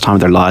having the best time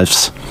of their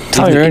lives.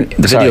 The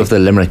video of the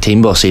Limerick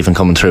team bus even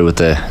coming through with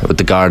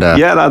the Garda,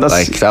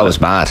 that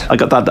was mad. I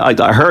got that.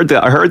 I heard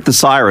the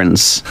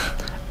sirens,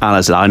 and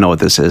I said, I know what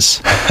this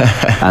is.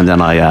 And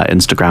then I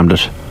Instagrammed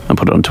it and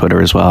put it on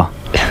Twitter as well.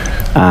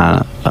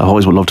 I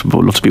always would love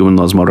to be one of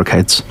those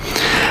motorcades.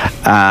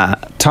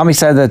 Tommy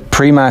said that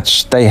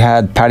pre-match they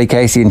had Paddy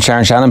Casey and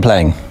Sharon Shannon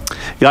playing.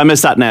 Yeah, I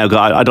miss that now.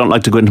 I don't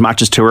like to go into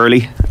matches too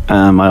early.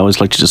 I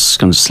always like to just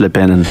kind of slip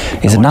in. And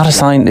is it not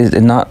assigned? Is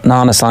it not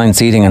non-assigned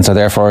seating, and so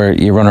therefore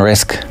you run a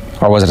risk,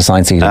 or was it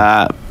assigned seating?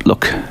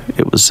 Look,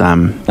 it was.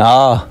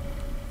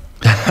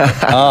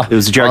 It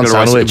was a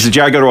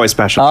Ger Gilroy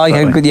special. Oh,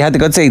 you had the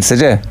good seats, did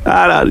you?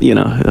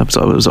 It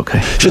was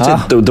okay.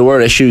 There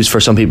were issues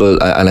for some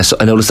people, and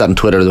I noticed that on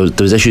Twitter.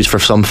 There was issues for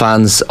some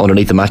fans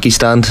underneath the Mackie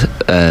stand.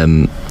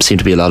 Seemed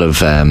to be a lot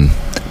of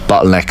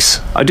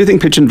bottlenecks. I do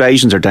think pitch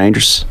invasions are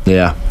dangerous.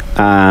 Yeah,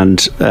 and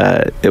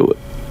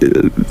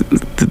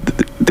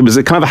there was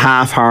a kind of a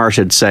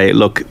half-hearted say,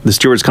 look, the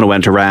stewards kind of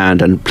went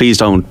around and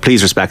please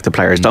respect the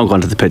players, don't go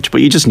onto the pitch,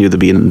 but you just knew there'd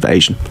be an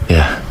invasion.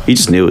 Yeah, you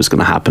just knew it was going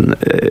to happen.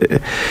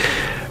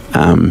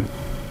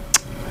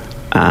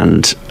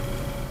 And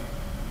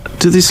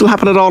do they still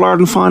happen at all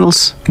Ireland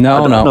finals?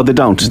 No, they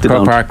don't.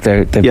 Croke Park,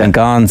 they've been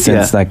gone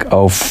since like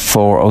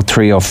 04,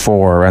 03,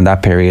 04, around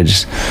that period.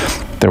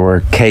 There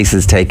were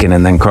cases taken,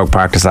 and then Croke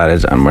Park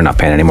decided, and we're not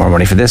paying any more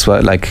money for this.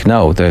 Well,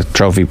 no, the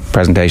trophy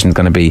presentation is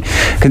going to be.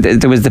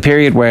 There was the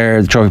period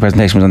where the trophy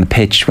presentation was on the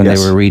pitch when they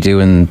were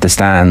redoing the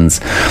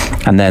stands,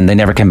 and then they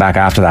never came back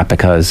after that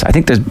because I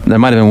think there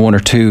might have been one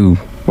or two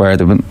where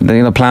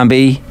Plan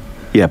B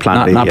Yeah,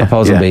 plan B. Not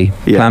proposal B.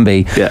 Yeah. Plan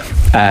B. Yeah.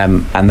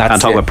 And that's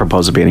can't talk about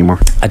proposal B anymore.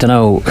 I don't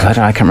know.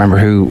 I can't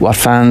remember what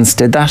fans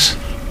did that.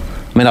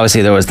 I mean,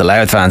 obviously there was the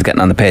Louth fans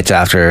getting on the pitch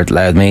after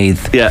Louth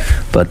Meath. Yeah.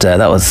 But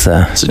that was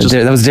that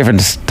was a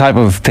different type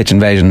of pitch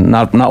invasion,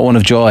 not one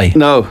of joy.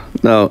 No.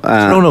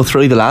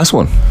 3, the last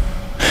one.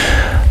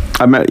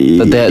 But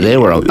they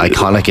were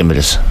iconic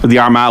images. The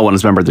Armagh one,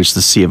 remember, there's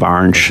the Sea of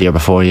Orange. The year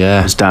before, yeah.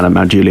 It was down at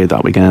Mount Juliet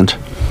that weekend.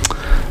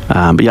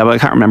 But I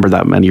can't remember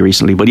that many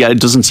recently. But yeah, it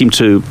doesn't seem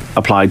to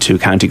apply to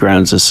county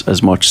grounds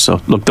as much.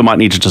 So look, they might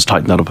need to just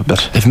tighten that up a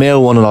bit. If Mayo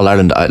won in All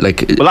Ireland,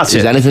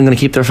 is anything going to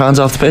keep their fans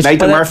off the pitch?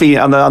 Nathan Murphy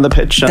on the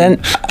pitch,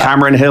 then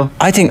Cameron Hill.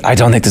 I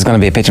don't think there's going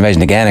to be a pitch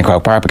invasion again in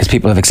Croke Park, because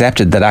people have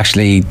accepted that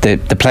actually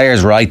the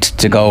players' right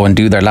to go and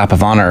do their lap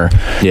of honour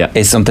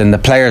is something. The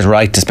players'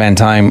 right to spend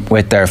time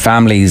with their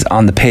families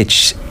on the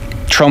pitch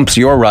trumps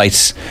your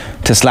right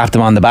to slap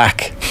them on the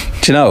back.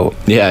 Do you know?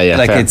 Yeah.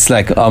 Like, fair. It's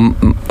like,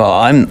 well,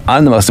 I'm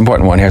the most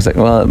important one here. It's like,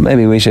 well,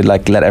 maybe we should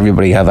let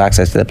everybody have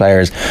access to the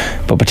players,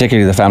 but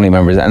particularly the family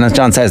members. And as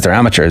John says, they're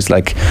amateurs.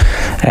 Like,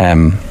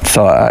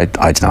 so I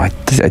don't know. I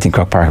think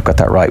Croke Park have got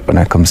that right when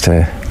it comes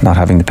to not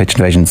having the pitch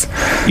invasions.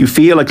 You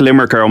feel like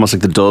Limerick are almost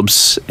like the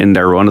Dubs in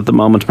their run at the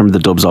moment. Remember,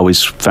 the Dubs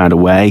always found a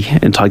way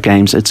in tight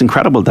games. It's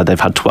incredible that they've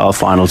had 12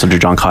 finals under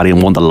John Coddy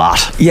and won the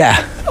lot.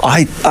 Yeah,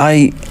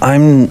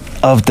 I'm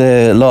of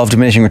the law of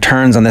diminishing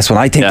returns on this one.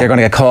 I think they're going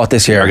to get caught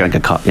this year. They're going to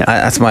get caught. Yeah,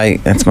 that's my.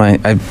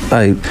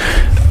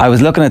 I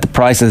was looking at the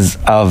prices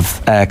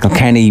of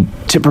Kilkenny,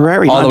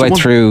 Tipperary all the way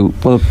through.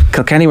 Well,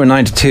 Kilkenny were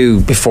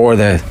 9-2 before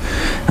the.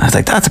 I was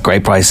like, that's a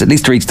great price. At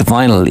least to reach the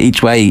final.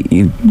 Each way,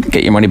 you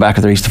get your money back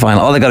if they reach the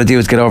final. All they got to do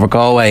is get over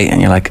Galway,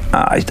 and you're like,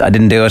 I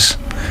didn't do it.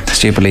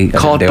 Stupidly,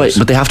 but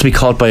they have to be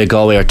caught by a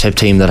Galway or Tip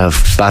team that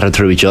have battered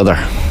through each other.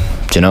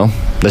 Do you know?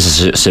 This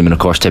is assuming, of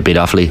course, Tip beat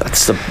Offaly.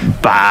 That's the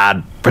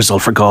bad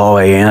result for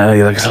Galway. You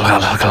know,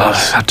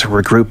 had to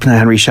regroup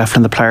Henry Shefflin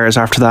and the players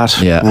after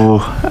that. Yeah.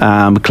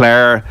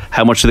 Clare,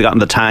 how much have they got in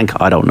the tank?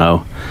 I don't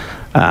know.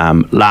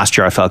 Last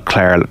year, I felt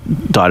Clare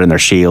died in their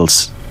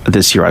shields.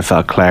 This year, I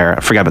felt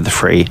Clare, forget about the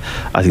free,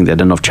 I think they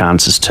had enough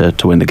chances to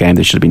win the game.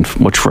 They should have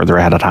been much further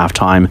ahead at half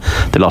time.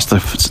 They lost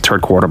the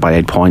third quarter by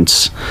 8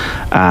 points,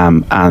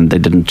 and they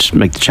didn't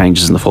make the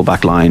changes in the full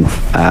back line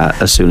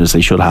as soon as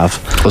they should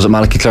have. Was it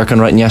Malachy Clerkin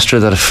writing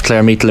yesterday that if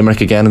Clare meet Limerick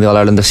again in the All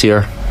Ireland this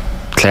year,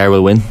 Clare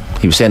will win?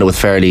 He was saying it with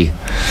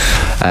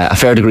a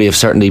fair degree of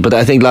certainty, but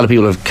I think a lot of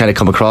people have kind of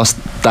come across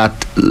that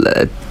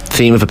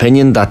theme of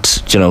opinion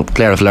that, you know,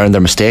 Clare have learned their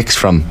mistakes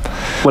from.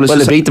 Well,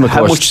 they beat them, of course.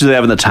 How much do they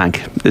have in the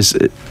tank is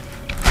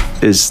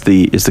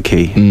the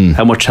key.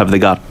 How much have they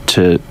got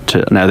to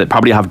now? They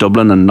probably have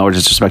Dublin, and no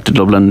disrespect to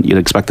Dublin, you'd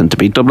expect them to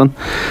beat Dublin.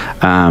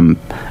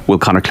 Will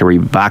Conor Cleary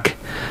be back?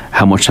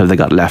 How much have they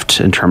got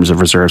left in terms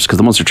of reserves? Because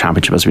the Munster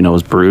Championship, as we know,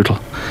 is brutal,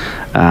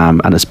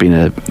 and it's been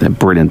a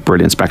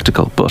brilliant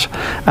spectacle. But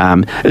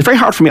it's very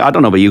hard for me, I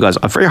don't know about you guys,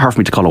 it's very hard for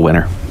me to call a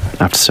winner,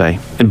 I have to say,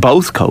 in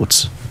both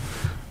codes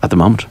at the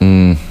moment.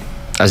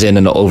 As in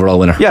an overall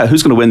winner? Yeah,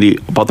 who's going to win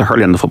both the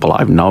hurling and the football? I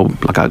have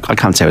I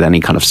can't say with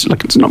any kind of,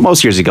 like, it's not,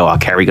 most years you go,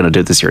 Kerry going to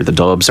do it this year, the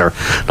Dubs, or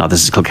no,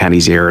 this is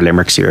Kilkenny's year or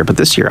Limerick's year, but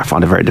this year I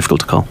find it very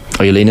difficult to call.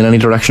 Are you leaning any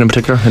direction in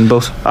particular in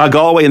both?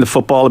 Galway in the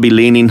football will be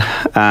leaning,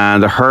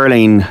 and the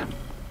hurling,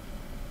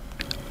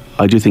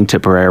 I do think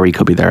Tipperary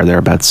could be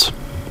thereabouts.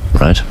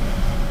 Right.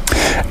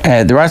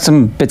 There are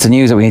some bits of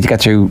news that we need to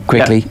get through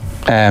quickly.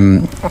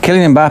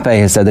 Kylian Mbappe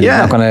has said that he's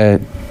not going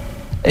to.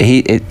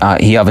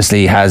 He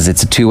obviously has,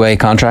 it's a two-way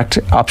contract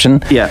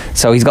option. Yeah.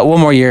 So he's got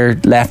one more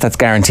year left that's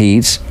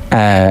guaranteed,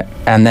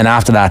 and then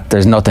after that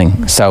there's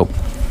nothing. So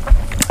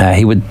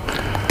he would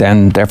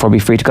then therefore be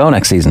free to go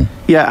next season.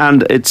 Yeah,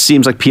 and it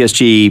seems like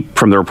PSG,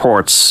 from the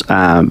reports,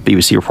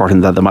 BBC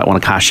reporting that they might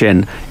want to cash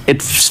in.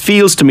 It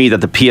feels to me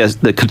that the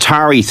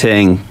Qatari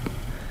thing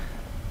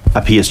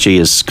at PSG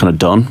is kind of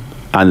done.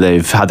 And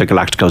they've had their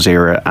Galacticos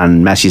era,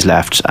 and Messi's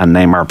left, and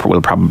Neymar will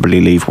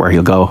probably leave. Where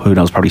he'll go, who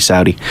knows, probably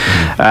Saudi.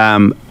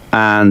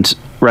 And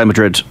Real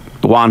Madrid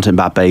want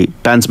Mbappe.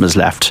 Benzema's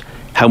left.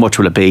 How much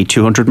will it be?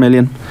 200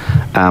 million?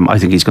 I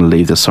think he's going to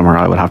leave this summer,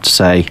 I would have to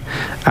say.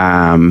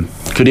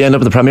 Could he end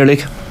up in the Premier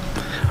League?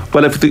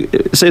 Well, if the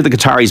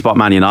Qataris bought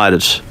Man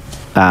United,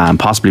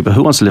 possibly, but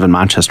who wants to live in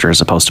Manchester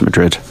as opposed to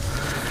Madrid?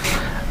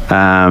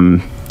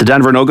 The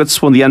Denver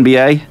Nuggets won the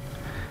NBA.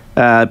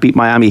 Beat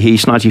Miami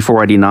Heat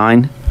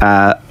 94-89.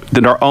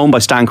 They're owned by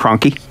Stan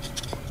Kroenke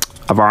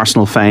of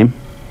Arsenal fame.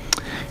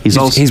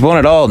 He's won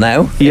it all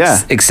now. Yeah,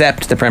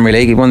 except the Premier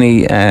League. He won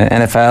the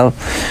NFL,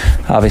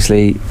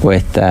 obviously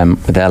with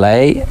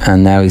LA,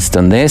 and now he's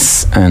done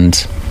this. And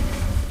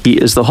he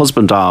is the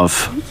husband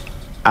of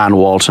Anne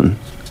Walton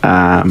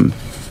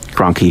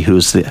Kroenke,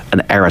 who's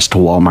an heiress to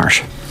Walmart,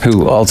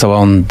 who also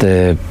owned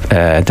the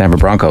Denver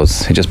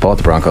Broncos. He just bought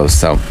the Broncos.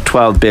 So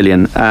 $12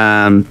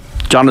 billion.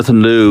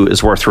 Jonathan Liu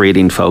is worth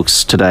reading,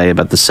 folks, today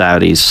about the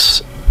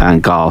Saudis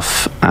and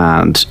golf,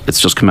 and it's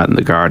just come out in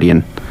The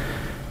Guardian.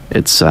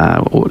 It's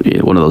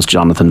one of those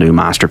Jonathan Liu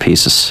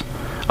masterpieces.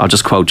 I'll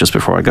just quote just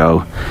before I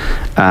go.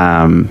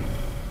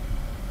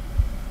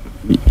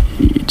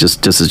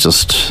 This is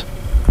just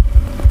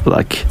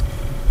like.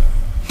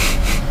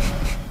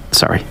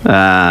 Sorry.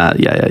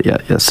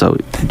 Yeah. So,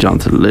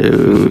 Jonathan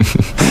Lou.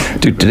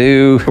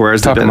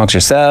 Where's talking amongst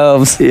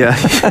yourselves? Yeah.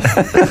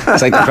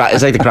 It's like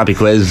the crappy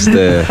quiz.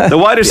 The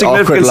wider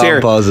significance here.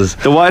 Pauses.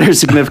 The wider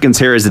significance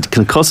here is the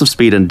concussive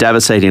speed and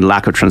devastating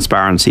lack of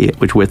transparency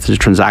with which the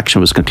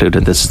transaction was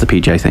concluded. This is the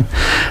PJ thing.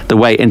 The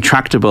way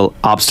intractable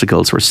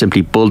obstacles were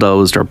simply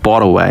bulldozed or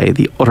bought away.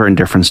 The utter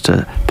indifference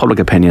to public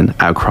opinion,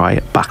 outcry,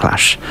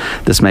 backlash.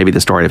 This may be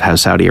the story of how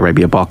Saudi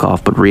Arabia buck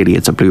off, but really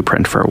it's a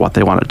blueprint for what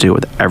they want to do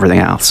with everything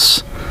else.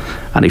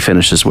 And he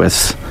finishes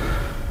with,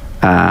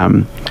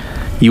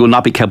 you will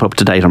not be kept up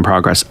to date on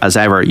progress. As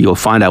ever, you'll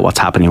find out what's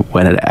happening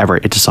whenever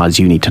it decides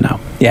you need to know.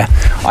 Yeah,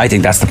 I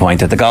think that's the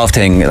point. That the golf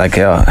thing, like,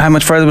 how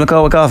much further will it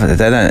go with golf?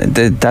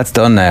 That's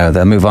done now.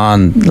 They'll move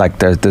on. Like,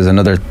 there's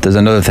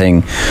another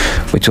thing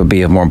which will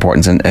be of more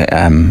importance, and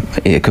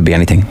it could be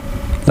anything.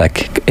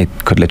 Like, it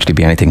could literally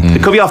be anything.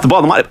 It could be off the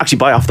ball. They might actually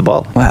buy off the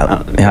ball.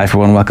 Well, I for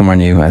one welcome our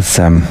new, as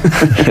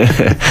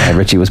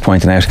Richie was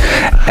pointing out.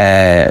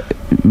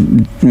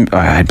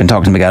 I'd been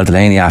talking to Miguel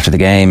Delaney after the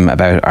game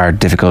about our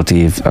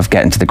difficulty of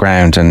getting to the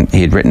ground, and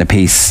he had written a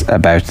piece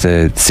about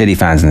the City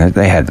fans, and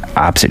they had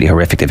absolutely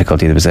horrific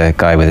difficulty. There was a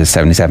guy with his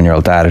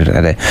 77-year-old dad who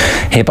had a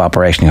hip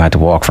operation who had to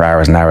walk for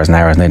hours and hours and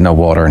hours, and they had no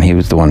water, and he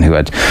was the one who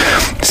had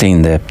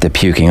seen the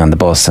puking on the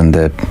bus and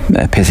the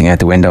pissing out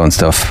the window and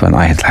stuff. And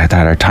I had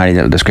our tiny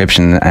little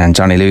description, and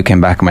Johnny Lou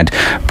came back and went,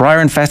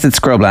 briar-infested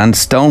scrubland,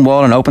 stone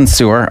wall and open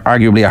sewer,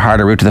 arguably a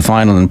harder route to the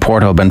final than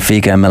Porto,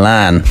 Benfica and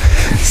Milan.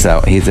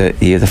 So he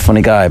is a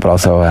funny guy, but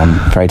also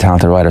very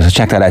talented writer. So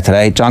check that out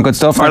today. John, good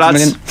stuff. All right,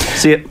 lads.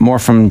 See you. More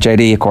from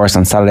JD, of course,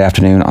 on Saturday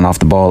afternoon on Off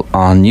the Ball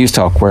on News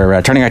Talk.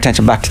 We're turning our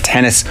attention back to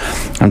tennis.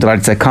 I'm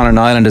delighted to say Conor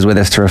Niland is with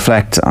us to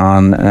reflect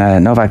on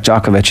Novak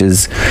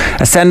Djokovic's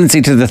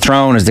ascendancy to the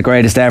throne as the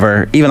greatest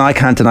ever. Even I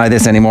can't deny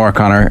this anymore,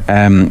 Conor.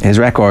 His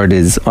record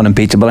is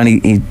unimpeachable, and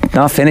he's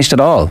not finished at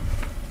all.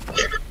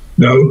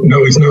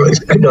 No, he's not. He's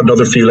got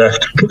another few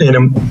left in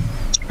him.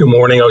 Good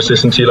morning. I was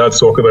listening to you lads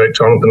talk about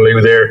Jonathan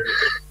Lou there.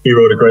 He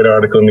wrote a great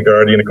article in The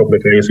Guardian a couple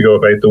of days ago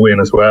about the win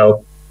as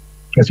well.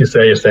 As you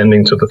say,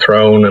 ascending to the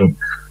throne and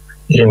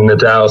in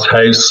Nadal's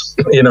house.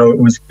 You know, it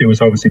was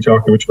obviously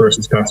Djokovic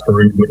versus Casper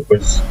Ruud, but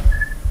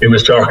it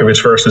was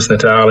Djokovic versus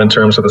Nadal in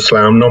terms of the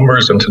slam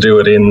numbers, and to do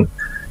it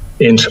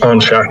on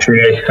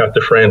Chatrier at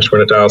the French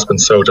where Nadal's been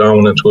so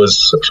dominant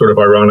was sort of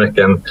ironic,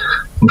 and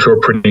I'm sure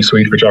pretty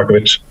sweet for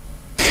Djokovic.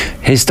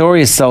 His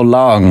story is so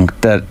long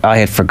that I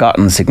had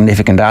forgotten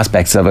significant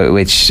aspects of it,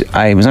 which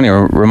I was only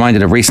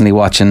reminded of recently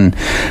watching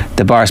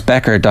the Boris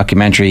Becker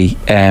documentary.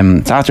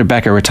 So after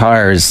Becker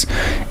retires,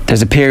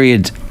 there's a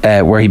period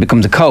where he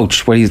becomes a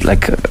coach, where he's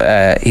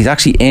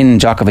actually in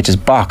Djokovic's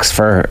box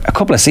for a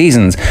couple of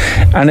seasons,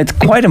 and it's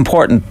quite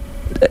important.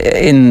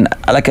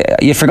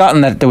 You'd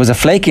forgotten that there was a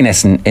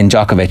flakiness in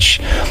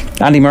Djokovic.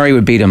 Andy Murray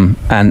would beat him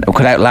and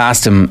could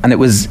outlast him, and it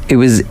was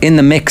in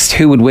the mix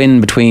who would win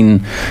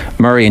between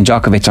Murray and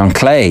Djokovic on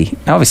clay.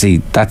 Now, obviously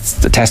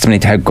that's a testimony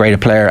to how great a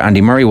player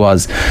Andy Murray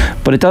was,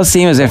 but it does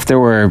seem as if there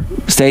were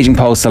staging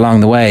posts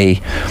along the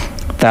way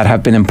that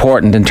have been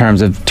important in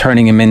terms of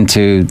turning him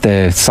into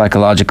the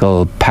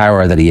psychological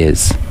power that he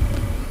is.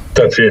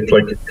 That's it.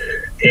 Like,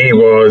 he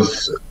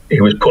was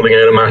pulling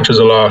out of matches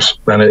a lot,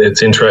 and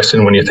it's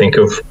interesting when you think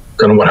of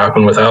kind of what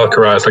happened with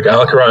Alcaraz. Like,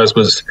 Alcaraz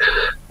was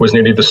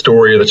nearly the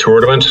story of the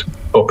tournament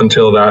up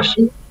until that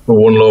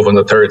 1-love in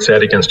the third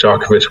set against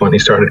Djokovic, when he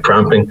started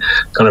cramping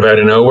kind of out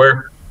of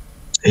nowhere.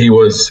 He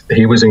was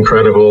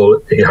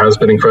incredible. He has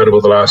been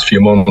incredible the last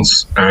few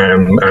months,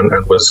 and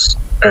was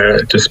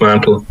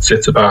dismantled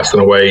Tsitsipas in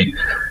a way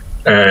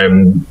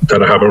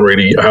that I haven't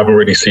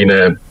really seen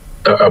a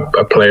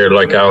player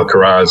like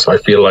Alcaraz, I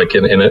feel like,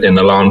 in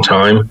a long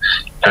time.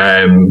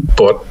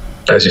 But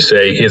as you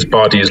say, his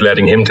body is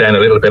letting him down a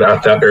little bit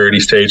at that early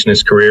stage in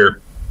his career,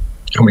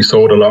 and we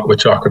saw it a lot with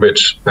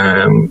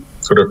Djokovic,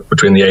 sort of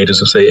between the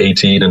ages of, say,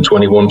 18 and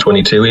 21,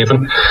 22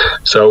 even.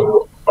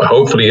 So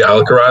hopefully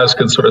Alcaraz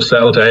can sort of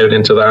settle down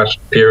into that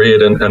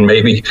period and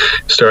maybe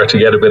start to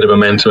get a bit of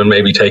momentum and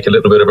maybe take a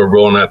little bit of a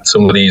run at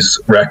some of these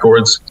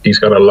records. He's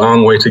got a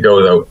long way to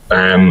go, though.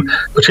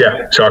 But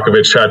yeah,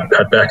 Djokovic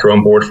had Becker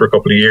on board for a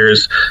couple of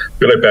years. I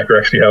feel like Becker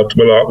actually helped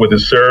him a lot with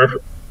his serve.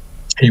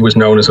 He was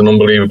known as an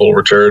unbelievable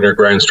returner,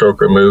 ground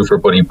stroker, mover,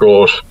 but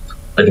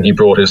I think he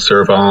brought his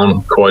serve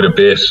on quite a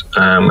bit,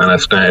 and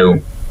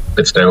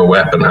it's now a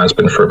weapon, has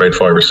been for about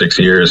 5 or 6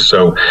 years.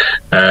 So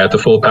the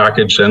full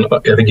package, and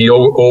I think he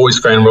always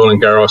found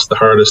Roland Garros the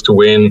hardest to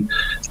win.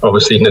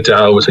 Obviously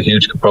Nadal was a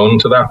huge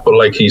component to that, but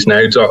like, he's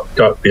now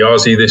got the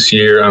Aussie this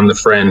year and the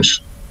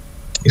French.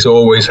 He's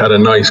always had a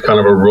nice kind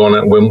of a run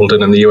at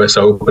Wimbledon and the US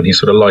Open. He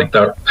sort of liked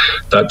that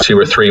 2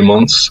 or 3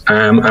 months,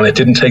 and it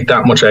didn't take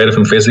that much out of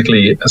him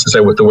physically, as I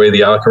said, with the way the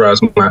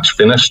Alcaraz match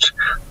finished,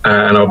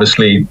 and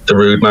obviously the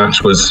Ruud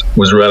match was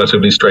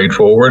relatively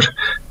straightforward.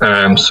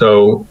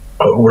 So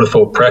I would have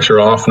thought pressure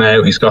off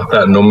now. He's got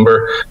that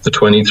number, the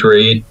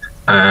 23,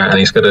 and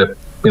he's got to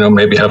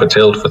maybe have a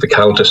tilt for the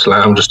counter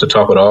slam just to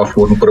top it off.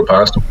 Wouldn't put it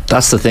past him.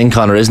 That's the thing,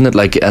 Conor, isn't it?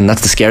 Like, and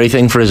that's the scary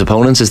thing for his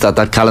opponents, is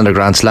that calendar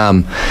Grand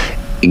Slam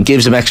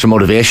gives him extra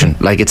motivation.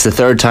 Like, it's the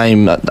third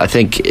time I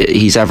think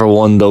he's ever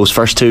won those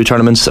first two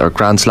tournaments or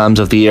Grand Slams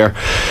of the year.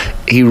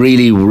 He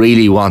really,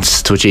 really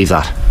wants to achieve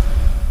that.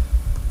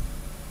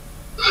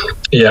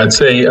 Yeah, I'd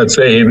say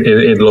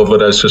he'd love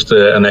it as just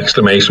an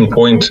exclamation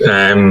point.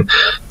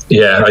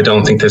 I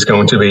don't think there's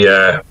going to be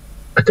a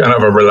kind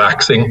of a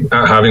relaxing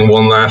having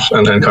won that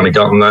and then kind of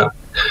gotten that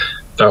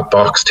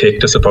box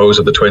ticked, I suppose,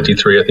 at the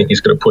 23. I think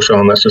he's going to push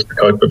on. That's just the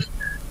type of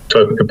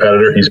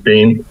competitor he's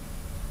been.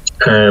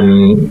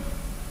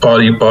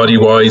 Body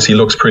wise, he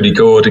looks pretty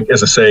good.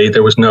 As I say,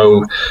 there was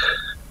no,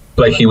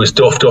 like, he was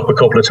duffed up a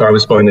couple of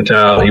times by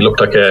Nadal. He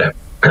looked like a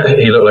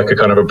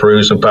kind of a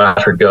bruised and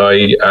battered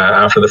guy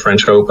after the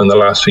French Open the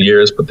last few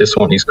years, but this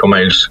one he's come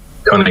out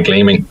kind of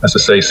gleaming, as I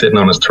say, sitting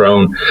on his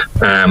throne,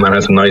 and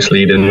has a nice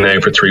lead in now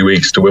for 3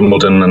 weeks to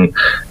Wimbledon, and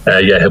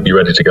he'll be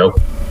ready to go.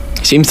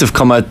 Seems to have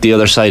come out the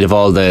other side of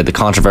all the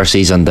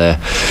controversies and the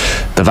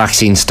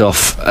vaccine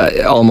stuff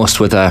almost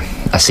with a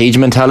siege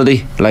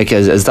mentality. Like,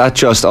 has that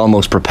just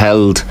almost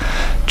propelled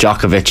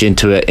Djokovic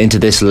into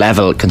this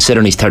level,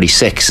 considering he's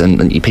 36,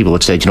 and people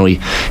would say,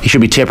 he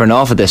should be tipping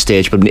off at this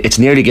stage, but it's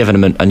nearly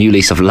given him a new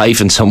lease of life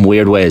in some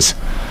weird ways.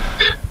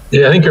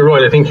 Yeah, I think you're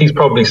right. I think he's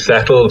probably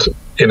settled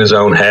in his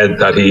own head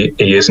that he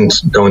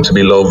isn't going to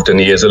be loved, and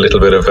he is a little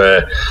bit of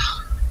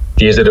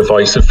he is a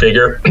divisive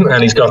figure,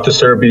 and he's got the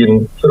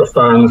Serbian sort of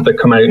fans that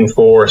come out in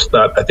force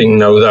that I think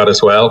know that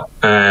as well,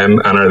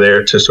 and are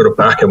there to sort of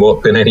back him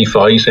up in any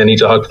fight, any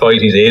dog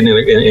fight he's in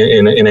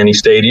any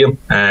stadium.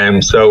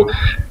 So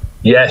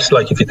yes,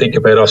 like, if you think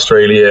about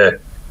Australia,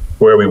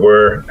 where we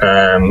were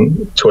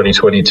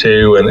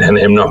 2022, and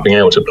him not being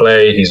able to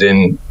play, he's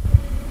in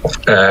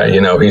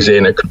he's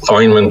in a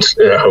confinement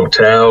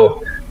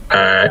hotel.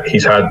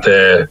 He's had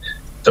the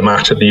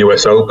match at the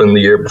US Open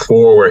the year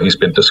before where he's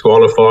been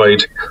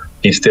disqualified.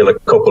 He's still a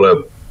couple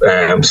of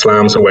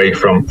slams away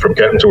from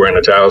getting to where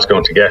Nadal's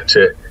going to get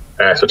to.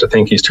 So to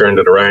think he's turned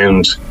it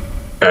around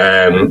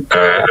and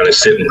is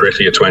sitting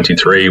pretty at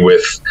 23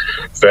 with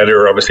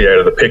Federer obviously out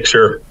of the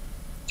picture.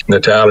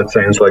 Nadal, it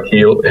sounds like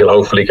he'll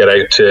hopefully get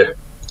out to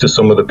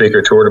some of the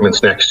bigger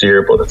tournaments next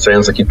year, but it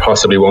sounds like he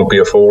possibly won't be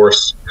a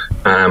force,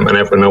 and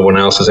no one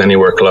else is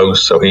anywhere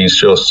close. So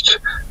he's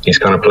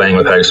kind of playing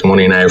with house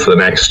money now for the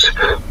next,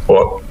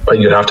 but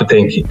you'd have to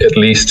think at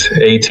least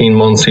 18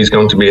 months he's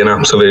going to be an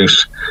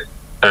absolute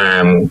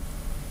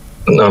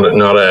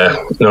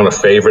not a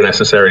favourite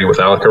necessarily with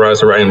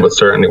Alcaraz around, but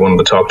certainly one of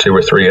the top 2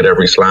 or 3 at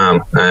every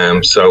slam.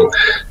 So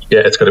yeah,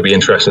 it's going to be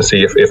interesting to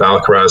see if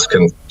Alcaraz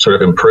can sort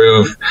of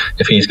improve,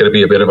 if he's going to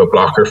be a bit of a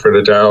blocker for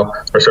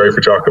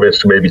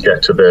Djokovic to maybe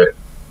get to the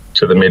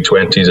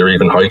mid-20s or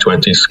even high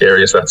 20s,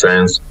 scary as that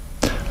sounds.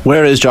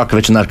 Where is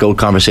Djokovic in that GOAT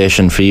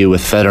conversation for you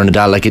with Federer and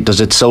Nadal? Like,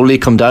 does it solely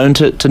come down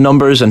to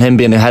numbers and him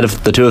being ahead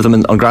of the two of them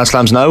on Grand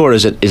Slams now, or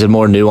is it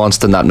more nuanced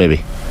than that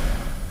maybe?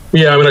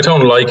 Yeah, I mean, I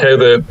don't like how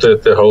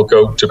the whole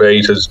GOAT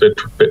debate has been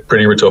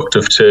pretty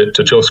reductive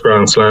to just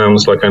Grand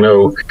Slams. Like, I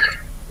know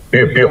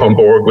Bjorn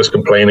Borg was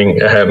complaining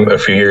a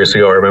few years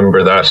ago. I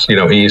remember that,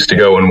 he used to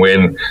go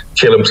and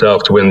kill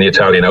himself to win the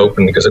Italian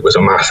Open because it was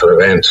a massive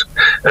event,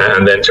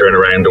 and then turn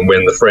around and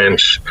win the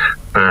French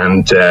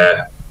and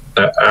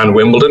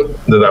Wimbledon.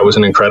 That was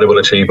an incredible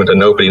achievement, and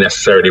nobody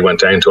necessarily went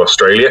down to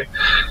Australia.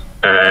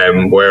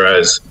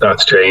 Whereas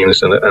that's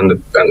changed, and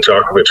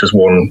Djokovic has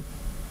won,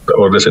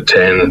 what is it,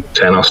 10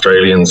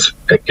 Australians,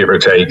 give or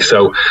take.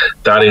 So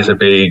that is a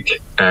big,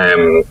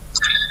 I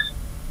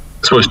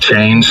suppose,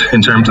 change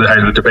in terms of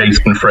how the debate's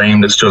been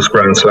framed. It's just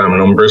Grand Slam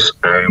numbers.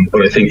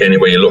 But I think any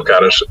way you look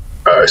at it,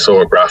 I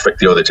saw a graphic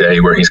the other day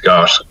where he's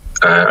got,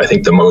 I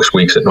think, the most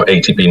weeks at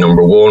ATP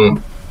number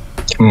 1,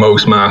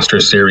 most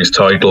Masters Series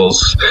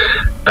titles.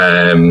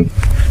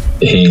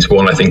 He's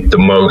won, I think, the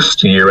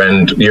most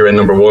year-end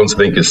number 1s, I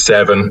think, is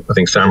 7. I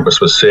think Sampras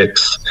was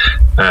 6.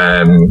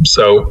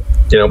 So,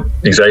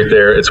 he's out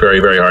there. It's very,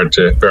 very hard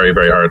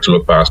to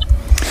look past.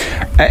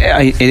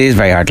 It is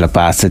very hard to look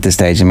past at this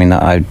stage. I mean,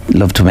 I'd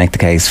love to make the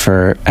case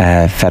for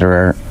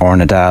Federer or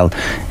Nadal.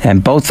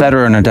 Both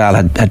Federer and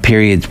Nadal had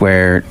periods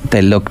where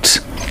they looked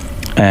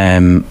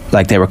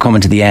like they were coming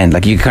to the end.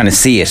 Like, you kind of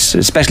see it,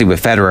 especially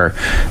with Federer.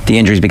 The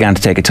injuries began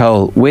to take a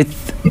toll.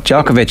 With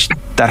Djokovic,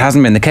 that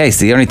hasn't been the case.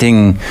 The only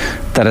thing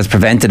that has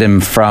prevented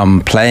him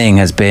from playing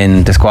has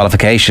been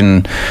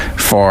disqualification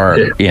for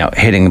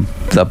hitting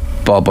the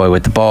ball boy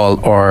with the ball,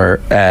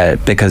 or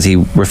because he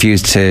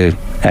refused to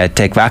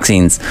take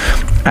vaccines.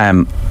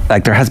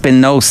 Like, there has been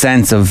no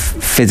sense of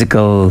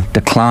physical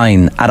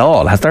decline at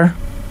all, has there?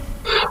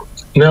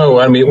 No,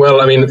 I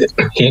mean,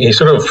 he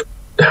sort of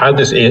had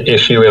this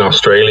issue in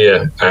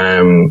Australia,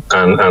 and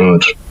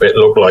it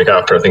looked like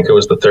after, I think it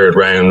was the 3rd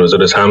round, was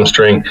it his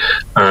hamstring,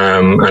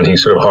 and he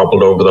sort of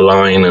hobbled over the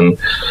line, and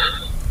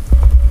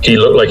he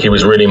looked like he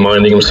was really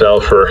minding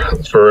himself for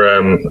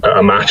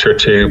a match or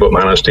two, but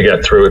managed to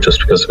get through it just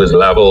because of his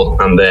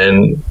level. And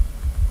then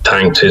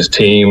thanked his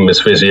team,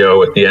 his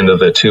physio, at the end of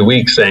the 2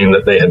 weeks, saying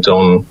that they had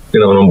done,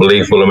 an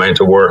unbelievable amount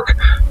of work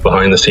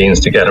behind the scenes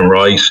to get him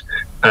right.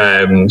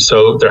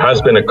 So there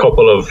has been a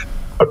couple of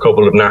kind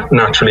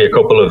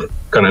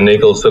of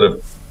niggles that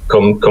have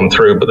come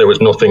through, but there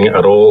was nothing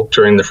at all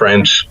during the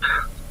French.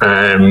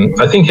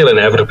 I think he'll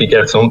inevitably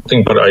get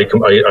something, but I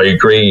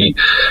agree.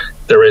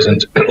 There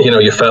isn't,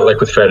 you felt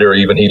like with Federer,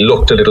 even he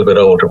looked a little bit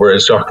older,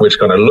 whereas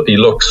Djokovic he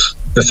looks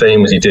the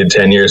same as he did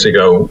 10 years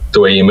ago. The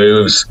way he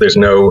moves, there's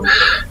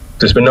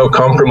been no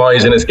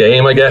compromise in his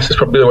game, I guess is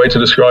probably the way to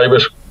describe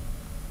it.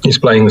 He's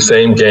playing the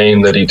same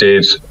game that he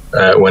did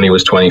when he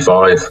was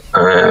 25.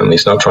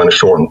 He's not trying to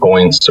shorten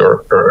points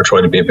or try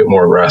to be a bit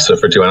more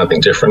aggressive or do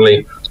anything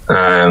differently.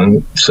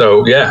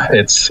 So yeah,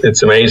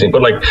 it's amazing.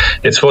 But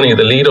it's funny,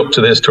 the lead up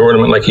to this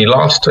tournament, he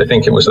lost, I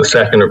think it was the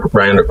second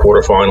round of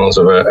quarterfinals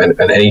of an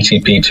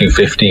ATP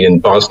 250 in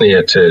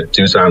Bosnia to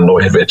Dusan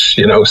Lajovic,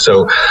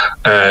 so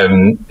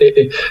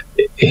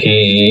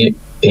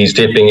he's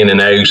dipping in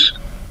and out.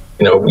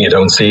 You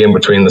don't see him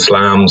between the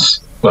slams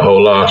a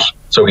whole lot.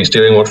 So he's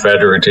doing what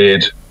Federer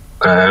did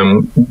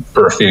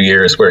for a few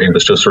years, where he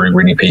was just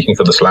really peaking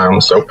for the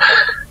slams. So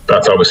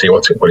that's obviously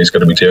what he's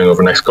going to be doing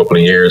over the next couple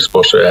of years.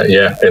 But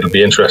yeah, it'll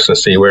be interesting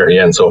to see where he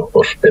ends up.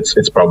 But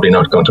it's probably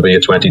not going to be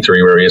at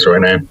 23 where he is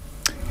right now.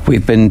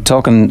 We've been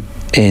talking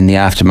in the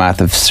aftermath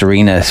of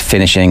Serena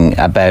finishing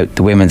about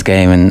the women's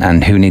game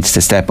and who needs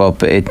to step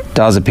up. It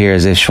does appear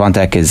as if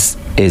Swiatek is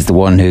the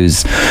one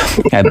who's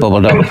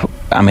bubbled up.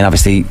 I mean,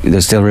 obviously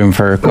there's still room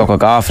for Coco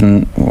Gauff,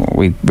 and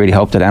we really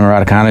hope that Emma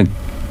Raducanu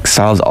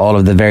solves all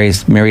of the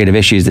various myriad of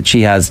issues that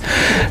she has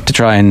to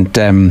try and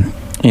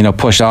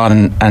push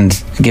on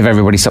and give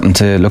everybody something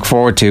to look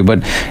forward to. But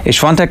is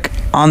Swiatek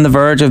on the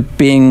verge of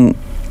being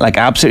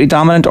absolutely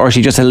dominant, or is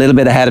she just a little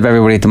bit ahead of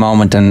everybody at the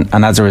moment, and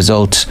as a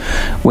result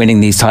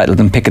winning these titles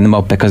and picking them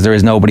up because there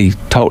is nobody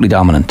totally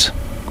dominant?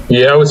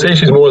 Yeah, I would say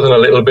she's more than a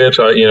little bit.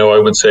 I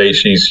would say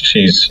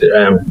she's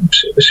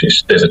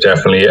there's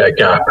definitely a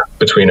gap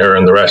between her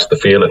and the rest of the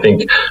field. I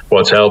think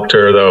what's helped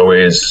her though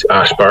is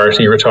Ash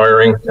Barty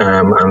retiring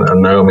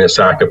and Naomi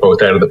Osaka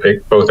both out of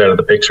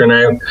the picture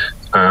now.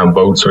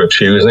 Both sort of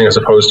choosing, as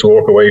opposed to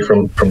walk away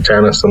from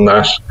tennis and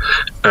that.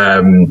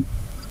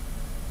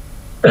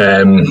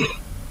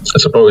 I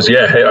suppose,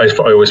 yeah, I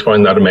always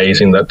find that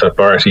amazing that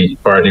Barty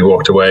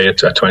walked away at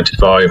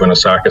 25, and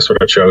Osaka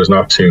sort of chose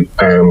not to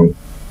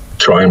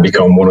try and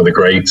become one of the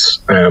greats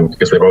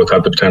because they both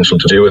had the potential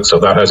to do it. So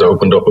that has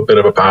opened up a bit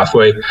of a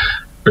pathway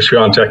for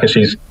Swiatek, and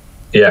she's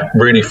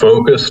really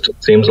focused.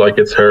 It seems like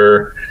it's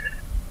her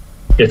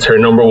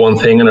number one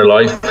thing in her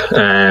life,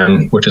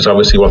 which is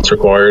obviously what's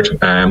required.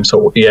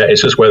 So yeah,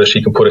 it's just whether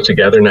she can put it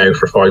together now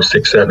for 5,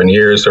 6, 7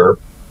 years or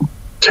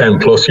 10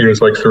 plus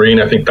years like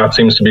Serena. I think that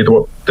seems to be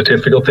the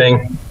difficult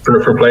thing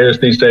for players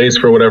these days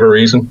for whatever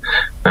reason.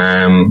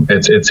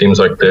 It seems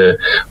like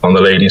on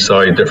the ladies'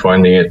 side, they're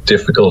finding it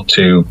difficult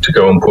to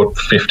go and put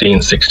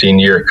 15, 16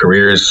 year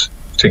careers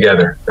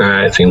together.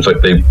 It seems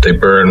like they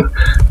burn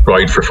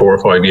right for 4 or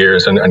 5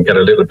 years and get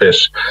a little bit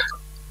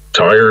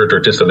tired or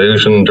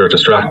disillusioned or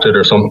distracted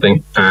or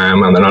something,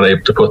 and they're not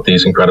able to put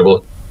these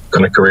incredible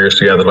kind of careers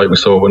together like we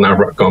saw when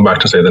going back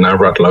to say the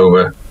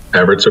Navratilova,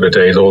 Everett sort of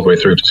days all the way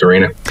through to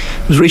Serena.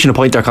 I was reaching a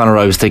point there, Conor,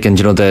 I was thinking,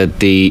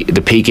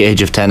 the peak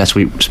age of tennis,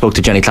 we spoke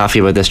to Jenny Claffey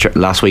about this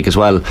last week as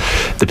well,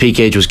 the peak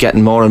age was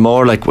getting more and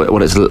more,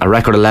 what is a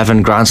record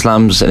 11 Grand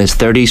Slams in his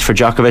 30s for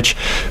Djokovic,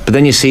 but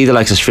then you see the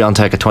likes of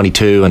Swiatek at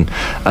 22 and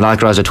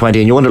Alcaraz at 20,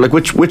 and you wonder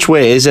which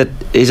way is it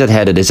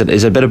headed? Is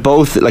it a bit of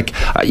both?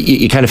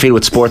 You kind of feel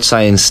with sports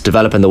science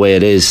developing the way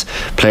it is,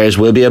 players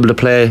will be able to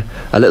play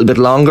a little bit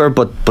longer,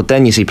 but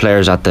then you see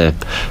players at the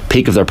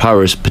peak of their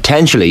powers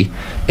potentially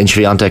in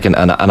Swiatek and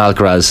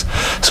Alcaraz,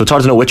 so it's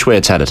hard to know which way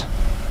it's headed.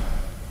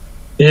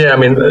 Yeah, I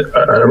mean,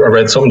 I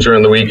read something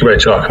during the week about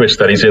Djokovic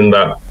that he's in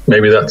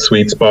that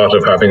sweet spot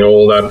of having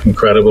all that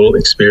incredible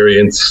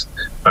experience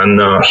and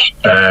not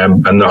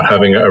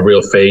having a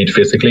real fade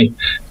physically.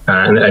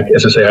 And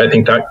as I say, I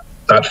think that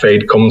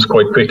fade comes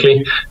quite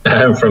quickly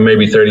from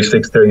maybe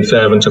 36,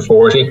 37 to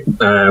 40.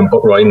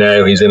 But right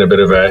now he's in a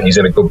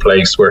good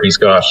place where he's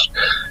got,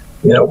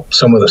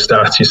 some of the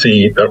stats you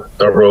see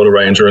that roll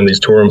around during these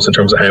tournaments in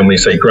terms of how many,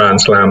 say, Grand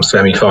Slam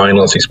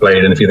semi-finals he's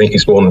played, and if you think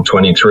he's won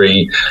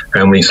 23,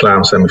 how many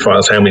Slam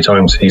semi-finals, how many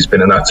times he's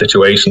been in that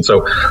situation.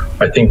 So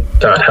I think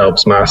that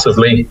helps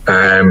massively.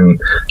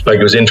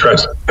 It was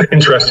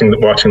interesting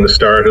watching the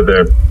start of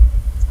the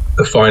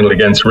final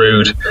against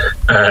Ruud.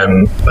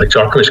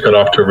 Djokovic got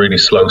off to a really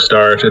slow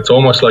start. It's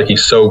almost like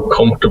he's so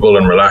comfortable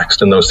and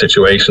relaxed in those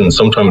situations.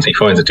 Sometimes he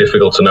finds it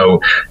difficult to know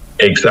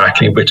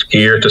exactly which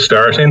gear to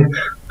start in,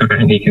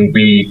 and he can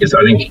be, because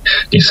I think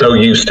he's so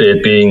used to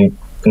it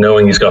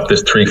knowing he's got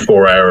this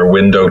 3-4 hour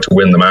window to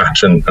win the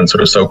match, and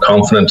sort of so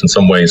confident in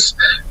some ways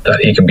that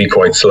he can be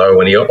quite slow,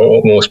 and he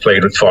almost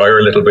played with fire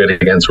a little bit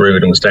against Ruud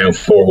and was down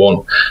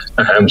 4-1,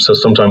 so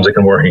sometimes it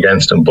can work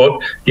against him. But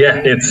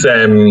yeah, it's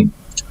I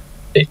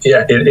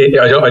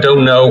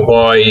don't know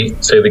why,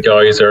 say, the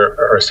guys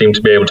seem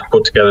to be able to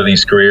put together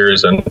these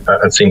careers and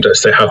seem to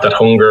have that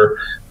hunger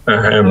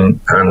and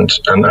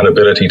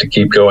ability to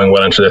keep going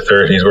well into their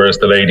 30s, whereas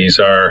the ladies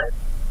are,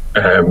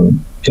 a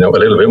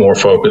little bit more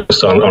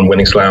focused on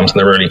winning slams in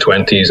their early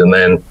 20s, and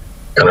then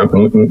kind of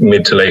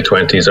mid to late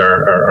 20s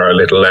are a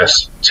little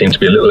less, seem to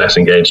be a little less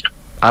engaged.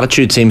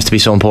 Attitude seems to be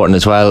so important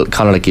as well,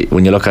 kind of like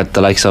when you look at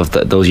the likes of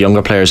those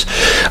younger players.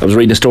 I was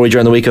reading a story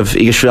during the week of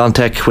Ger Shane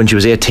when she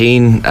was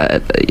 18,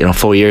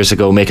 4 years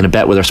ago, making a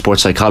bet with her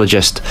sports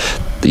psychologist,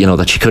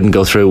 that she couldn't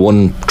go through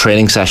one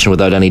training session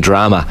without any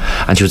drama,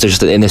 and she was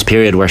just in this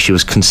period where she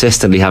was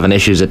consistently having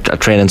issues at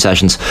training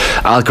sessions.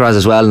 Alcaraz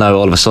as well now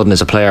all of a sudden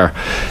is a player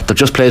that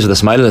just plays with a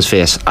smile on his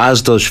face,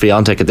 as does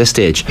Swiatek at this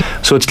stage.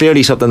 So it's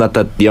clearly something that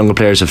the younger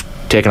players have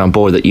taken on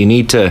board, that you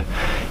need to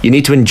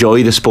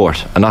enjoy the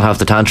sport and not have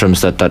the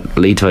tantrums that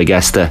lead to, I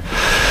guess, the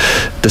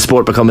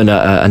sport becoming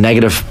a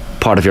negative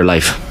part of your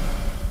life.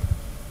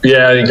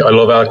 Yeah, I think I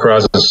love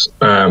Alcaraz's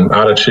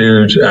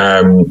attitude.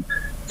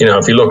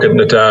 If you look at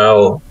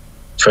Nadal,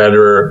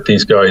 Federer,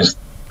 these guys,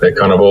 they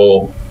kind of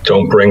all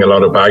don't bring a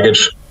lot of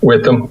baggage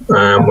with them,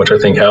 which I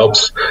think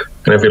helps.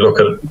 And if you look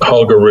at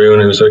Holger Rune,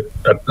 who's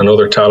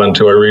another talent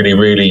who I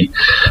really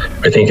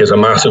I think has a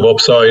massive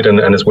upside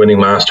and is winning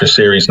Masters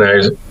Series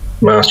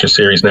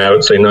now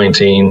at say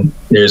 19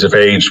 years of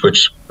age,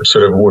 which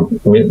sort of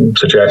would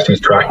suggest he's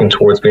tracking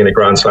towards being a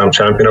Grand Slam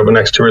champion over the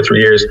next 2 or 3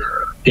 years.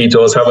 He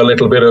does have a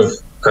little bit of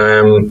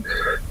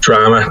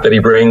drama that he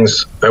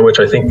brings, which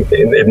I think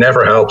it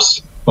never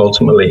helps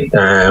ultimately.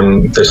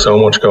 There's so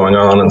much going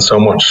on and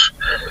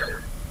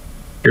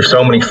there's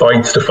so many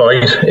fights to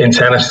fight in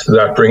tennis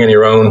that bringing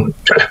your own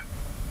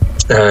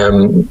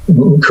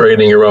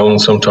creating your own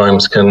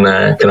sometimes can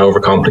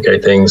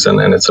overcomplicate things,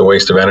 and it's a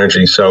waste of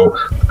energy. So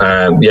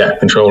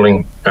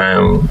controlling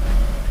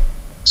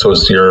so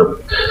it's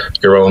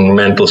your own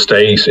mental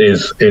state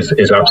is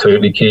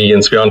absolutely key.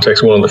 And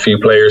Swiatek's one of the few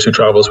players who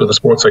travels with a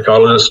sports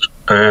psychologist,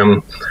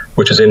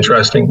 which is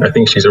interesting. I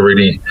think she's a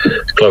really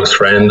close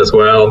friend as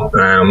well,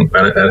 and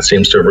it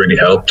seems to have really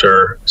helped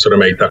her sort of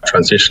make that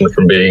transition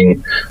from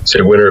being,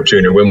 say, winner of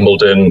Junior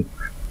Wimbledon,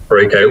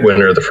 breakout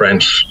winner of the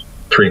French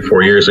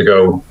 3-4 years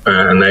ago,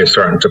 and now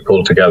starting to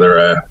pull together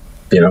a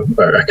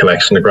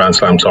collection of Grand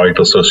Slam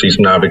titles. So she's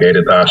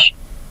navigated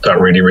that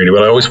really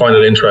well. I always find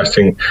it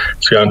interesting.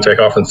 Swiatek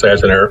often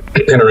says in her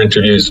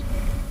interviews,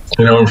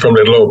 I'm from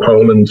little old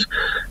Poland,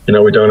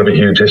 we don't have a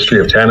huge history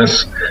of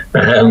tennis.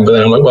 But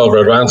then I'm like, well,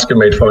 Radwanska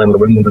made final of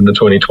Wimbledon in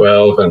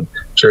 2012, and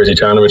Jerzy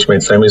Tanowicz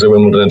made semis at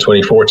Wimbledon in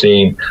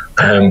 2014.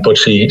 But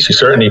she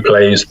certainly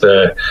plays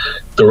the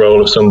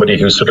role of somebody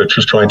who's sort of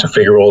just trying to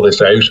figure all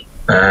this out,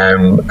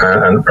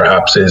 and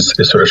perhaps is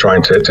sort of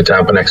trying to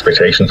dampen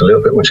expectations a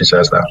little bit when she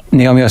says that.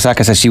 Naomi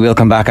Osaka says she will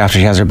come back after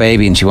she has her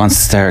baby, and she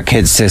wants her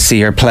kids to see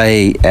her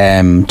play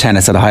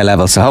tennis at a high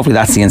level. So hopefully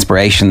that's the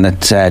inspiration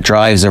that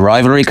drives a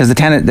rivalry, because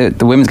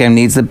the women's game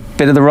needs a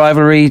bit of the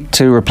rivalry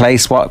to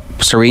replace what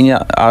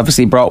Serena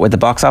obviously brought with the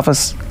box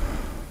office.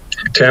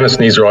 Tennis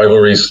needs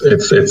rivalries.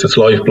 It's its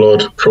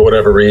lifeblood for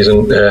whatever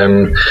reason.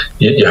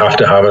 You have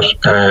to have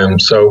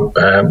it. So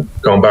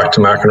going back to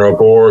McEnroe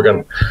Borg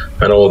and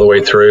all the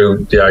way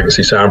through the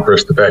Agassi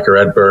Sampras, the Becker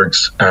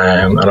Edbergs,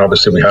 and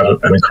obviously we had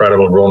an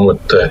incredible run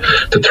with the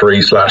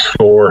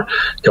 3/4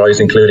 guys,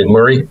 including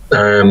Murray.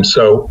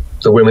 So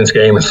the women's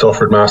game has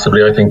suffered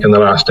massively, I think, in the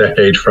last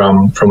decade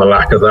from a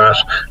lack of that.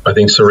 I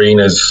think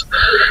Serena's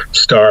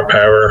star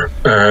power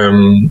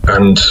and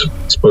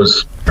I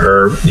suppose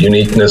her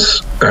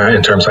uniqueness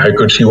in terms of how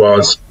good she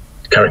was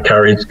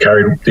carried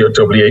the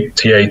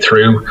WTA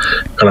through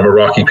kind of a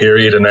rocky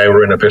period, and now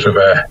we're in a bit of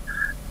a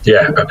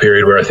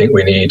period where I think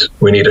we need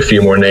a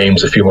few more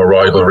names, a few more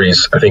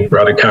rivalries. I think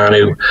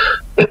Raducanu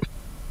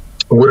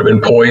would have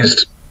been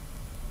poised.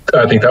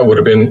 I think that would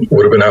have been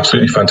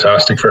absolutely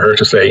fantastic for her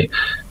to say,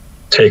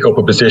 take up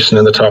a position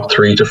in the top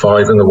 3 to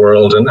 5 in the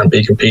world and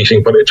be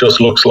competing, but it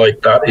just looks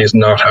like that is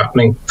not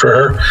happening for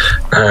her,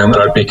 and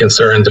I'd be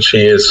concerned that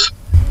she is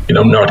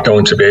not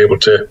going to be able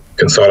to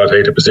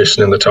consolidate a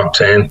position in the top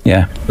 10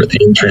 with the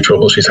injury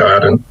trouble she's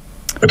had, and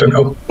I don't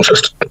know,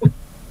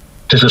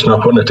 she's just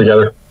not putting it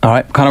together. All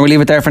right, Conor, we'll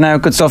leave it there for now.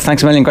 Good stuff,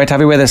 thanks a million, great to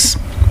have you with us.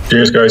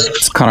 Cheers, guys.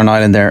 It's Conor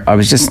Niland there. I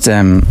was just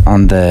I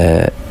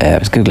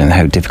was googling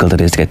how difficult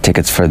it is to get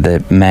tickets for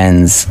the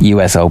men's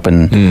US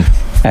Open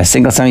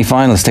single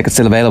semi-finals. Tickets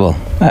still available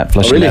at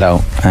Flushing Meadow.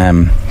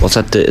 What's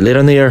that, later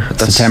in the year?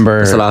 That's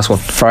the last one.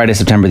 Friday,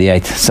 September the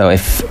 8th. So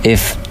if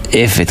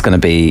it's going to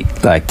be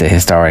like the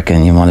historic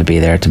and you want to be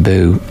there to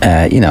boo,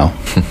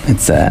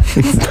 it's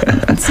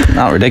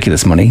not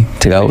ridiculous money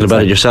to go. What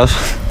about it yourself?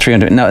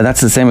 300. No,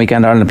 that's the same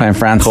weekend Ireland are playing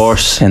France. Of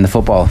course. In the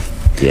football.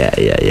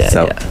 Yeah.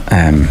 So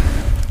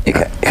you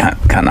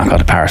can't knock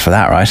out of Paris for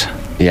that, right?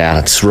 Yeah,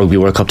 it's Rugby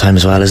World Cup time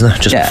as well, isn't it?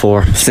 Just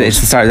before.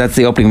 It's that's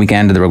the opening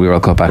weekend of the Rugby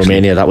World Cup, actually.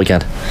 Romania that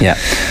weekend. Yeah.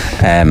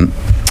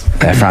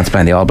 France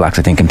playing the All Blacks,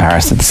 I think, in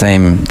Paris at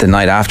the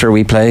night after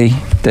we play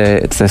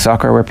it's the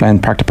soccer. We're playing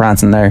Parc de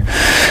France in there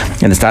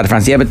in the Stade de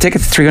France. Yeah, but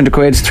tickets £300,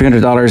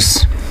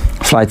 $300,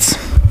 flights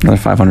another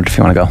 $500 if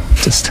you want to go.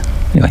 Just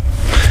anyway.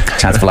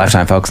 Chance of a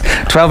lifetime, folks.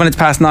 12 minutes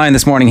past 9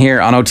 this morning here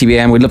on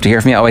OTBAM. We'd love to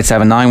hear from you.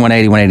 0879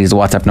 180 180 is the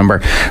WhatsApp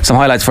number. Some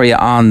highlights for you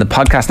on the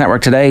podcast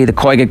network today. The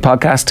Koi Gig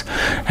podcast.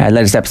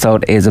 Latest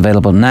episode is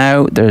available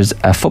now. There's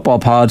a football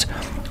pod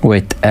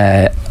with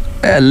a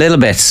little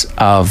bit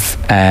of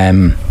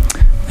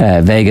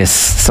Vegas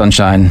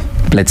Sunshine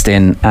blitzed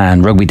in,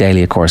 and Rugby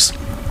Daily, of course,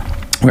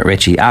 with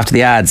Richie. After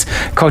the ads,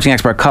 coaching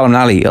expert Colm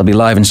Nally will be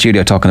live in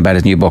studio talking about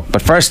his new book.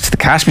 But first, the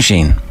cash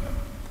machine.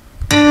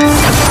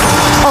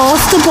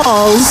 Off the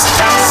Balls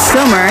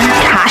Summer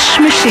Cash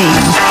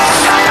Machine.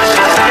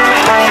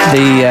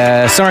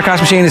 The Summer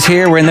Cash Machine is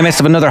here. We're in the midst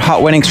of another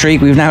hot winning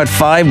streak. We've now had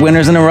 5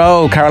 winners in a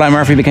row. Caroline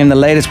Murphy became the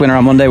latest winner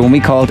on Monday when we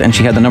called, and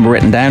she had the number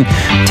written down.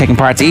 Taking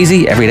part's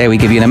easy. Every day we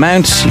give you an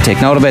amount. You take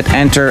note of it,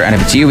 enter, and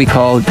if it's you we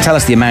call, tell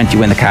us the amount, you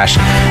win the cash.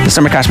 The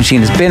Summer Cash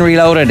Machine has been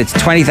reloaded. It's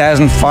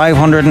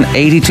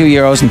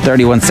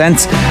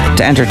 €20,582.31.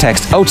 To enter,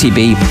 text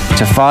OTB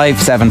to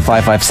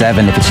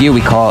 57557. If it's you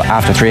we call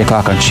after 3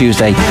 o'clock on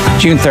Tuesday,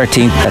 June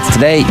 13th. That's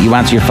today. You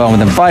answer your phone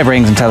within 5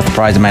 rings and tell us the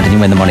prize amount and you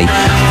win the money.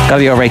 Got to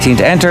be over 18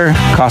 to enter.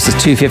 Cost is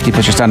 $2.50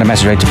 plus your standard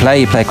message rate to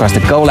play. You play across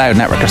the Go Loud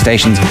network of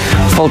stations.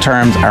 Full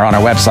terms are on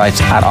our website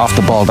at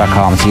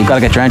offtheball.com. So you've got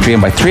to get your entry in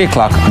by 3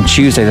 o'clock on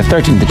Tuesday the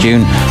 13th of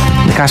June.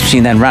 The cash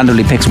machine then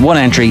randomly picks one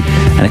entry,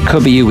 and it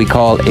could be you we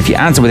call. If you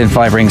answer within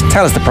 5 rings,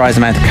 tell us the prize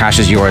amount, the cash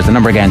is yours. The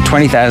number again,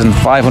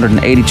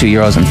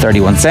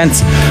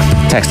 €20,582.31.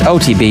 Text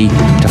OTB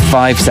to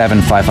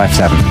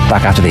 57557.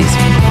 Back after these.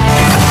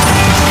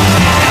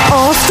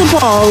 Off the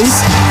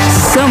Balls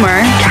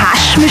Summer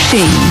Cash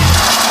Machine.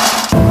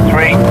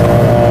 3, 2, 1,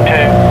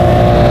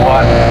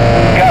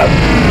 go.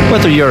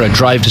 Whether you're a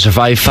Drive to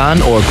Survive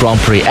fan or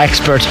Grand Prix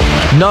expert,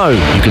 now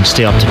you can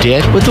stay up to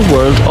date with the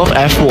world of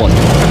F1.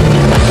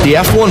 The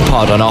F1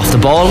 Pod on Off the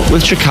Ball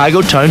with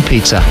Chicago Town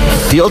Pizza,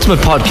 the ultimate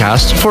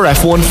podcast for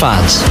F1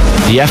 fans.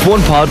 The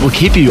F1 Pod will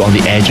keep you on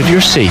the edge of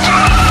your seat.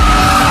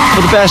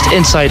 For the best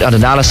insight and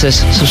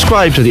analysis,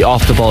 subscribe to the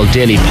Off the Ball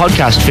daily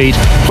podcast feed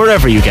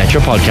wherever you get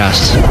your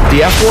podcasts. The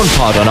F1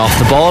 Pod on Off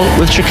the Ball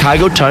with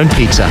Chicago Town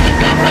Pizza.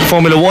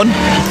 Formula One?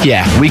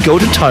 Yeah, we go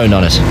to town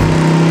on it.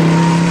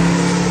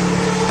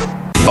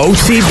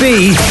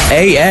 OTB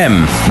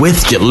AM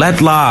with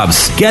Gillette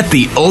Labs. Get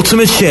the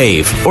ultimate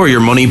shave or your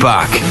money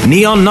back.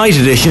 Neon Night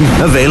Edition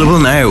available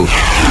now.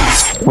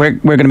 We're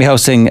going to be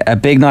hosting a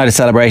big night of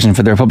celebration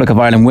for the Republic of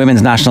Ireland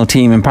women's national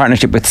team in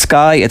partnership with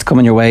Sky. It's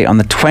coming your way on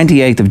the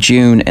 28th of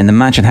June in the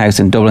Mansion House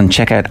in Dublin.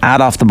 Check out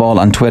 @OffTheBall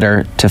on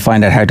Twitter to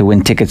find out how to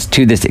win tickets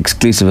to this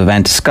exclusive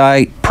event.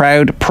 Sky,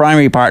 proud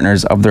primary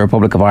partners of the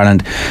Republic of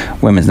Ireland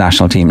women's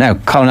national team. Now,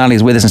 Colm Nally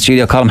is with us in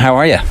studio. Colm, how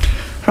are you?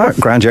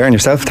 Grand, Ger, and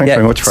yourself. Thanks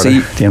very much for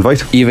the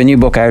invite. You have a new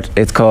book out.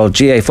 It's called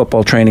GA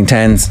Football Training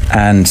 10s,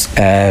 and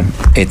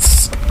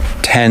it's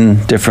 10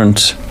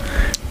 different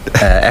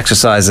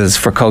exercises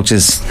for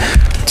coaches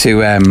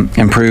to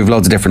improve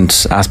loads of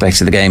different aspects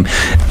of the game.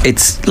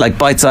 It's like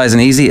bite-sized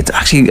and easy. It's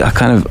actually I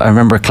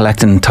remember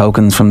collecting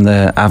tokens from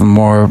the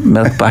Avonmore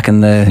milk back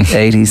in the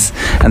 80s,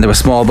 and there were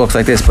small books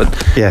like this, but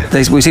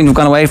we seem to have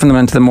gone away from them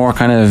into the more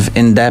kind of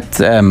in-depth.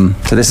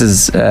 So this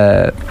is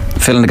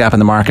filling the gap in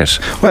the market.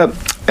 Well,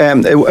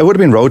 it would have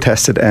been road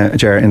tested,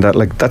 Ger, in that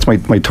that's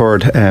my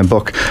third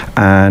book,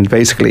 and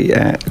basically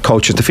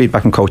coaches, the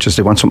feedback from coaches,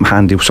 they want something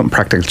handy, something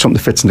practical, something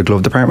that fits in the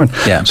glove department,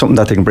 something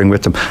that they can bring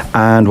with them.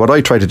 And what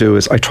I try to do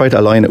is I try to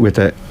align it with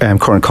the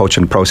current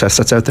coaching process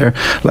that's out there.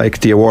 Like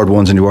the award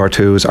 1s and the award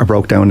 2s are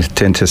broke down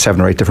into 7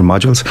 or 8 different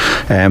modules.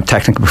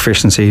 Technical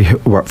proficiency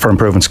for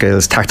improving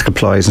skills, tactical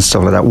plies and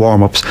stuff like that,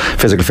 warm-ups,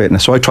 physical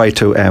fitness. So I try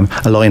to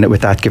align it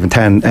with that, giving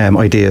 10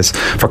 ideas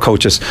for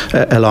coaches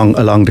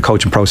along the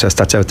coaching process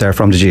that's out there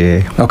from the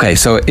GAA. Okay,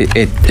 so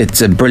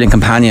it's a brilliant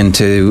companion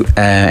to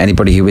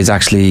anybody who is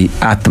actually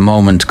at the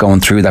moment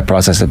going through that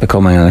process of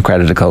becoming an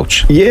accredited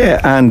coach.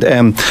 Yeah, and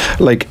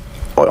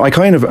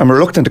I'm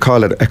reluctant to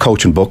call it a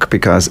coaching book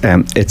because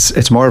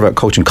it's more of a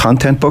coaching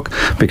content book,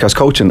 because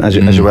coaching, as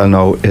you well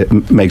know,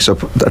 it makes up,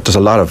 there's a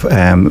lot of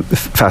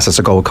facets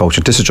that go with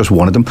coaching. This is just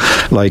one of them.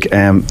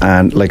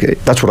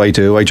 That's what I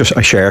do. I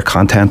share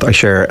content, I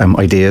share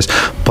ideas,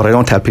 but I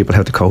don't tell people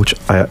how to coach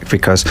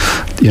because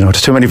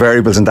there's too many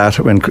variables in that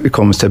when it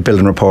comes to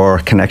building rapport,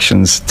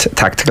 connections,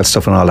 tactical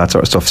stuff and all that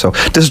sort of stuff. So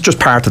this is just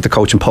part of the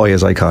coaching pie,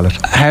 as I call it.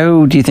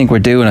 How do you think we're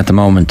doing at the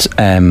moment?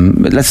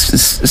 Let's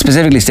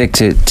specifically stick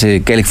to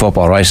Gaelic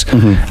football, right?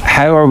 Mm-hmm.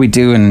 How are we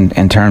doing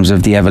in terms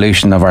of the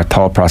evolution of our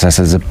thought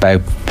processes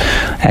about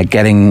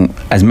getting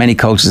as many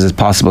coaches as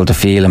possible to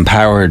feel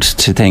empowered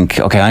to think,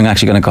 okay, I'm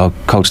actually going to go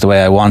coach the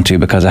way I want to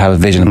because I have a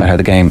vision about how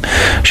the game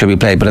should be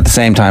played, but at the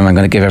same time I'm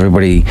going to give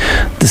everybody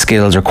the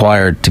skills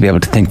required to be able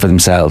to think for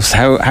themselves.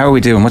 How are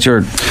we doing? What's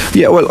your...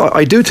 Yeah, well,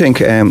 I do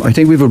think I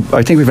think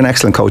we've an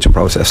excellent coaching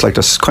process. Like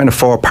there's kind of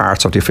 4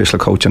 parts of the official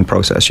coaching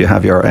process. You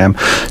have your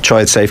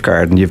child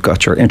safeguard, and you've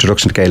got your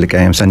introduction to Gaelic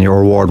games, and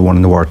your award 1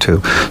 and award 2.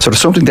 to. So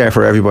there's something there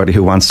for everybody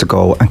who wants to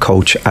go and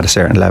coach at a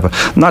certain level.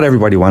 Not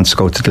everybody wants to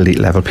go to the elite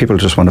level. People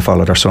just want to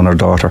follow their son or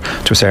daughter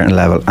to a certain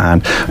level,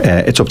 and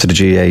it's up to the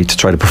GA to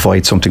try to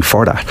provide something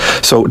for that.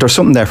 So there's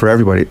something there for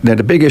everybody. Now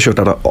the big issue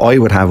that I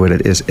would have with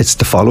it is it's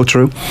the follow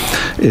through.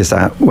 Is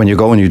that when you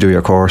go and you do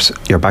your course,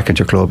 you're back at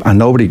your club, and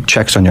nobody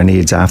checks on your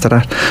needs after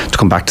that to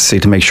come back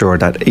to make sure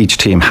that each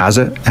team has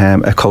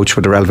a coach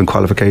with the relevant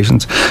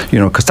qualifications.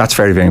 Because that's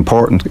very, very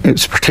important.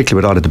 It's particularly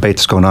with all the debate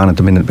that's going on at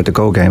the minute with the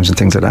Go games and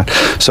things like that.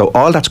 So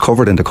all that's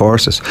covered in the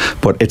courses,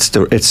 but it's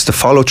the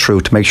follow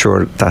through to make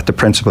sure that the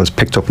principles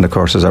picked up in the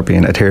courses are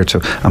being adhered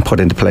to and put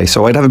into place.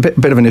 So I'd have a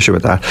bit of an issue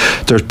with that.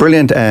 There's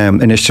brilliant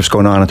initiatives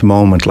going on at the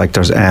moment. Like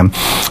there's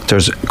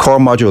core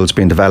modules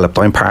being developed.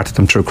 I'm part of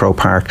them through Crow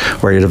Park,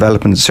 where you're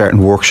developing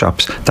certain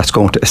workshops that's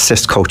going to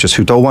assist coaches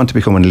who don't want to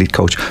become an elite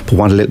coach but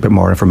want a little bit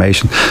more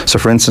information. So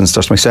for instance,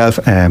 there's myself,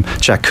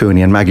 Jack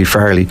Cooney and Maggie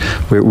Farley.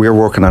 We're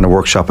working on a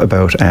workshop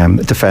about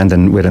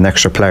defending with an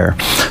extra player.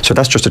 So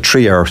that's just a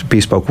 3-hour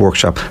bespoke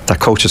workshop that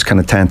coaches can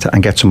attend to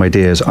and get some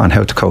ideas on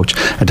how to coach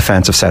a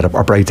defensive setup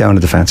or break down a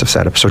defensive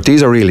setup. So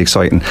these are really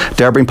exciting.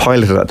 They're being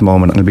piloted at the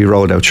moment and will be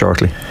rolled out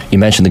shortly. You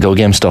mentioned the Go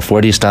game stuff.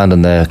 Where do you stand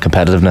on the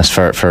competitiveness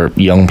for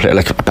young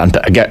players?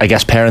 I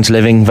guess parents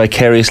living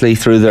vicariously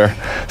through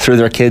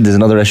their kids is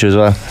another issue as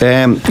well.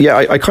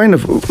 I kind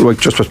of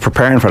just was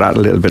preparing for that a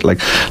little bit. Like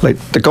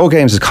the Go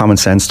games is common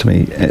sense to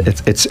me.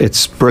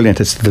 It's brilliant.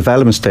 It's the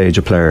development stage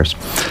of players,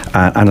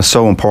 and it's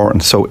so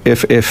important. So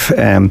if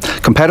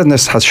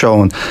competitiveness has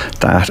shown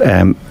that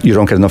you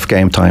don't get enough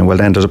game time, well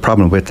then there's a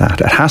problem with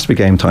that. It has to be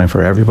game time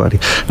for everybody.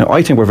 Now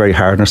I think we're very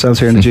hard on ourselves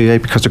here in the GA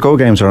because the Go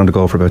games are on the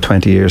go for about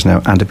 20 years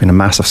now and they've been a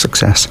massive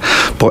success.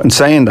 But in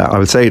saying that, I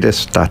would say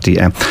this, that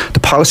the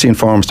policy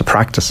informs the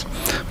practice,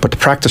 but the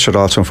practice should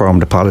also inform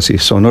the policy.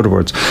 So in other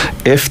words,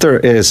 if there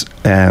is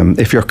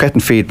if you're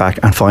getting feedback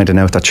and finding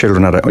out that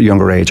children at a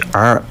younger age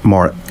are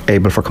more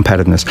able for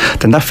competitiveness,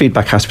 then that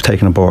feedback has to be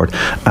taken on board,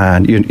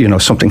 and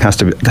something has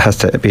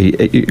to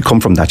be come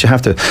from that. You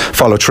have to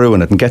follow through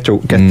on it and get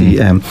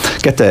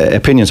the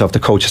opinions of the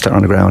coaches that are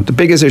on the ground. The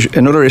biggest issue,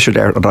 another issue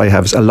there that I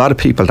have, is a lot of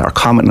people that are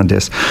commenting on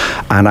this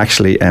and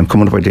actually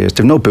coming up with ideas.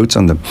 They've no boots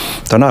on them.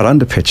 They're not on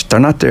the pitch. They're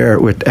not there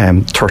with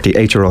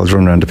 38-year-olds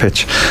running around the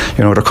pitch.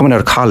 They're coming out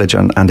of college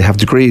and they have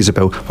degrees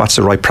about what's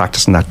the right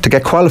practice in that. To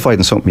get qualified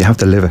in something, you have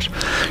to live it.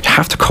 You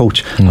have to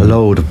coach a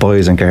load of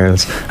boys and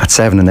girls at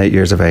 7 and 8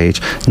 years of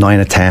age, 9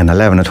 and 10,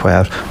 11 and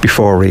 12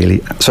 before really.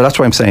 So that's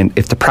why I'm saying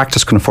if the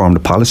practice can inform the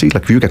policy,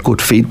 like if you get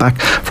good feedback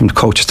from the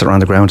coaches that are on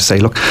the ground to say,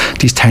 look,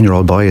 these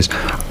 10-year-old boys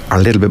are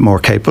a little bit more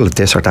capable of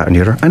this or that and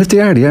the other. And if they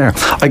are, they are.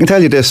 I can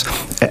tell you this,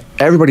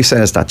 everybody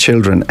says that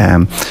children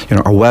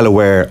are well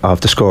aware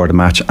of the score of the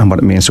match and what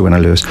it means to win or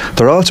lose.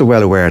 They're also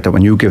well aware that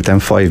when you give them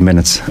 5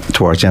 minutes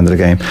towards the end of the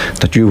game,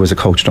 that you as a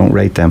coach don't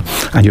rate them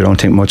and you don't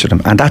think much of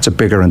them. And that's a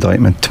bigger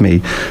indictment to me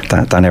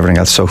than everything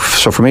else. So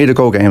for me, the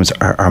Go games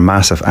are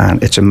massive,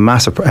 and it's a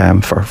massive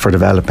for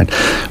development.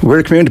 We're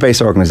a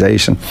community-based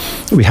organisation.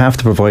 We have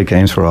to provide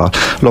games for all.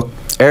 Look,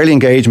 early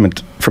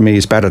engagement for me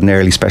is better than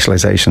early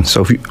specialisation.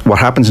 So what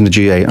happens in the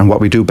GA and what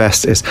we do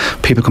best is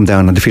people come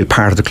down and they feel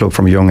part of the club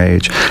from a young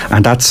age,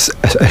 and that's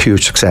a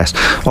huge success.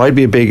 I'd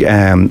be a big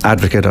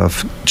advocate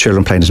of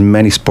children playing as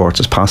many sports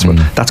as possible.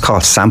 That's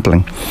called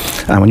sampling,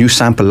 and when you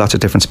sample lots of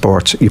different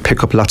sports, you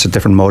pick up lots of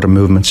different motor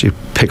movements, you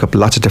pick up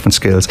lots of different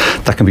skills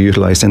that can be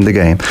utilised in the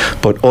game.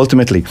 But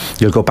ultimately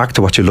you'll go back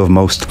to what you love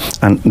most,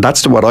 and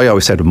that's what I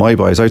always said with my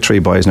boys. I have 3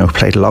 boys now who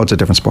played loads of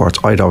different sports.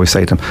 I'd always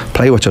say to them,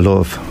 play what you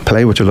love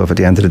at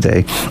the end of the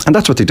day, and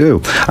that's what they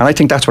do. And I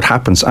think that's what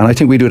happens, and I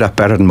think we do that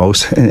better than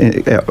most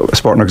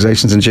sporting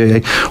organisations in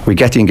GA. We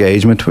get the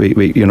engagement,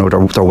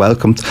 they're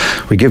welcomed,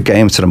 we give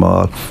games to them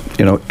all.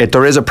 If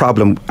there is a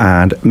problem,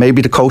 and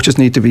maybe the coaches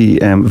need to be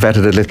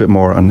vetted a little bit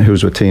more on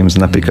who's with teams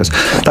and that, because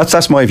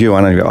that's my view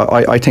on it.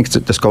 I think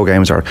that the Go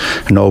games are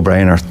a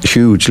no-brainer,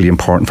 hugely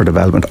important for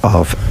development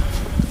of.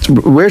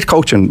 We're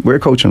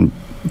coaching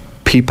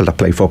people that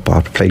play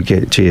football, to play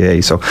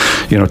GAA. So,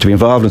 to be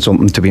involved in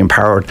something, to be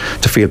empowered,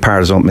 to feel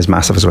part of something is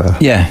massive as well.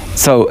 Yeah,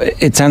 so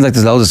it sounds like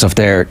there's loads of stuff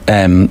there.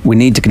 We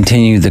need to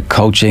continue the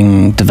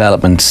coaching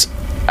development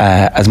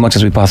as much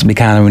as we possibly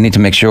can, and we need to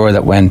make sure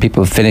that when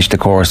people finish the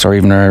course or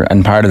even are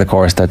in part of the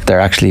course, that they're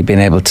actually being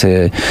able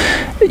to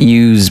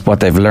use what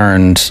they've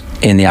learned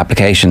in the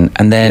application.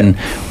 And then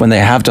when they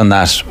have done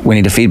that, we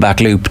need a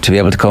feedback loop to be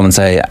able to come and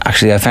say,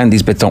 actually I found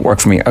these bits don't work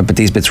for me, but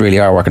these bits really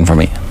are working for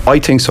me. I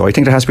think so. I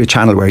think there has to be a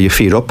channel where you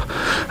feed up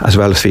as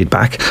well as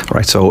feedback,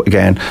 right? So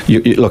again,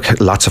 you look,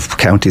 lots of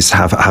counties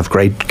have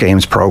great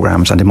games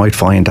programs, and they might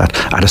find that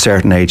at a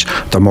certain age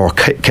they're more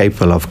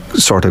capable of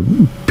sort of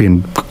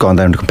being gone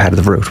down the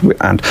competitive route,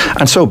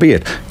 and so be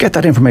it. Get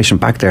that information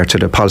back there to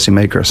the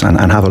policymakers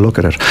and have a look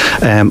at it.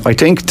 I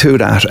think too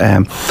that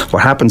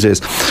what happens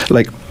is,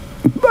 like,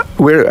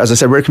 as I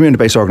said, we're a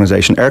community-based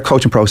organisation. Our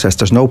coaching process,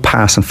 there's no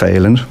pass and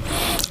fail in it.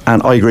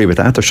 And I agree with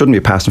that. There shouldn't be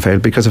a pass and fail,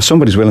 because if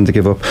somebody's willing to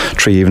give up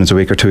 3 evenings a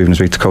week or 2 evenings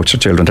a week to coach their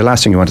children, the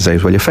last thing you want to say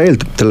is, well, you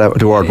failed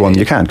the word one,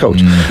 you can't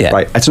coach.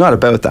 Right? It's not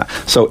about that.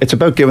 So it's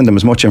about giving them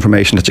as much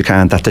information that you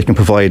can, that they can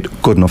provide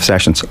good enough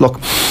sessions. Look,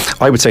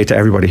 I would say to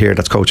everybody here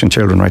that's coaching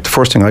children, right, the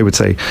first thing I would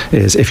say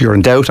is, if you're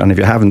in doubt and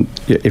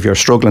if you're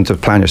struggling to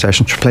plan your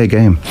session, play a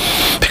game,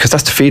 because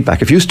that's the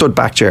feedback. If you stood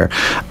back, Ger,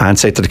 and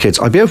say to the kids,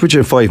 I'll be out with you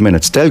in 5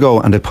 minutes, they'll go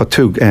and they'll put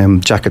 2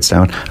 jackets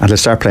down and they'll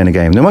start playing a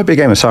game. There might be a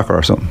game of soccer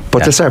or something,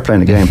 but they'll start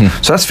playing a game.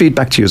 So that's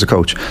feedback to you as a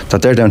coach,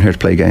 that they're down here to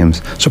play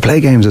games. So play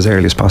games as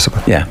early as possible.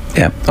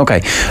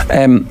 Okay.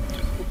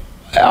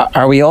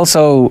 Are we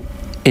also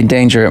in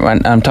danger,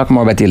 and I'm talking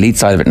more about the elite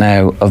side of it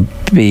now, of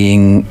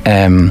being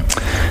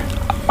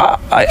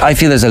I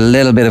feel there's a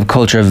little bit of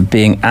culture of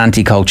being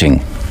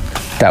anti-coaching,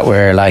 that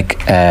we're like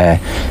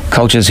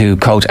coaches who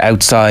coach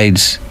outside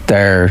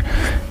the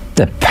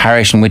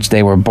parish in which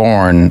they were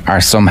born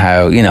are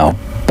somehow,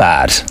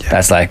 bad.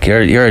 That's like,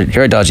 you're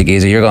a dodgy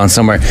geezer, you're going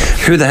somewhere.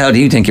 Who the hell do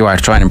you think you are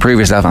to try and improve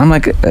yourself? I'm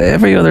like,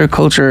 every other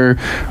culture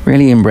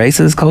really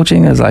embraces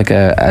coaching as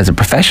a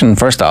profession.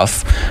 First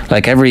off,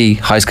 like every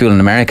high school in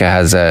America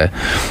has a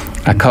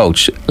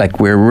coach. Like,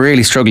 we're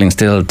really struggling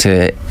still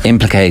to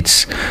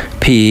implicate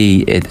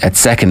PE at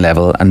second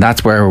level, and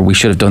that's where we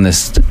should have done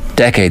this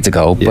decades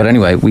ago. But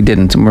anyway, we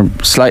didn't, and we're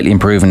slightly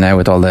improving now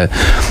with all the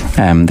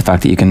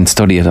fact that you can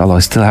study it, although I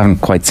still haven't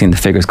quite seen the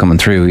figures coming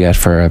through yet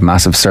for a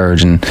massive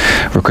surge in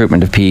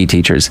recruitment of PE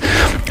teachers.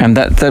 And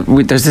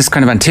there's this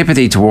kind of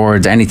antipathy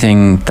towards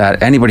anything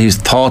that anybody who's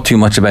thought too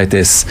much about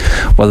this,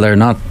 well, they're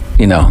not,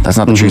 that's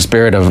not the true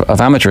spirit of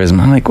amateurism.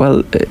 I'm like,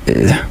 well,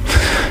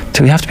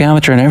 do we have to be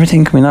amateur in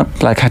everything? Can we not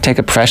take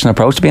a professional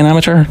approach to being an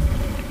amateur?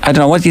 I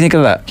don't know. What do you think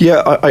of that?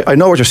 Yeah, I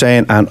know what you're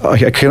saying, and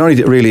I can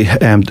only really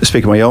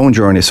speak of my own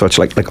journey as such.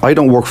 Like I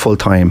don't work full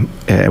time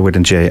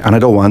within GA, and I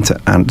don't want to.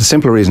 And the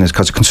simple reason is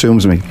because it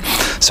consumes me.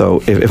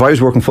 So if I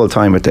was working full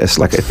time with this,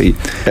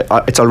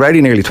 it's already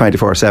nearly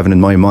 24/7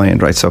 in my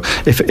mind, right? So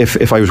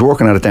if I was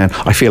working at it, then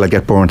I feel I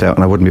get burnt out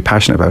and I wouldn't be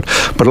passionate about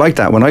it. But like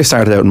that, when I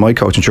started out in my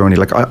coaching journey,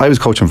 I was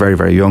coaching very,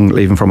 very young,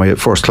 even from my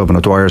first club in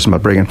O'Dwyer's in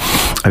Brewin.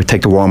 I would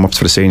take the warm ups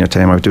for the senior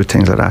team. I would do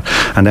things like that.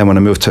 And then when I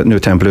moved to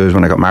Newtown Blues,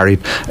 when I got married,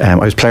 I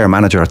was player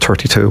manager at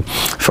 32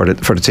 for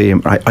the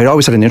team. I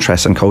always had an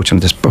interest in coaching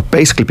this, but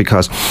basically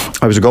because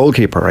I was a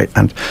goalkeeper, right,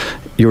 and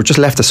you were just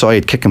left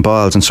aside kicking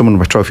balls, and someone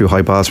would throw a few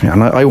high balls for me,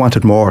 and I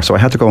wanted more, so I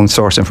had to go and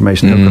source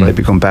information. How could I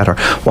become better?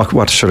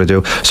 What should I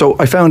do? So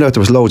I found out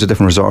there was loads of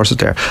different resources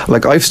there.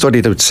 Like, I've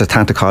studied at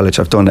Setanta College.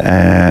 I've done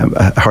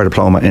a higher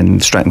diploma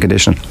in strength and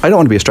conditioning. I don't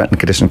want to be a strength and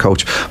conditioning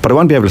coach, but I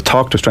want to be able to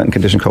talk to a strength and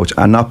conditioning coach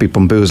and not be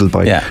bamboozled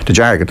by the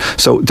jargon.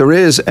 So there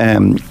is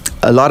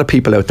a lot of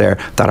people out there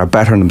that are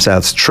bettering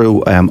themselves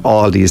through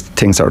all these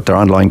things, that their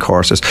online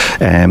courses.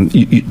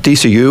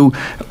 DCU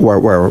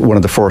were one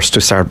of the first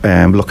to start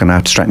looking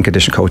at strength and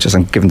conditioning coaches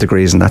and giving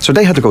degrees in that. So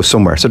they had to go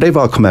somewhere. So they've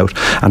all come out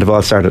and they've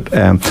all started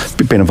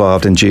being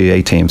involved in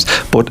GAA teams.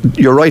 But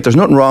you're right, there's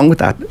nothing wrong with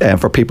that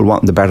for people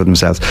wanting to better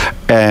themselves.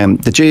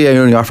 The GAA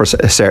only offers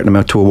a certain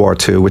amount to Award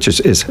 2, which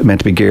is meant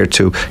to be geared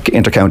to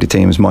inter-county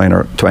teams,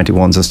 minor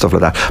 21s and stuff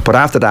like that. But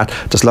after that,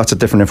 there's lots of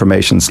different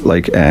informations,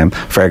 like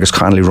Fergus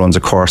Connolly runs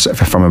a course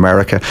from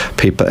America,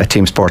 a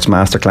team sports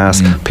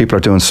masterclass, people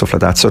are doing stuff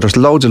like that. So there's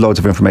loads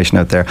of information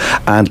out there,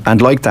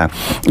 and like that,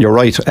 you're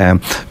right,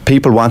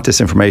 people want this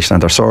information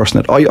and they're sourcing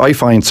it. I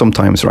find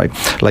sometimes, right,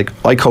 like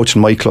I coach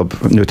in my club,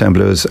 Newtown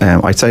Blues,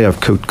 I'd say I've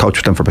coached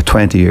with them for about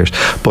 20 years,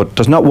 but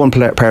there's not one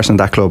person in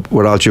that club,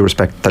 with all due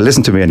respect, that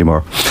listen to me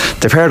anymore.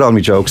 They've heard all my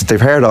jokes, they've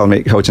heard all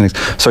my coaching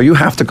things, so you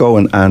have to go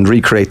and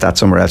recreate that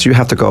somewhere else. You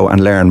have to go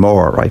and learn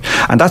more, right?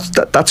 And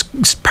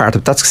that's part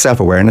of, that's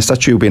self-awareness,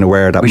 that's you being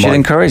aware that we should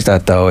encourage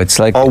that, though. It's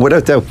like,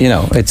 without doubt,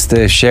 it's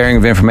the sharing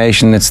of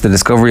information, it's the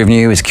discovery of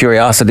new, it's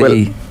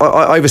curiosity. Well,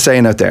 I was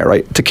saying out there,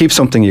 right, to keep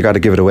something you got to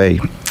give it away,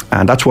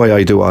 and that's why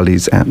I do all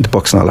these the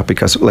books and all that,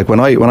 because like when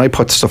I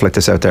put stuff like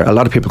this out there, a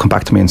lot of people come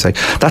back to me and say,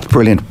 that's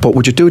brilliant, but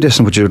would you do this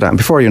and would you do that? And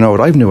before you know it,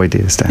 I have new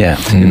ideas then.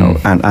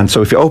 And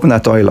so if you open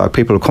that dialogue,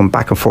 people will come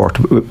back and forth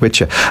with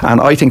you,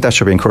 and I think that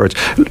should be encouraged.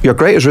 Your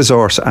greatest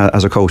resource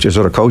as a coach is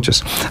other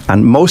coaches,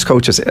 and most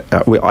coaches,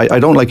 I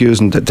don't like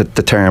using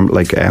the term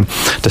like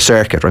the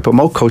circuit, right, but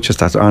most coaches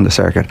that are on the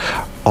circuit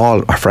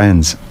all are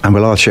friends, and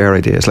we'll all share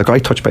ideas. Like, I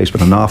touch base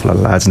with an awful lot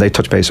of lads, and they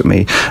touch base with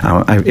me.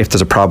 If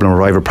there's a problem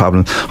or I have a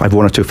problem, I have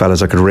one or two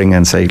fellas I could ring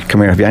and say,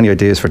 come here, have you any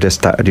ideas for this,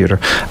 that or the other?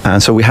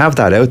 And so we have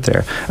that out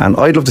there, and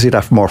I'd love to see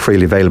that more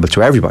freely available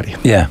to everybody.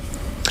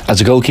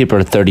 As a goalkeeper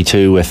at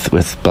 32 with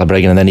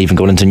Balbriggan, and then even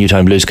going into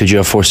Newtown Blues, could you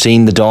have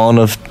foreseen the dawn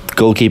of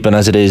goalkeeping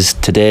as it is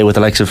today, with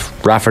the likes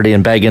of Rafferty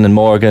and Beggan and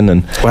Morgan,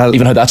 and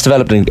even how that's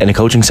developed in a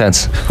coaching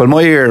sense? Well,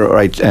 my year,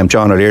 right,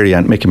 John O'Leary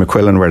and Mickey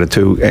McQuillan were the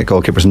two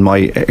goalkeepers in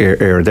my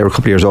era. They were a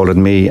couple of years older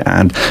than me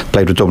and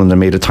played with Dublin and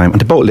me at the time, and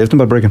they both lived in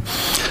Balbriggan.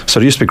 So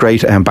there used to be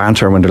great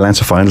banter when the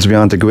Leinster finals would be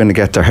on. They'd go in and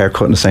get their hair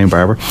cut in the same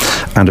barber,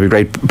 and there'd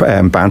be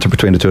great banter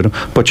between the two of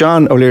them. But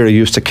John O'Leary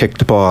used to kick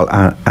the ball,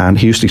 and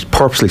he used to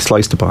purposely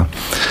slice the ball.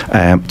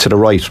 to the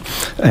right.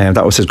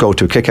 That was his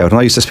go-to kick out. And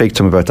I used to speak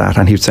to him about that,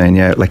 and he was saying,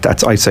 yeah, like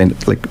that's, I'd say,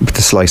 like with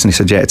the slice, and he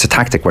said, yeah, it's a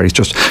tactic where he's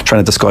just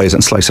trying to disguise it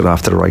and slice it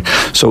off to the right.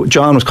 So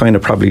John was kind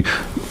of probably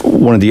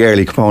one of the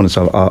early components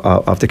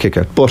of the kick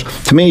out. But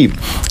to me,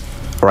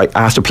 right,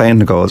 after playing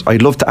the goals,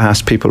 I'd love to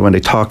ask people when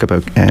they talk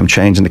about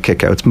changing the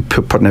kick-outs and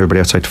putting everybody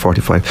outside to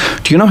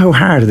 45, do you know how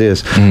hard it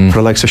is for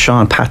the likes of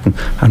Sean Patton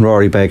and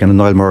Rory Begg and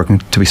Niall Morgan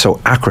to be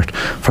so accurate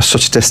for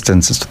such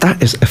distances?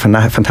 That is a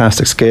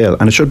fantastic skill,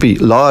 and it should be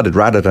lauded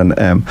rather than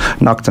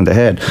knocked on the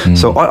head.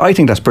 So I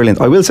think that's brilliant.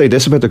 I will say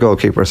this about the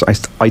goalkeepers.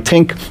 I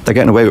think they're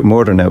getting away with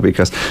murder now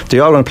because they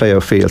all want to play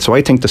outfield. So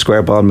I think the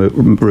square ball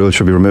rule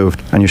should be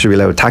removed, and you should be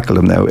allowed to tackle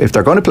them now. If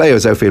they're going to play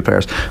as outfield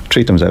players,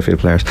 treat them as outfield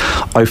players.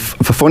 I've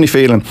a funny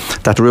feeling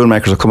that the rule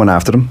makers are coming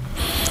after them,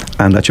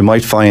 and that you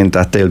might find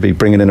that they'll be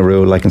bringing in a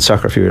rule like in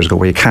soccer a few years ago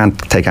where you can't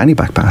take any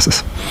back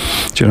passes.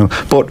 Do you know?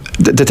 But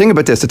the thing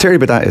about this, the theory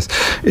about that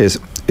is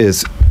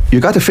you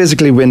got to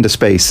physically win the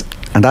space,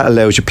 and that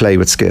allows you to play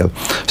with skill.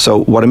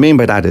 So what I mean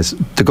by that is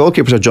the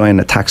goalkeepers are joining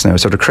attacks now,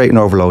 so they're creating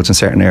overloads in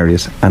certain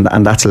areas,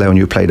 and that's allowing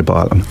you to play the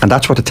ball, and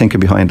that's what the thinking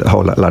behind a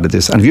whole lot of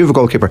this. And if you have a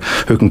goalkeeper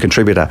who can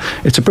contribute that,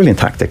 it's a brilliant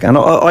tactic. And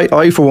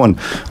I for one,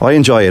 I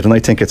enjoy it, and I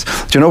think it's,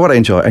 do you know what I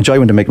enjoy? I enjoy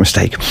when they make a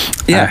mistake.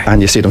 Yeah.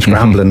 And you see them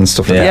scrambling and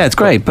stuff like that. Yeah, it's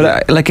great.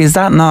 But like, is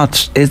that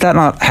not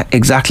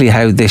exactly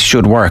how this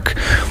should work?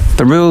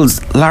 The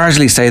rules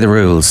largely say the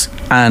rules,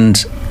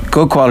 and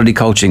good quality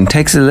coaching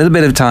takes a little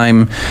bit of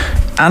time,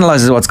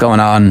 analyses what's going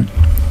on,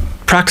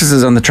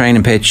 practices on the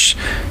training pitch,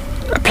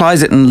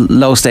 applies it in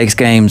low stakes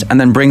games, and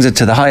then brings it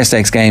to the higher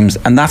stakes games,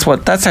 and that's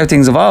how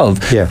things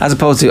evolve. Yeah. As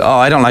opposed to,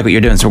 I don't like what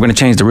you're doing, so we're going to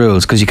change the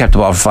rules because you kept the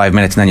ball for 5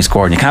 minutes and then you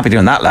scored, and you can't be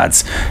doing that,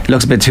 lads. It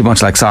looks a bit too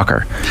much like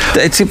soccer.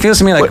 It feels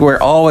to me like we're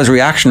always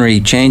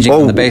reactionary, changing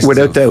on the basis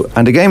without doubt.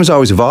 And the game is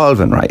always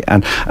evolving, right?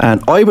 And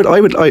I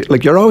would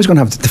like, you're always going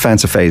to have the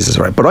defensive phases,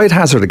 right? But I'd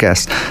hazard a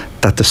guess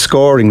that the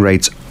scoring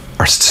rates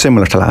are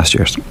similar to last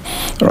year's.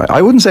 Right.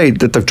 I wouldn't say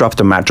that they've dropped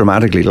them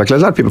dramatically. Like,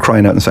 there's a lot of people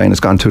crying out and saying it's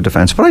gone too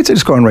defensive, but I'd say the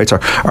scoring rates are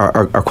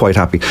quite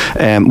happy.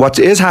 What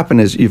is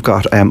happening is you've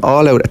got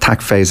all-out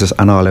attack phases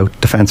and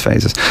all-out defence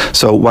phases.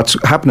 So what's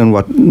happening,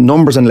 what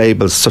numbers and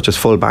labels such as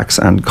fullbacks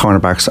and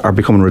cornerbacks are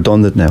becoming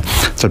redundant now.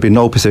 So there'll be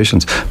no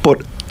positions.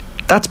 But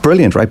that's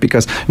brilliant, right?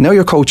 Because now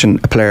you're coaching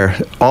a player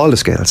all the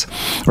skills,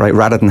 right?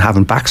 Rather than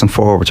having backs and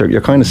forwards,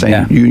 you're kind of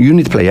saying you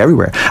need to play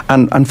everywhere,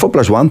 and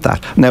footballers want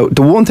that. Now,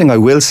 the one thing I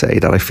will say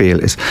that I feel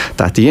is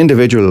that the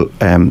individual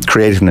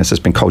creativeness has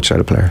been coached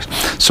out of players.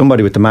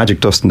 Somebody with the magic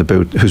dust in the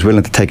boot who's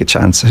willing to take a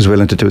chance, who's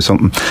willing to do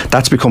something,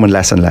 that's becoming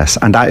less and less,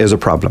 and that is a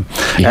problem.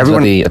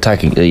 Everyone, are you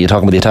talking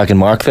about the attacking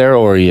mark there,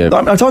 or are you?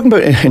 I'm talking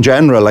about in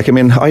general. Like, I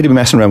mean, I'd be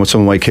messing around with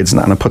some of my kids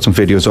and I put some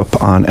videos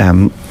up on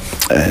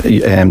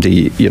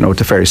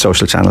the various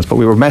social channels, but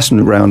we were messing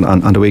around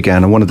on the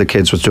weekend, and one of the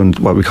kids was doing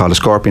what we call a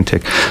scorpion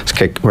kick,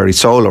 where he's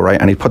solo,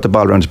 right, and he'd put the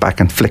ball around his back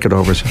and flick it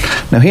over.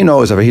 Now he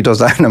knows if he does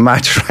that in a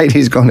match, right,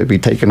 he's going to be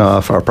taken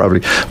off, or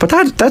probably. But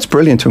that's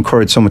brilliant to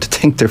encourage someone to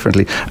think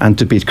differently and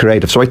to be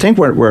creative. So I think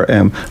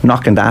we're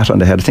knocking that on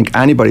the head. I think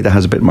anybody that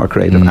has a bit more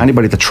creative,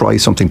 anybody that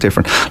tries something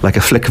different, like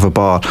a flick of a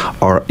ball,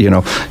 or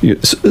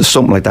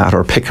something like that,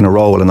 or picking a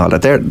roll and all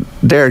that,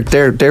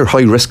 they're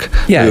high risk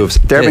moves.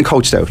 They're being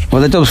coached out.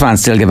 Well, the Dubs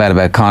fans still give out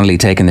about Connolly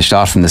taking the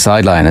shot from the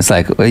sideline. It's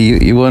like, well,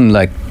 you won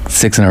like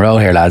 6 in a row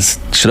here, lads.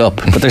 Shut up.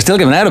 But they're still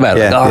giving out about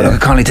it.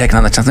 Look, Connolly taking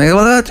on the chance.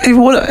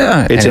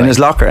 It's in his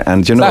locker,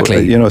 and so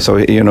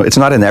it's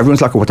not in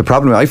everyone's locker. What the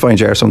problem I find,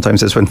 Ger,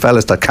 sometimes is when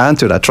fellas that can't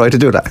do that try to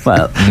do that.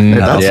 Well,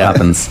 that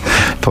happens.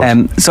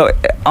 So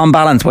on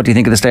balance, what do you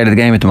think of the state of the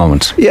game at the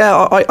moment? Yeah,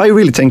 I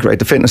really think, right,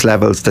 the fitness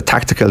levels, the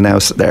tactical now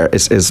there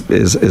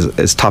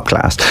is top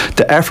class.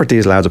 The effort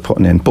these lads are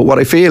putting in. But what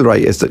I feel,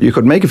 right, is that you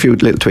could make a few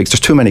little tweaks. There's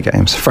too many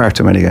games, far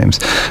too many games.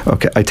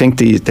 Okay, I think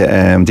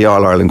the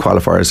All-Ireland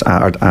qualifiers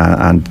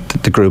and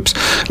the groups,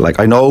 like,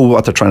 I know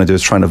what they're trying to do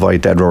is trying to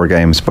avoid dead rubber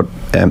games, but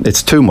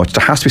it's too much.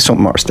 There has to be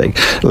something more at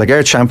stake. Like,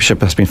 our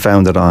championship has been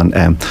founded on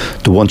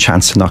the one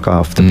chance to knock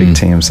off the big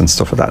teams and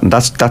stuff like that, and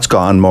that's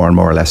gone more and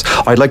more or less.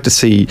 I'd like to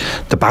see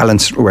the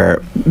balance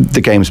where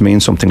the games mean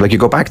something. Like, you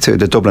go back to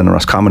the Dublin and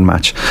Roscommon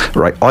match,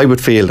 right? I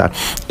would feel that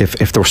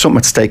if there was something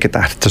at stake at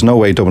that, there's no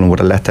way Dublin would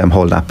have let them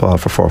hold that ball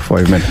for 4 or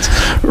 5 minutes,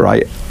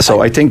 right?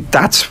 So I think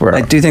that's where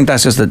I do think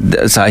that's just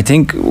so I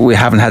think we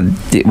haven't got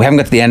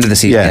to the end of the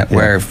season yet,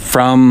 where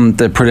from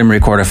the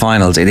preliminary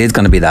quarterfinals it is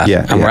going to be that,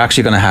 and we're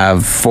actually going to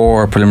have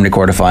 4 preliminary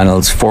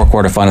quarterfinals, 4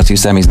 quarterfinals, 2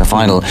 semis, and the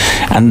final,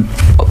 and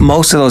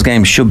most of those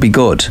games should be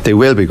good. They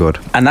will be good,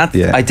 and that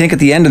I think at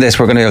the end of this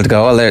we're going to be able to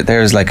go, well,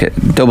 there's like a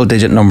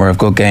double-digit number of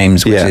good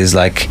games, which is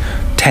like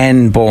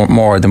 10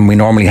 more than we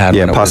normally had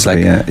when it was like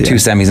 2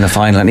 semis and a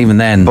final, and even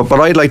then. But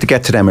I'd like to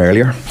get to them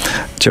earlier.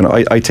 you know,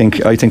 I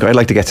think I'd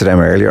like to get to them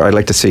earlier. I'd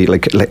like to see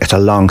like it's a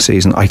long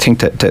season. I think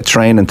that the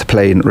training to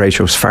play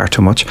ratio is far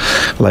too much.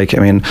 Like,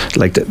 I mean,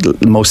 like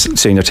most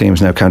senior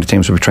teams now, county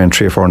teams will be training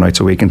 3 or 4 nights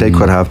a week, and they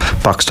could have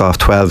boxed off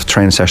 12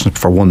 training sessions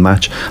for one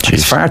match.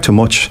 It's far too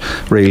much,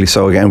 really.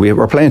 So again,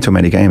 we're playing too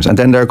many games, and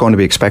then they're going to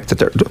be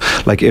expected.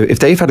 Like, if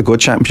they've had a good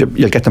championship,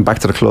 you'll get them back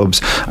to the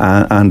clubs,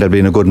 and they'll be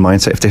in a good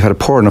mindset. If they've had a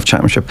poor enough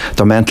championship,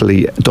 they're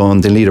mentally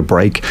done. They need a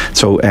break.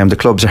 So the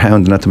clubs are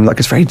hounding at them. Like,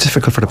 it's very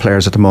difficult for the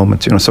players at the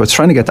moment, you know. So it's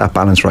trying to get that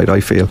balance right, I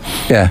feel.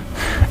 Yeah,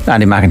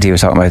 Andy McEntee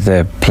was talking about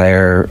the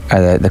player,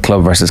 the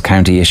club versus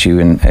county issue,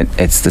 and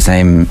it's the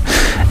same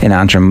in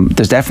Antrim.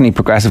 There's definitely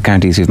progressive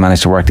counties who've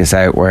managed to work this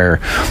out, where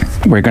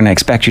we're going to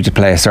expect you to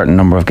play a certain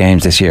number of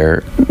games this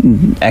year.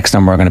 X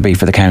number are going to be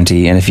for the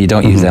county, and if you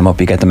don't use them up,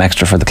 you get them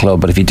extra for the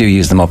club. But if you do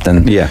use them up,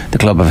 then the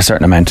club have a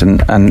certain amount,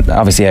 and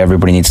obviously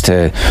everybody needs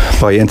to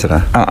buy into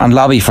that and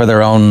lobby for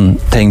their own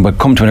thing, but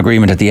come to an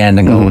agreement at the end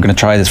and go, we're going to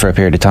try this for a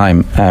period of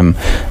time. And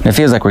it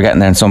feels like we're getting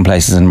there in some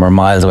places, and we're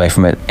miles away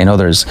from it in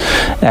others.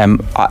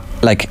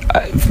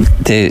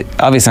 The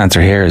obvious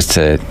answer here is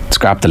to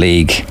scrap the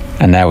league,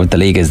 and now the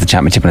league is the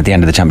championship, and at the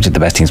end of the championship the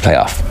best teams play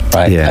off,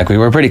 right? Like, we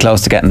were pretty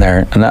close to getting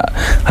there, and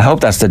I hope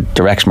that's the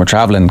direction we're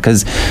travelling,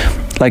 because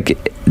like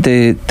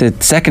the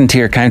second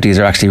tier counties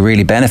are actually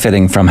really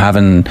benefiting from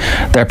having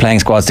their playing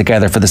squads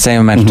together for the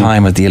same amount of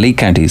time as the elite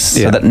counties,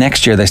 so that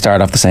next year they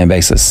start off the same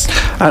basis.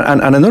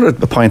 And another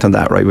point on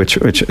that, right, which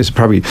is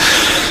probably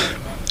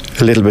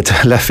a little bit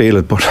left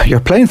field, but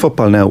you're playing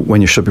football now when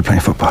you should be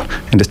playing football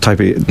in this type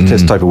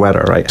of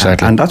weather, right?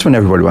 Exactly. And that's when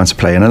everybody wants to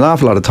play. And an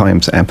awful lot of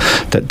times,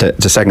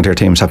 the second tier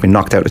teams have been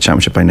knocked out of the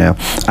championship by now,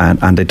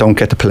 and they don't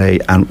get to play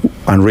and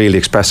really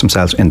express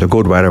themselves in the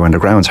good weather when the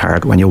ground's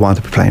hard, when you want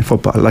to be playing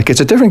football. Like, it's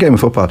a different game of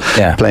football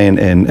playing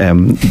in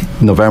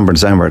November,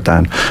 December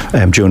than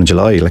June and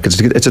July. Like,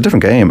 it's a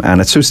different game, and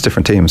it suits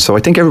different teams. So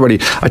I think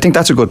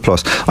that's a good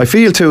plus. I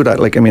feel too that,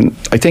 like, I mean,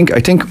 I think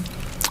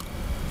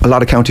a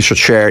lot of counties should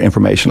share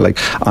information, like,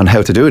 on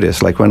how to do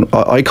this. Like, when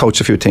I coached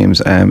a few teams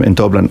in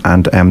Dublin,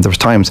 and there was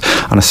times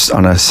on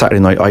a Saturday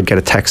night I'd get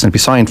a text, and it'd be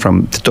signed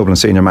from the Dublin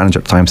senior manager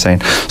at the time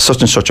saying,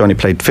 such and such only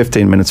played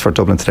 15 minutes for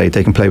Dublin today,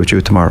 they can play with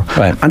you tomorrow.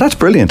 Right. And that's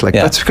brilliant. Like,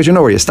 that's because you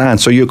know where you stand.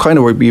 So you kind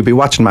of, you'd be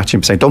watching match and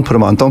you'd be saying, don't put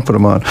them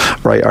on,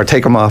 right, or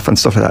take them off and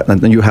stuff like that, and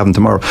then you have them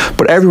tomorrow.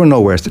 But everyone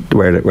knows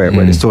where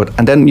they stood.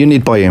 And then you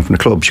need buy-in from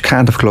the clubs. You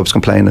can't have clubs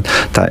complaining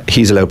that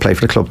he's allowed to play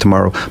for the club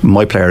tomorrow,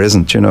 my player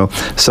isn't, you know.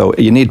 So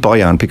you need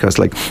buy-in, because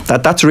like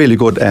that's a really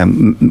good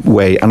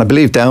way. And I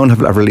believe Down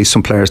have released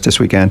some players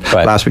this weekend,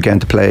 last weekend,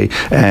 to play.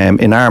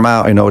 In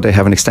Armagh, I know they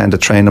have an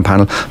extended training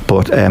panel,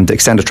 but the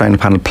extended training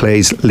panel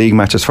plays league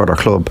matches for their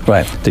club.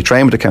 Right. They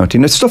train with the county,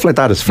 and stuff like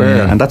that is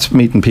fair, and that's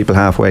meeting people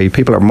halfway.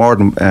 People are more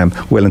than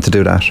willing to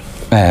do that.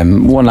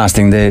 One last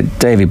thing: the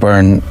Davy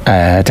Burke,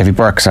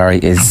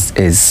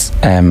 is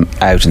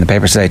out in the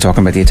papers today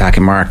talking about the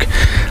attacking mark.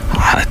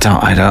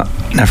 I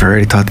never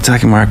really thought the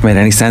attacking mark made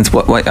any sense.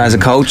 What, as a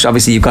coach,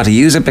 obviously you've got to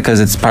use it because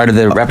it's part of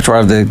the repertoire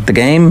of the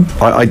game.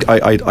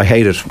 I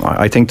hate it.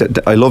 I think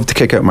that I love the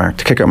kick out mark.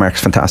 The kick out mark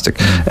is fantastic.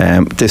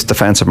 This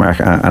defensive mark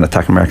and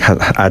attacking mark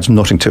adds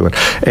nothing to it.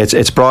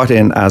 It's brought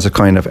in as a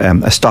kind of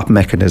a stop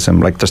mechanism.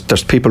 Like,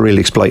 there's people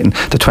really exploiting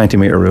the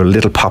 20-metre rule.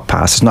 Little pop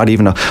pass. It's not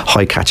even a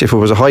high catch. If it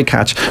was a high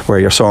catch where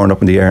you're soaring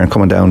up in the air and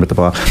coming down with the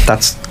ball,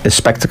 that's a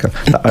spectacle.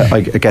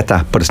 I get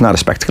that, but it's not a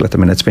spectacle at the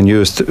minute. It's been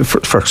used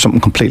for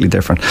something completely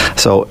different.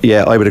 So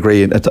yeah, I would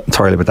agree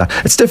entirely with that.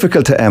 It's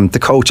difficult to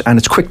coach, and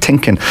it's quick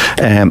thinking,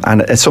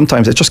 and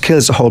sometimes it just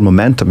kills the whole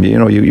momentum. You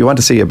know, you want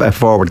to see a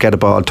forward get a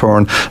ball,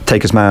 turn,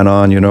 take his man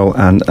on, you know,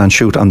 and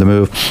shoot on the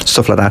move,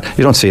 stuff like that.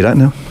 You don't see that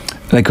now.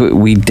 Like,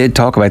 we did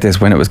talk about this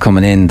when it was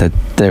coming in, that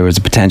there was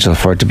a potential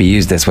for it to be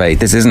used this way.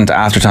 This isn't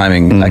after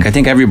timing. Like, I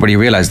think everybody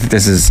realised that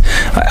this is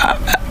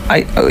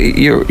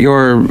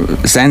your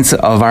sense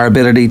of our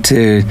ability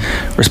to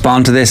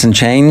respond to this and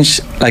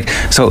change. Like,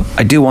 so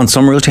I do want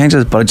some rule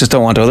changes, but I just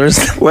don't want others.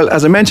 Well,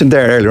 as I mentioned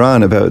there earlier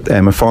on about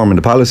informing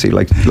the policy,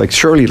 like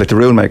surely, like, the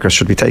rule makers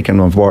should be taking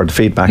on board the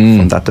feedback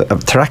from that. The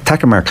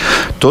attacking mark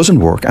doesn't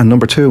work, and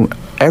number two,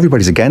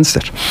 everybody's against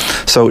it.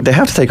 So they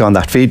have to take on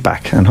that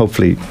feedback, and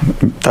hopefully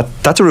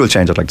that's a rule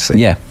change I'd like to see.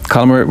 Yeah.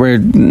 Colm,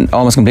 we're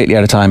almost completely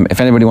out of time. If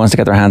anybody wants to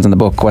get their hands on the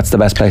book, what's the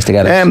best place to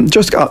get it?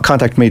 Just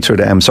contact me through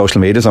the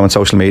social medias. I'm on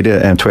social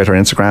media, Twitter,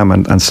 Instagram,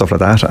 and stuff like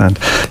that. And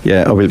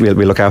yeah, we'll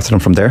look after them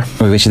from there.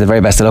 We wish you the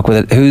very best of luck with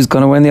it. Who's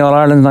going to win the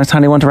All-Ireland? Nice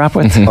handy one to wrap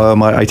with.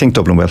 I think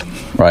Dublin will.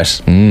 Right.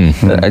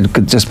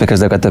 Just because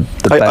they've got the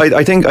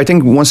I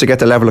think once they get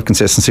the level of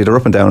consistency, they're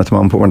up and down at the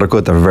moment, but when they're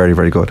good, they're very,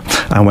 very good.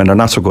 And when they're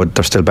not so good,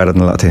 they're still better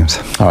than a lot of teams.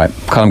 All right.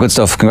 Colm, good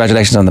stuff.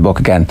 Congratulations on the book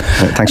again.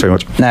 Thanks very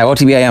much. Now,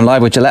 OTB AM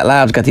Live with Gillette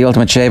Labs. Get the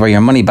ultimate shave or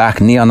your money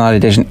back. Neon Night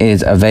edition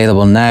is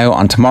available now.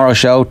 On tomorrow's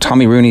show,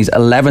 Tommy Rooney's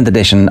 11th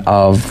edition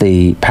of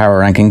the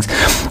Power Rankings.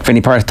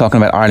 Finney Perth talking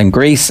about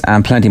Ireland-Greece,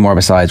 and plenty more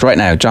besides. Right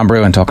now, John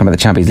Brewin talking about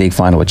the Champions League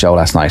final with Joe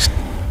last night.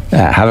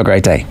 Have a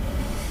great day.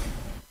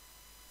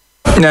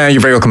 Now,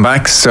 you're very welcome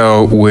back.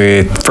 So,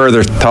 with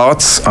further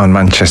thoughts on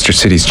Manchester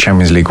City's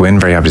Champions League win,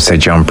 very happy to say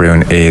John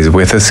Brewin is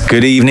with us.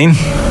 Good evening.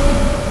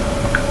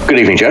 Good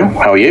evening, Joe.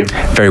 How are you?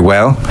 Very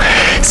well.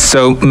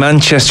 So,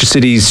 Manchester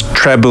City's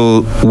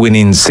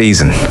treble-winning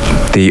season.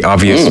 The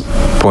obvious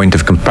point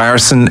of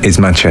comparison is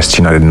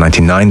Manchester United in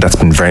 '99. That's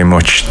been very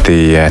much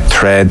the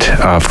thread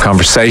of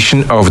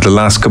conversation over the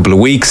last couple of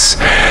weeks.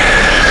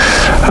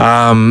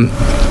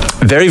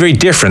 Very, very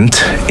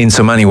different in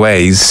so many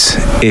ways.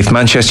 If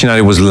Manchester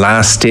United was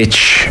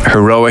last-ditch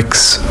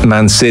heroics,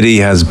 Man City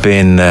has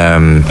been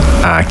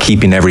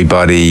keeping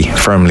everybody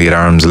firmly at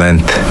arm's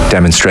length,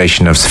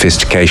 demonstration of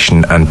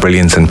sophistication and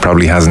brilliance, and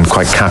probably hasn't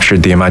quite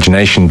captured the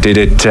imagination. Did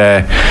it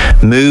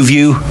move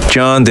you,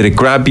 John? Did it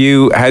grab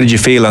you? How did you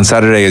feel on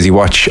Saturday as you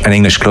watch an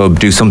English club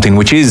do something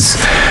which is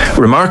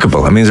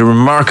remarkable? I mean, it's a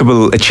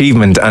remarkable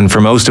achievement, and for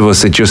most of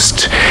us,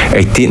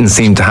 it didn't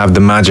seem to have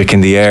the magic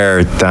in the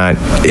air that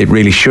it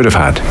really should have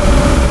had.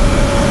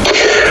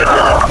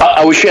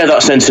 I would share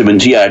that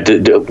sentiment. Yeah,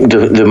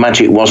 the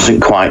magic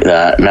wasn't quite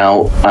there.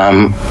 Now,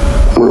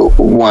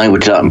 why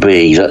would that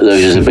be?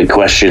 Those are the big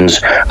questions.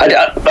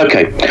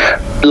 Okay,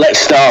 let's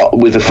start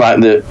with the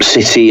fact that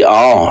City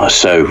are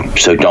so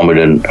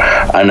dominant,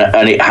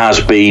 and it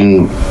has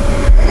been.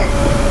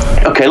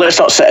 Okay, let's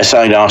not set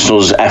aside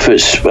Arsenal's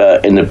efforts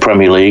in the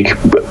Premier League.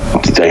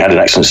 They had an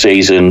excellent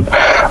season.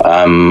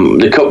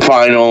 The cup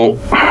final,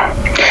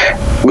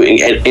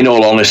 in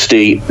all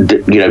honesty,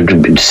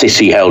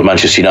 City held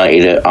Manchester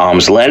United at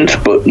arm's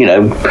length. But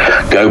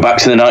go back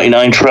to the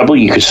 '99 treble,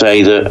 you could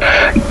say that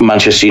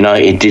Manchester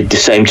United did the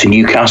same to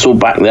Newcastle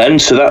back then.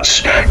 So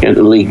that's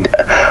the league.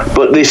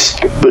 But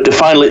the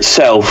final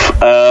itself.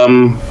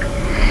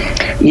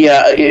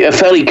 Yeah, a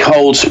fairly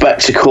cold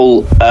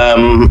spectacle.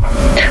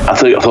 I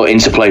thought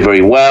Inter played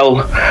very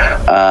well,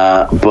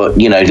 but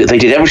they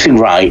did everything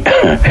right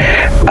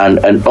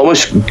and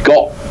almost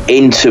got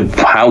into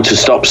how to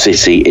stop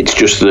City. It's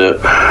just that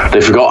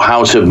they forgot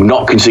how to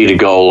not concede a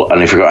goal,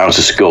 and they forgot how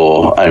to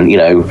score. And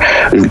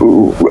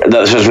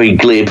that sounds very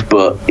glib,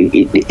 but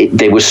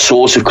they were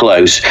sort of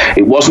close.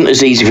 It wasn't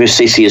as easy for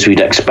City as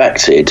we'd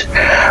expected,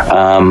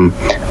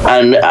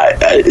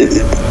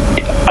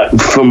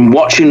 from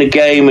watching the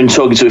game and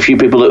talking to a few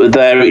people that were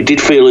there, it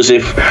did feel as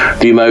if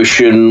the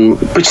emotion,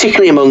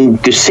 particularly among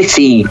the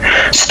City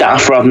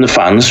staff rather than the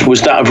fans,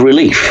 was that of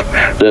relief.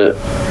 That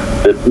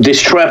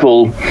this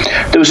treble,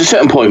 there was a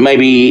certain point,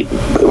 maybe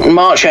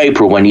March,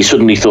 April, when you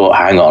suddenly thought,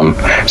 hang on,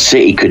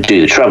 City could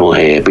do the treble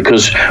here,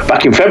 because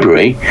back in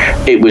February,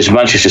 it was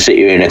Manchester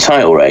City in a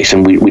title race,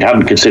 and we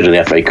hadn't considered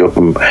the FA Cup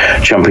and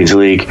Champions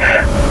League.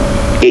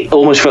 It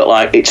almost felt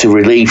like it's a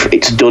relief.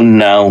 It's done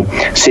now.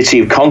 City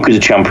have conquered the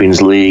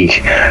Champions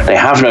League. They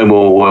have no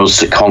more worlds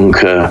to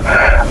conquer.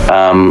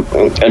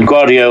 And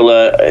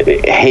Guardiola,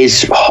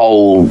 his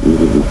whole,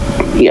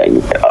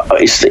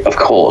 of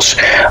course,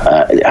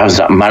 has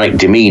that manic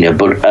demeanour,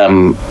 but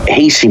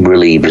he seemed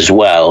relieved as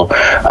well.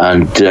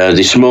 And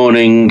this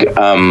morning,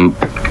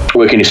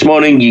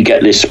 you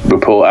get this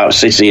report out of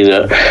City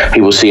that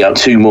he will see out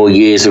 2 more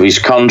years of his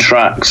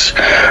contract,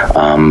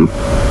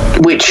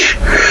 which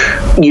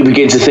you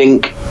begin to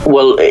think,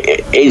 well,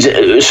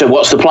 so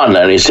what's the plan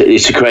then? Is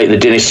to create the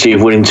dynasty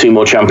of winning 2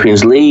 more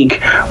Champions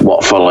League?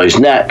 What follows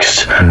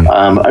next?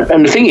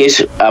 And the thing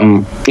is,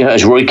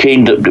 as Roy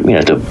Keane,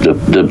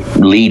 the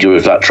leader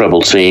of that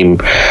treble team,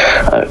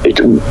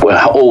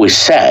 always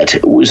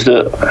said, was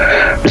that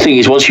the thing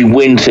is, once you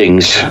win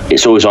things,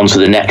 it's always on to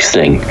the next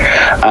thing.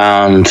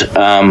 And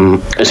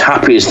as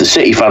happy as the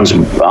City fans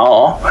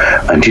are,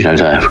 and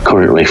they're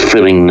currently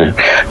filling the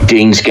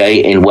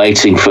Deansgate in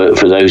waiting for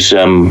those.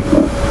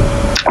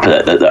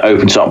 The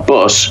open top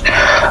bus,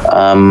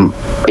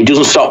 it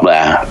doesn't stop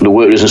there. The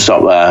work doesn't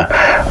stop there.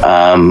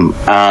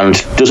 And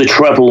does a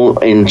treble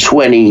in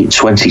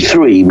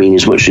 2023 mean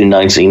as much as in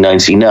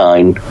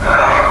 1999?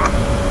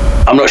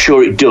 I'm not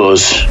sure it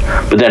does,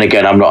 but then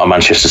again, I'm not a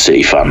Manchester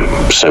City fan,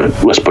 so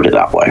let's put it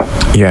that way.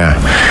 Yeah,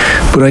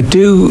 but I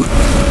do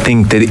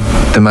think that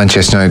the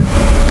Manchester United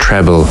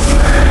treble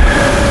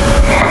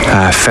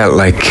felt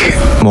like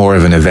more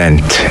of an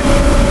event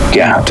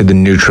to the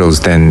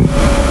neutrals than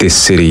this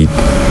City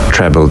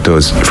treble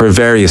does, for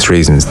various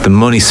reasons. The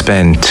money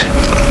spent,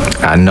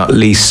 not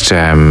least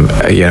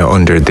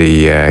under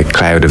the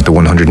cloud of the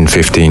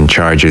 115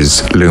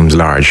 charges, looms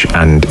large,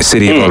 and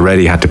City have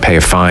already had to pay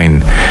a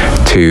fine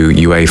to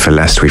UEFA,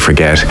 lest we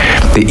forget.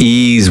 The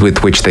ease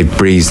with which they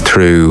breezed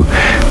through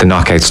the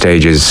knockout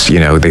stages,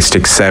 they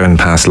stick 7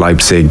 past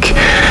Leipzig,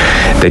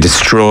 they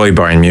destroy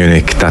Bayern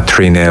Munich. That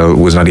 3-0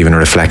 was not even a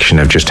reflection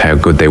of just how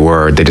good they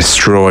were. They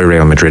destroy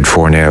Real Madrid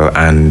 4-0,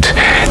 and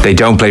they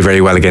don't play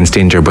very well against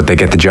Inter, but they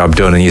get the job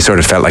done, and you sort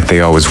of felt like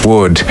they always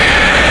would.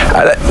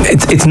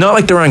 It's not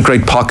like there aren't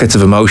great pockets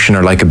of emotion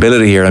or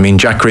likability here. I mean,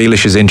 Jack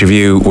Grealish's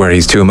interview, where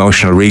he's too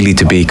emotional really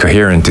to be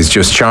coherent, is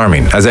just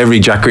charming, as every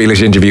Jack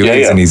Grealish interview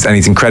is, and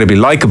he's incredibly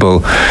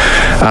likable.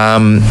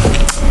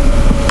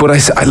 But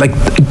I like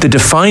the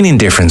defining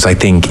difference, I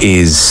think,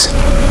 is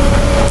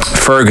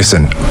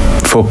Ferguson.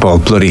 Football,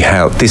 bloody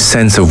hell, this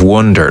sense of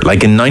wonder.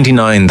 Like in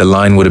 99, the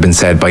line would have been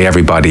said by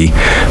everybody,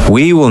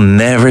 we will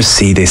never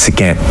see this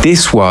again.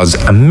 This was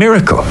a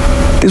miracle.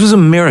 This was a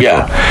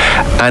miracle.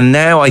 And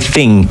now I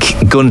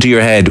think, gun to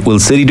your head, will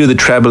City do the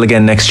treble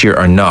again next year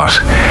or not?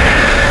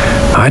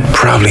 I'd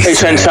probably it's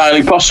say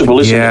entirely possible,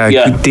 isn't it?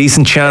 Yeah,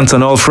 decent chance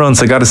on all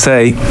fronts, I got to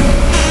say.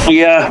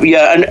 Yeah,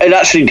 and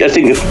actually, I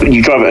think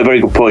you drive at a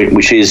very good point,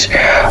 which is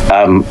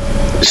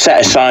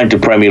set aside the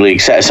Premier League,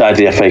 set aside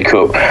the FA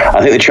Cup.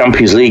 I think the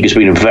Champions League has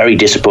been a very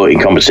disappointing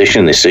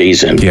competition this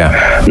season.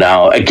 Yeah.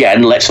 Now,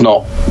 again, that's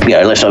not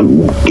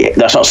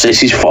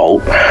City's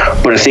fault,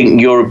 but I think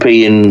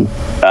European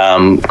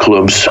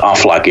clubs are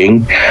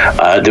flagging.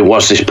 There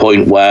was this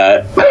point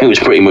where it was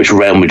pretty much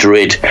Real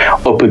Madrid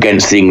up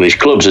against the English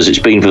clubs, as it's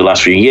been for the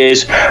last few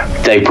years.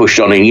 They pushed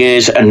on in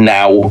years, and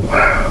now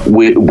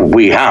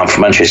we have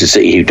Manchester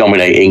City, who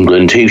dominate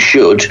England, who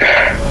should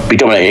be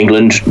dominating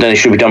England, then they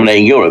should be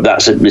dominating Europe.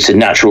 It's a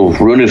natural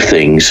run of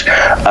things.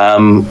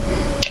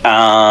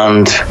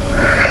 And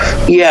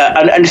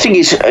the thing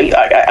is,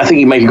 I think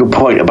you make a good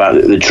point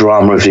about the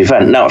drama of the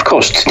event. Now, of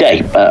course,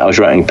 today I was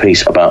writing a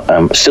piece about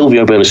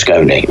Silvio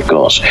Berlusconi, of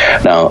course.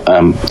 Now,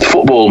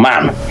 football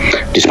man,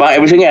 despite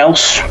everything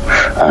else,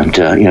 and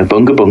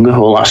bunga bunga,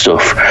 all that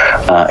stuff,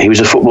 he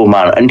was a football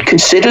man. And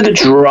consider the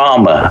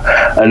drama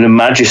and the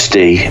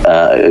majesty,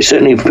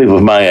 certainly for people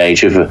of my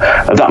age, of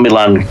that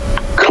Milan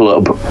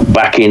club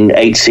back in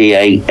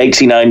 88,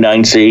 89,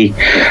 90,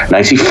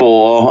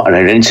 94, and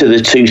then into the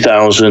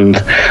 2000,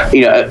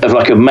 of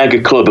like a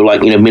mega club of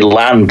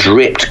Milan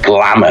dripped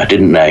glamour,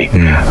 didn't they?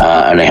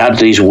 And they had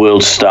these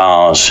world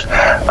stars,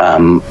 they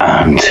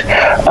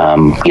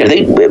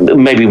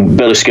maybe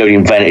Berlusconi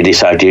invented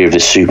this idea of the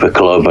super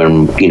club,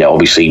 and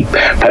obviously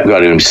Pep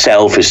Guardiola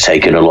himself has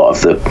taken a lot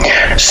of the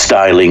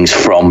stylings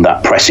from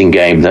that pressing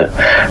game that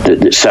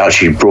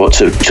Sarri brought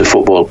to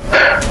football,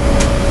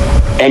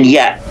 and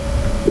yet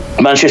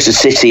Manchester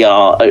City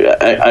are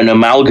an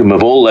amalgam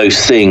of all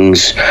those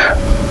things,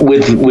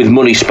 with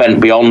money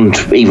spent beyond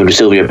even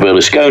Silvio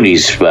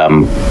Berlusconi's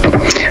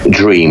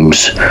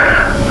dreams.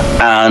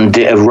 And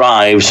it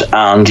arrives,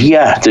 and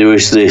there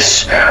is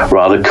this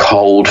rather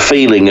cold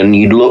feeling. And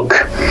you look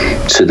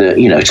to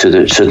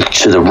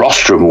the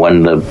rostrum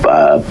when in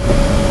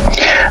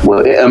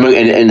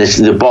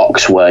the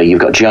box where you've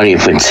got Gianni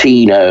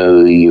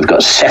Infantino, you've got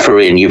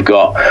Ceferin, you've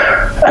got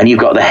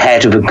the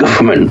head of a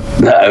government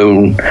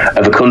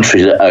of a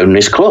country that own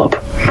this club,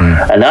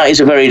 and that is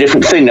a very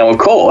different thing. Now, of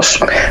course,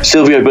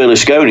 Silvio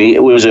Berlusconi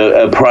was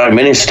a prime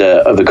minister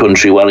of the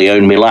country while he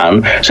owned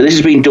Milan, so this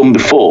has been done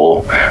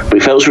before, but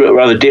it felt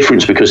rather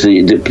different because the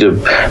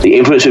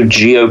influence of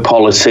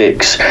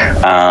geopolitics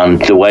and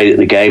the way that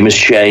the game has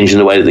changed and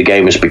the way that the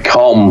game has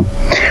become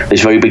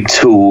this very big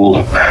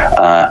tool.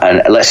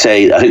 And let's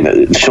say, I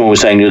think someone was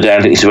saying the other day,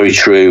 I think it's very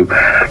true,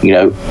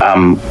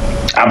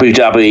 Abu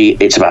Dhabi,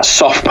 it's about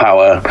soft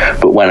power,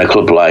 but when a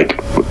club like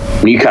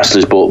Newcastle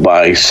is bought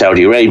by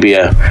Saudi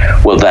Arabia,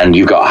 well, then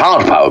you've got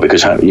hard power,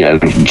 because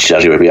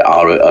Saudi Arabia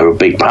are a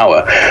big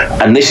power.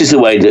 And this is the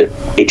way that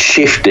it's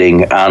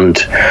shifting. And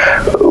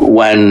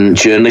when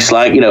journalists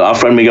like our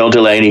friend Miguel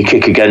Delaney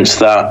kick against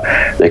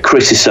that, they're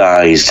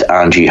criticised,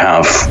 and you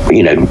have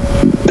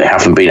they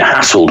haven't been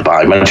hassled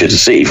by Manchester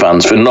City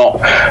fans for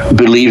not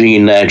believing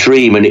in their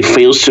dream. And it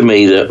feels to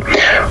me that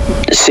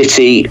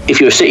City, if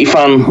you're a City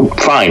fan,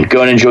 fine,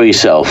 go and enjoy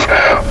yourself,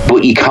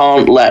 but you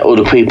can't let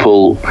other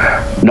people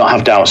not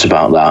have doubts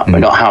about that, and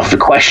not have the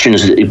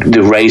questions that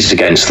they've raised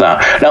against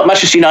that. Now,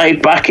 Manchester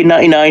United back in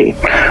 99,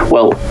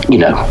 well,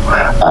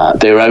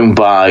 they're owned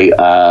by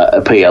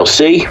a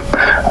PLC.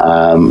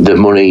 The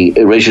money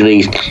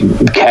originally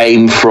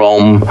came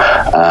from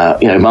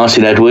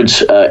Martin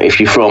Edwards. If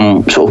you're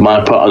from sort of my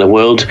part of the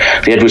world,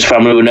 the Edwards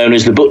family were known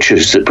as the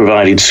butchers that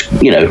provided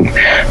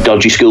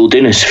dodgy school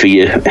dinners for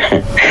you.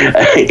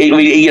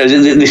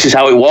 This is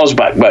how it was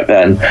back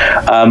then.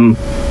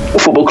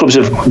 Football clubs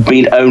have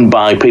been owned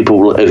by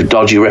people of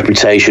dodgy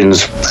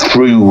reputations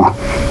through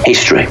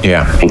history,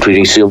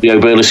 including Silvio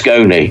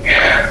Berlusconi.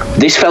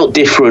 This felt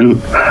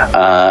different,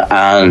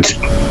 but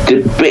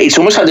it's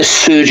almost like the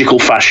surgical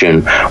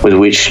fashion with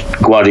which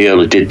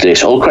Guardiola did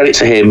this. All credit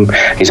to him.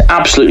 He's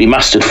absolutely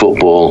mastered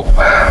football,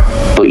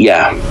 but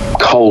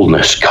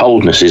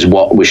coldness is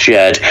what was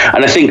shared.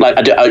 And I think,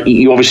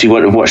 you obviously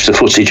won't have watched the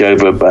footage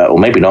over, or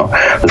maybe not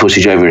the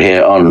footage over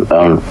here on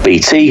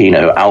BT,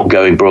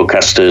 outgoing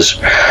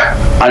broadcasters,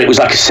 and it was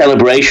like a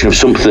celebration of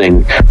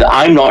something that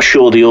I'm not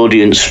sure the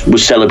audience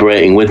was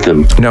celebrating with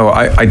them. No,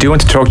 I do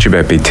want to talk to you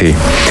about BT.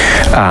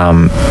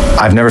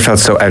 I've never felt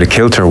so out of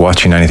kilter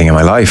watching anything in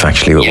my life,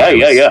 actually.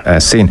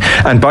 Seen.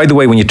 And by the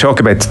way, when you talk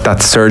about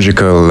that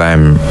surgical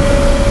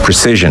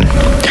precision,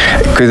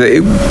 because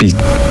it would be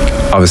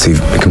obviously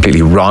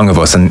completely wrong of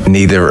us, and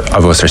neither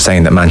of us are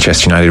saying that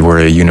Manchester United were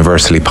a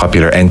universally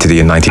popular entity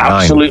in '99.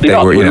 Absolutely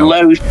not. We're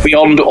loathed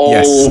beyond all.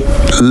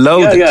 Yes,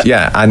 loathed.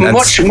 And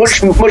much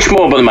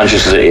more than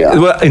Manchester City. Yeah.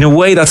 Well, in a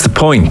way, that's the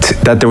point.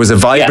 That there was a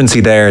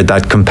vibrancy there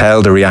that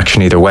compelled a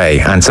reaction either way,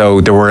 and so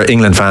there were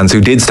England fans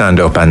who did stand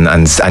up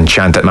and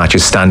chant at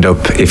matches, "Stand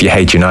up if you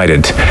hate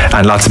United,"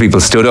 and lots of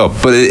people stood up.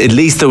 But at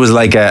least there was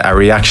like a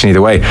reaction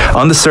either way.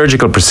 On the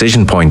surgical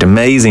precision point,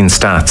 amazing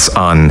stats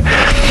on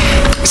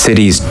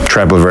City's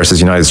treble versus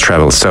United's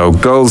treble. So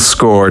goals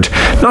scored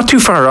not too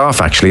far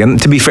off, actually.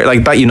 And to be fair,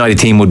 like, that United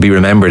team would be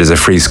remembered as a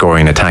free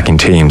scoring attacking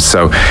team.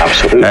 So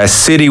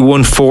City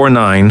won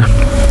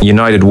 4-9,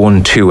 United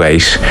won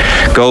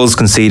 2-8. Goals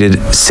conceded,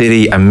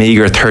 City a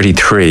meagre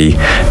 33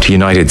 to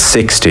United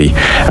 60.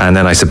 And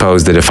then I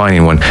suppose the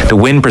defining one, the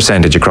win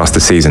percentage across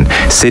the season.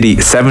 City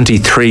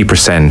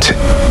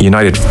 73%,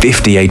 United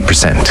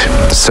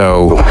 58%.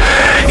 So,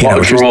 you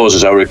know, draws,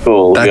 as I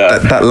recall.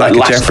 That lack of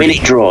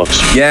last-minute draws.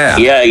 Yeah.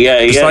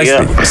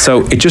 Precisely.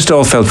 So it just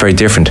all felt very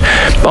different.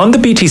 On the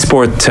BT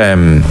Sport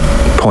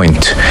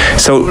point,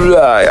 so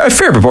a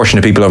fair proportion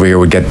of people over here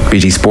would get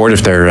BT Sport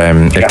if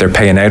they're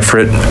paying out for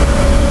it.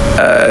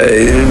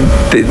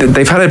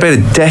 They've had it about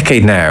a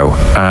decade now,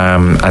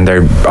 and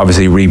they're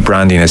obviously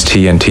rebranding as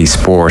TNT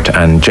Sport,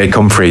 and Jake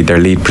Humphrey, their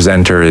lead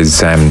presenter,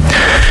 is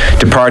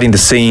departing the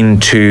scene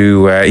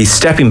to he's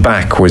stepping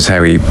back, was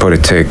how he put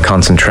it, to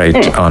concentrate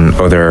on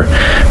other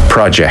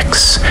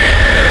projects.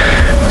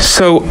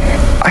 So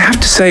I have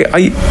to say,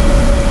 I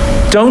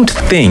don't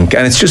think,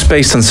 and it's just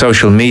based on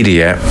social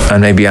media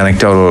and maybe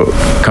anecdotal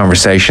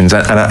conversations,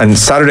 and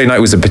Saturday night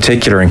was a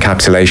particular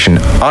encapsulation.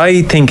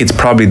 I think it's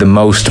probably the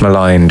most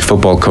maligned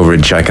football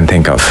coverage I can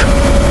think of.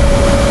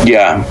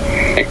 I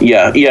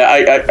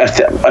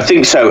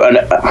think so. And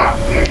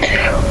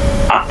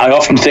I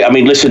often think, I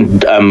mean,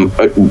 listen,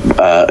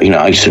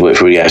 I used to work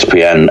for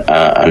ESPN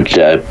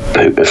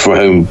and for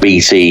whom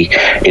BT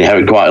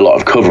inherited quite a lot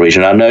of coverage,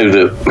 and I know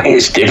that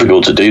it's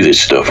difficult to do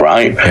this stuff,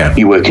 right? Yeah.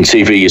 You work in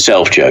TV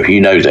yourself, Joe, you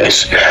know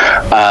this.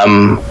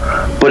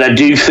 But I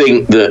do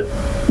think that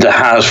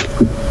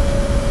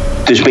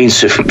there's been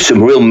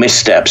some real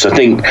missteps. I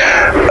think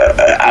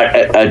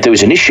there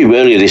was an issue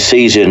earlier this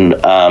season,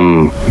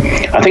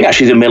 I think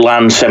actually the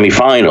Milan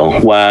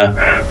semi-final, where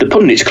the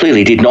pundits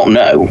clearly did not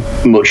know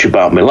much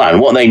about Milan.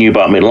 What they knew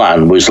about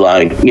Milan was,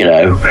 like, you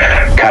know,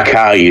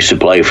 Kaká used to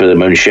play for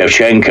them and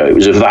Shevchenko. It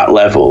was of that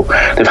level.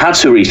 They've had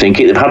to rethink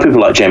it. They've had people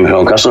like Jamie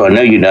Horncastle, I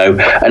know you know,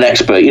 an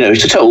expert, you know,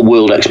 he's a total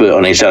world expert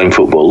on Italian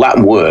football. That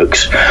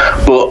works.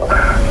 But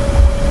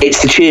it's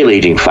the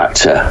cheerleading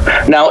factor.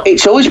 Now,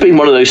 it's always been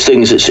one of those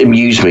things that's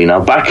amused me. Now,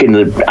 back in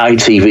the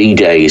ITV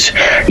days,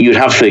 you'd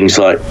have things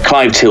like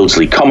Clive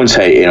Tildesley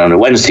commentating on a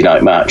Wednesday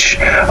night match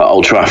at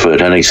Old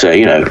Trafford, and he'd say,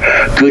 you know,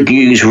 good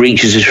news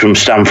reaches us from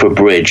Stamford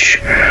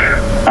Bridge.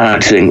 And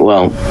I'd think,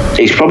 well,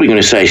 he's probably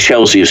going to say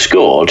Chelsea have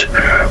scored.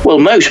 Well,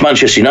 most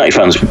Manchester United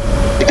fans,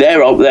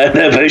 their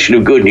version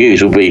of good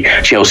news will be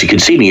Chelsea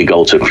conceding a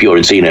goal to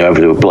Fiorentina,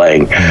 whoever they were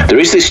playing. There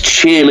is this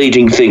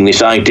cheerleading thing,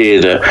 this idea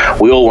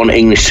that we all want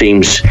English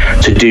teams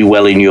to do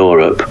well in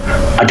Europe.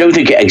 I don't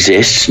think it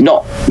exists,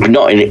 not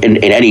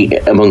in any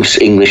amongst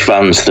English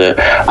fans that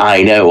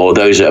I know, or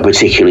those that are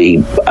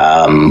particularly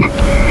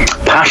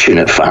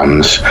passionate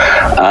fans.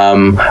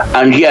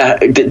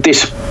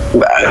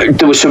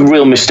 There were some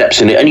real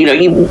missteps in it, and you know,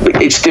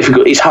 it's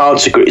difficult. It's hard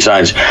to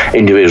criticise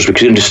individuals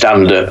because you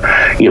understand that,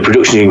 you know,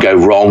 production can go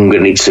wrong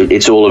and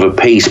it's all of a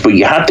piece. But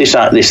you had this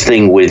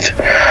thing with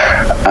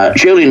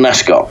Julian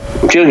Lescott.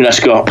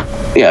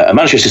 A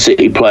Manchester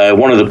City player,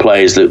 one of the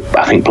players that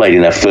I think played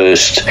in their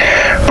first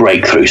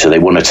breakthrough. So they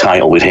won a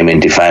title with him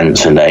in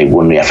defence, and they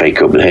won the FA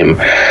Cup with him.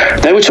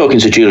 They were talking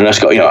to Julian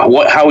Lescott. You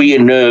know, how are your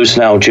nerves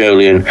now,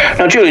 Julian?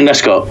 Now, Julian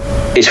Lescott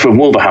is from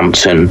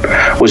Wolverhampton,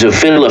 was a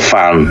Villa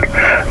fan,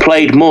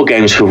 played more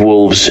games for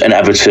Wolves and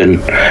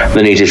Everton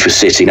than he did for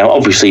City. Now,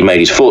 obviously, he made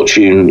his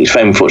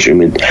famous fortune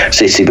with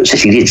City, but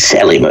City did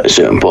sell him at a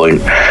certain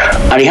point,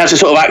 and he had to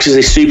sort of act as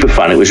this super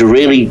fan. It was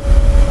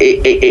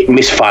it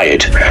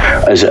misfired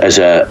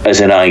as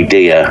an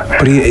idea.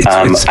 But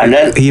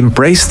he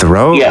embraced the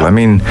role. Yeah. I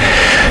mean,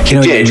 you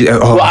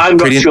know, I'm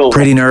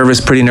pretty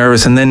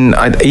nervous, and then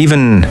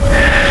even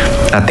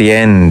at the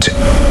end,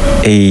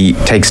 he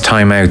takes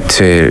time out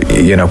to,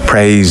 you know,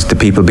 praise the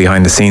people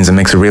behind the scenes and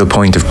makes a real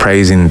point of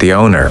praising the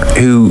owner,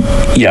 who,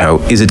 you know,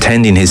 is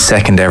attending his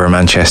second ever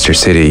Manchester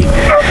City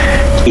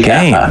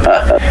game.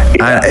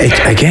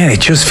 It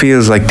just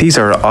feels like these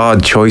are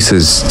odd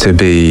choices to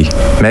be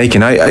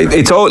making.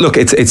 It's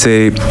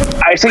a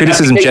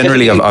criticism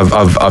generally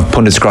of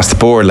pundits across the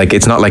board. Like,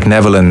 it's not like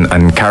Neville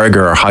and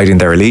Carragher are hiding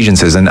their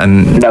allegiances, and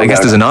I guess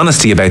there's an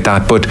honesty about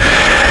that. But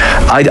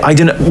I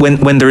don't know,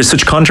 when there is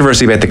such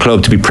controversy about the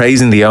club, to be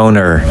praising the owner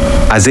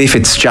as if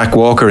it's Jack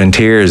Walker in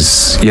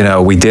tears, you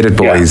know, we did it,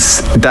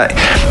 boys. Yeah.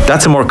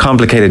 That's a more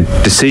complicated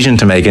decision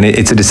to make, and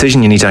it's a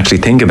decision you need to actually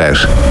think about.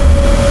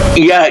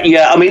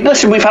 Yeah. I mean,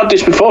 listen, we've had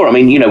this before. I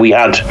mean, you know, we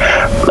had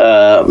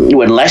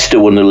when Leicester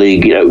won the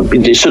league. You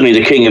know, suddenly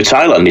the King of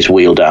Thailand is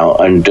wheeled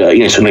out, and you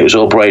know, suddenly it was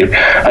all parade.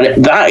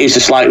 And that is a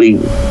slightly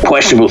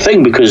questionable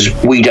thing because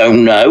we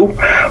don't know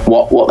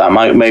what that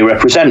may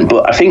represent.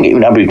 But I think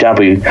in Abu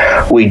Dhabi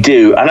we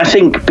do, and I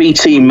think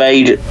BT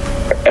made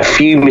a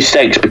few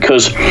mistakes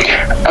because,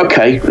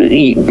 okay,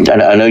 and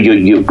I know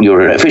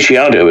you're an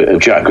aficionado of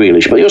Jack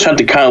Grealish, but he also had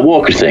the Kyle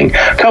Walker thing.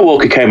 Kyle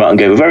Walker came out and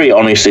gave a very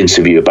honest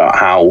interview about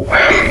how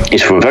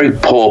he's from a very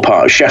poor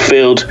part of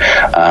Sheffield,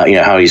 you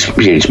know, how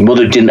his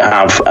mother didn't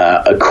have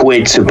a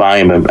quid to buy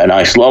him a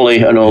nice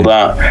lolly and all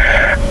that.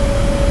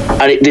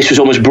 this was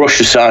almost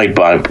brushed aside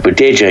by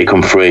DJ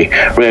Humphrey,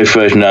 Rio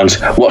Ferdinand.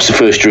 What's the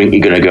first drink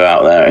you're going to go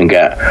out there and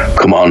get?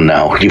 Come on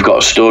now, you've got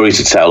a story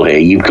to tell here.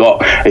 You've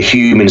got a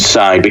human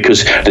side,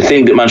 because the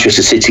thing that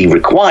Manchester City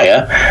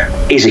require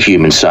is a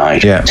human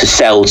side to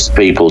sell to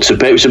people,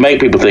 to make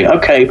people think,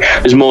 okay,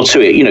 there's more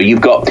to it.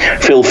 You've got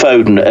Phil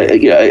Foden,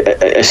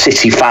 a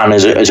City fan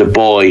as a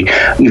boy.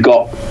 You've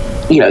got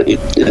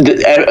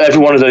every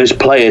one of those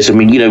players. I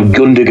mean,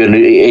 Gundogan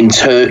in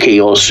Turkey,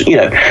 or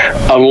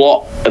a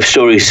lot of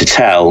stories to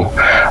tell.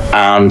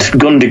 And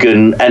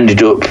Gundogan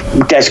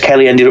Des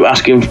Kelly ended up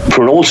asking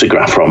for an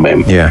autograph from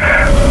him.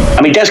 I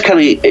mean, Des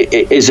Kelly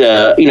is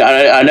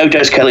I know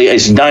Des Kelly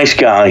is a nice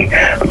guy,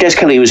 but Des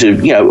Kelly was a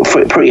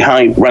pretty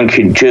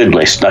high-ranking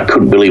journalist, and I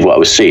couldn't believe what I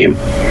was seeing.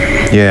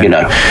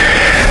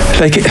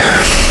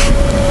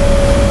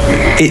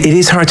 It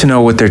is hard to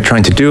know what they're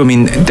trying to do. I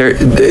mean,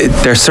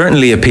 they're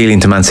certainly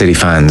appealing to Man City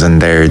fans,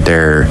 and they're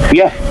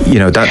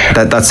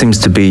that seems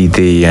to be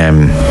the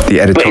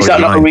editorial. But is that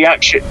not a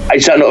reaction?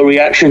 Is that not a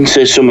reaction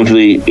to some of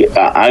the?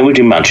 I would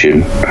imagine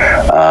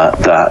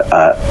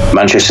that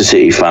Manchester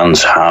City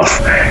fans have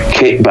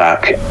kicked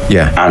back,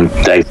 and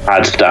they've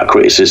had that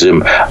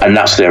criticism, and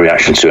that's their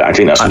reaction to it. I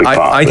think that's a big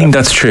part. I think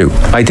that's true.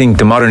 I think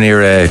the modern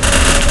era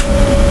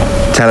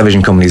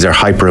television companies are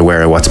hyper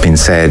aware of what's been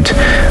said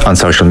on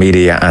social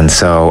media, and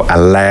so a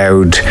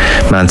loud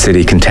Man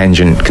City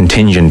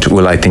contingent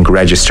will, I think,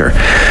 register.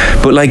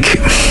 But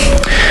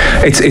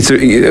it's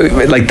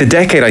the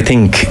decade, I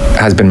think,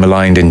 has been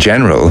maligned in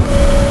general.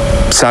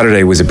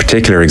 Saturday was a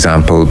particular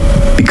example,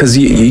 because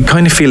you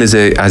kind of feel as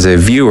a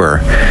viewer,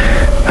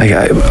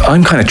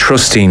 I'm kind of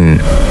trusting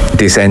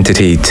this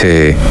entity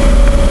to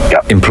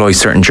employ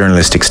certain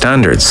journalistic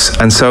standards,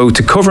 and so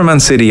to cover Man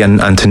City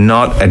and to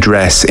not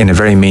address in a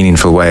very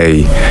meaningful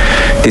way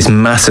this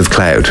massive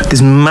cloud,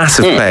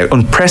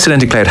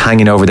 unprecedented cloud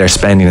hanging over their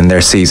spending and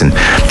their season,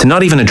 to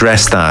not even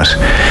address that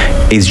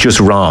is just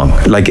wrong.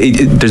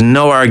 There's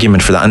no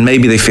argument for that, and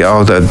maybe they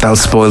feel they'll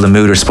spoil the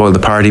mood or spoil the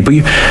party, but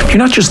you're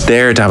not just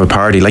there to have a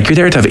party. You're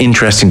there to have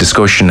interesting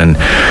discussion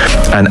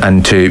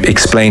and to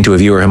explain to a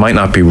viewer who might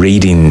not be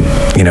reading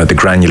the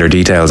granular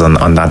details on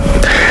that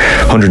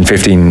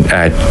 115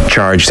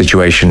 charge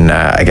situation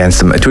against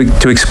them,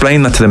 to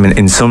explain that to them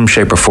in some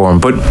shape or form.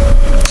 But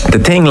the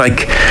thing,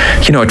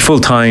 at full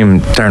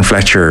time, Darren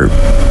Fletcher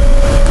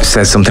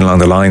says something along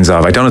the lines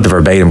of, I don't know the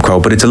verbatim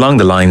quote, but it's along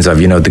the lines of,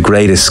 the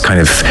greatest kind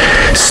of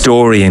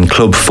story in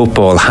club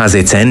football has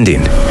its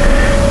ending.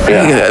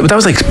 But that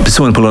was like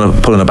someone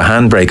pulling up a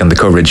handbrake on the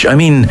coverage. I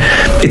mean,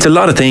 it's a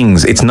lot of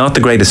things. It's not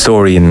the greatest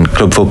story in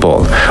club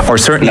football, or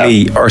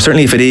certainly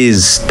if it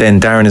is,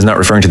 then Darren is not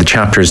referring to the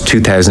chapters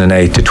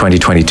 2008 to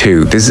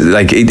 2022. This is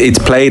it's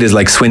played as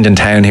Swindon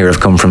Town here have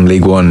come from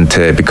League One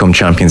to become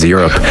champions of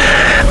Europe,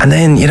 and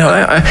then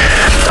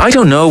I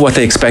don't know what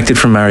they expected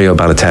from Mario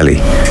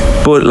Balotelli,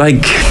 but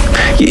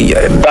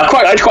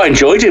I quite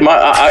enjoyed him.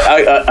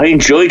 I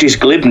enjoyed his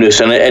glibness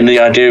and the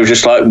idea of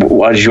just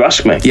why did you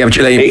ask me? Yeah, but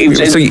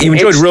you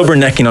enjoyed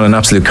rubbernecking on an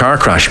absolute car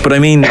crash. But I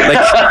mean,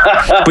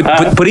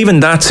 but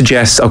even that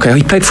suggests, okay,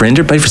 he played for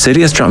Inter, played for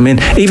City, let's drop him in.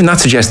 Even that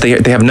suggests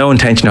they have no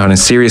intention of having a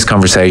serious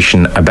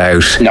conversation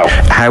about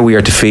how we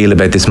are to feel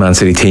about this Man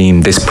City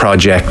team, this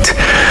project.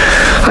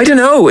 I don't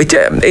know.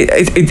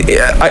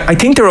 I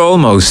think they're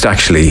almost,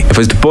 actually, if I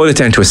was to boil it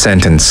down to a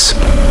sentence,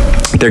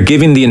 they're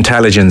giving the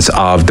intelligence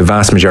of the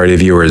vast majority of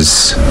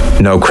viewers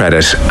no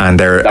credit, and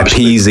they're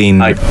appeasing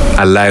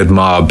a loud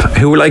mob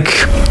who are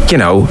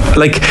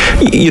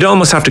you'd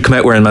almost have to come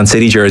out wearing Man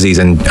City jerseys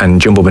and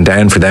jump up and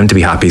down for them to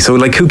be happy. So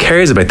who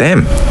cares about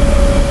them?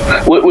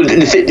 Well,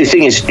 the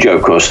thing is, Joe,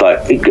 of course,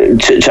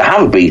 to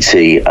have a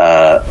BT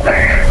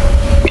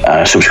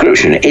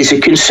subscription is a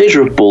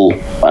considerable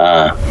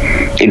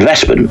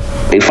investment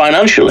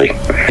financially.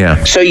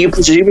 So you're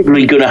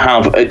presumably going to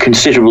have a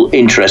considerable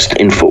interest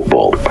in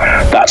football.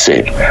 That's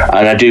it.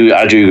 And I do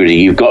agree.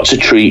 You've got to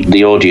treat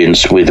the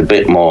audience with a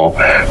bit more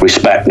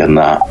respect than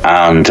that.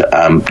 And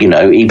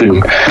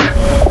even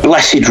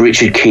blessed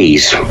Richard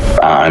Keys,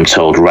 I'm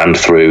told, ran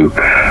through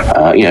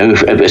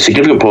a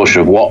significant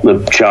portion of what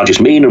the charges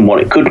mean and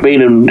what it could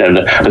mean, and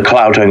the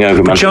cloud hanging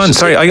over Manchester. John,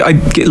 sorry, I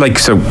get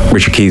so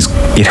Richard Keys,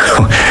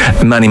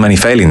 many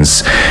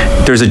failings.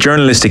 There's a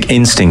journalistic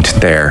instinct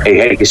there.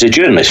 He's a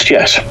journalist,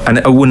 yes. And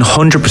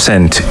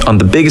 100% on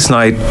the biggest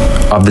night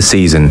of the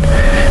season,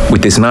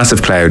 with this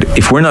massive cloud,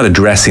 if we're not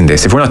addressing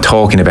this, if we're not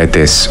talking about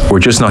this, we're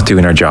just not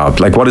doing our job.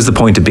 What is the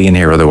point of being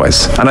here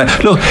otherwise? And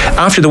look,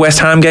 after the West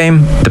Ham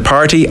game, the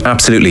party,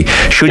 absolutely.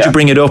 Should you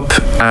bring it up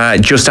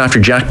just after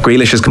Jack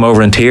Grealish has come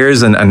over in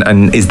tears,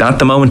 and is that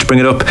the moment to bring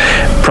it up?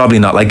 Probably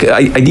not.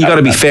 You got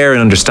to be fair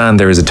and understand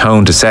there is a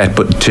tone to set,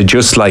 but to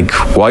just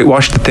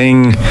whitewash the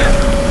thing.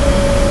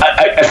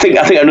 I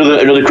think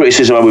another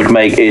criticism I would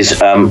make is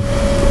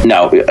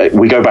now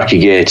we go back a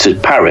year to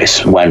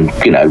Paris when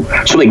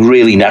something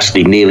really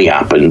nasty nearly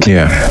happened.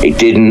 It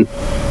didn't.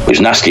 It was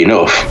nasty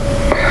enough.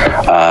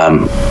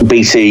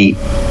 BT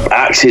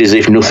acted as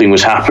if nothing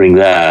was happening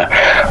there.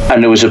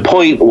 And there was a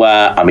point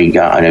where, I mean,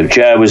 I know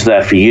Ger was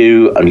there for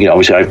you, and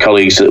obviously I have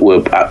colleagues that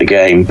were at the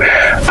game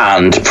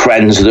and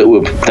friends that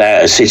were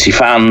there as City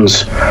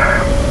fans.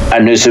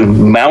 And there's a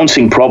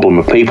mounting problem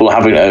of people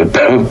having to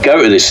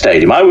go to this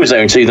stadium. I was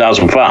there in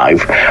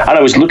 2005, and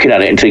I was looking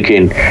at it and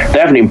thinking, they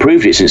haven't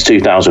improved it since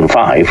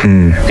 2005. They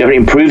haven't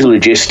improved the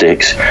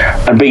logistics.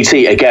 And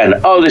BT, again,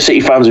 the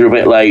City fans are a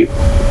bit late.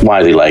 Why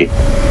are they late?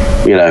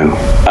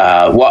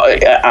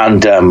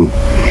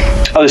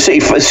 The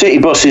city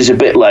bus is a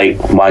bit late.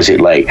 Why is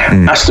it late?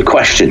 Ask the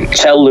question.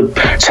 Tell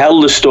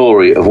the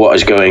story of what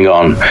is going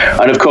on.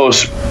 And of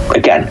course,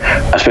 again,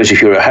 I suppose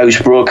if you're a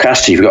host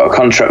broadcaster, you've got a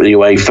contract with the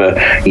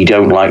UEFA, you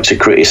don't like to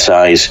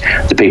criticise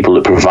the people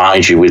that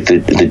provide you with the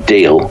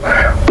deal,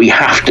 but you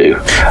have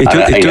to.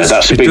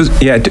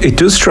 It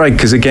does strike,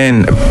 because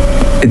again,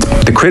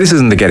 the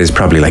criticism they get is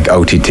probably like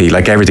OTT,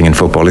 like everything in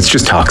football. It's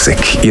just toxic.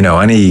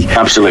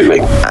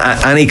 Absolutely.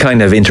 Any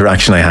kind of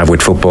interaction I have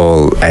with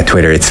football at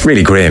Twitter, it's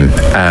really grim.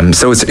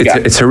 So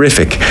it's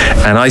horrific,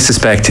 and I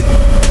suspect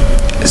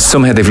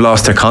somehow they've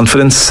lost their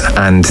confidence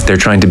and they're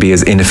trying to be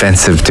as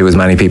inoffensive to as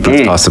many people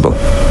as possible.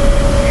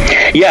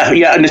 Yeah,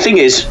 and the thing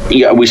is,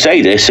 we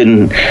say this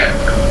and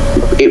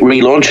it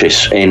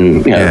relaunches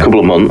in a couple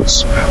of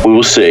months. We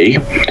will see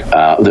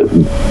that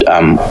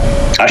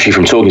actually,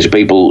 from talking to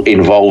people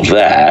involved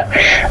there,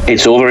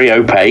 it's all very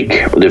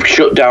opaque. They've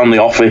shut down the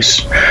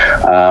office,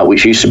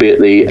 which used to be at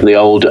the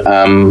old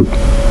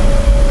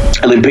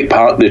Olympic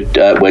Park,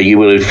 where you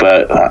will have,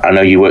 I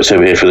know you worked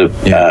over here for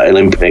the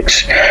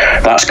Olympics.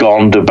 That's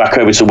gone. They're back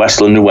over to West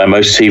London, where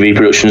most TV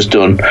production's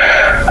done,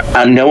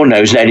 and no one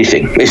knows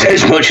anything.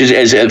 As much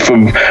as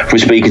from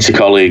speaking to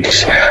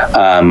colleagues,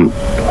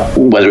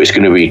 whether it's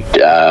going to be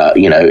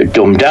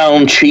dumbed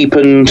down,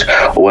 cheapened,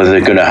 or whether they're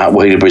going to have,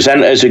 where the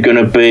presenters are going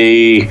to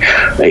be.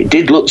 It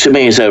did look to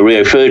me as though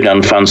Rio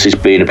Ferdinand fancies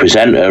being a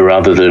presenter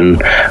rather than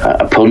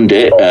a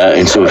pundit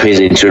in some of his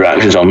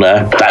interactions on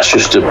there. That's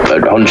just a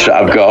hunch that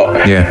I've got.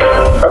 Yeah.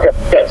 Okay.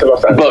 Get to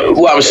Los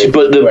Angeles.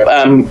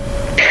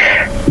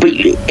 But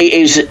it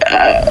is,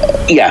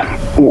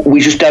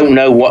 we just don't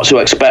know what to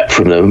expect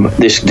from them.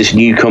 This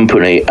new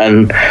company,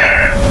 and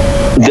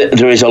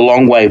there is a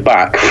long way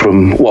back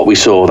from what we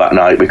saw that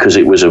night, because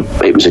it was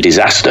a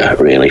disaster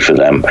really for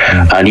them.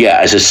 And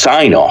as a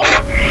sign off,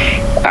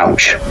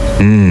 ouch.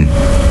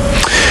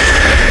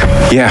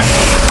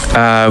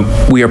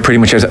 We are pretty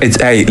much.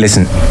 Hey,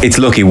 listen, it's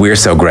lucky we're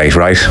so great,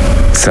 right?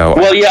 So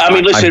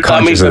listen.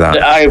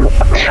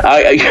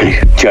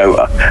 Joe,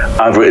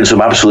 I've written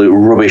some absolute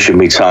rubbish in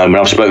my time,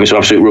 and I've spoken some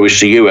absolute rubbish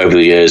to you over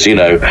the years.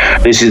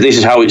 This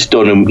is how it's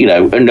done, and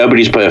and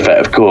nobody's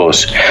perfect, of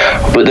course,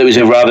 but there was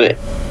a rather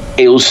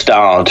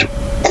ill-starred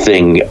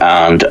thing,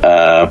 and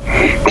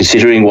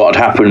considering what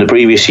had happened the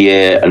previous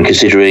year, and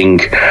considering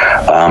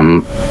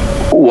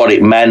what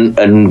it meant,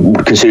 and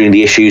considering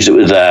the issues that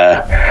were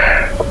there,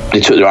 they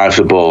took their eye off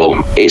the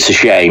ball. It's a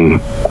shame,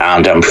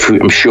 and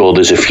I'm sure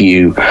there's a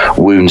few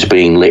wounds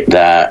being licked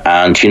there.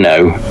 And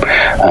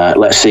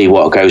let's see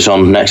what goes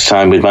on next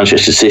time with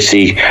Manchester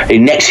City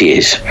in next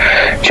year's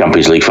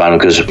Champions League final,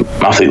 because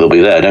I think they'll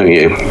be there, don't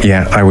you?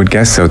 Yeah, I would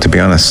guess so, to be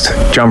honest.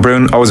 John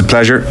Brewin, always a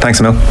pleasure. Thanks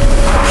a mil.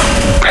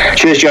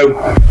 Cheers, Joe.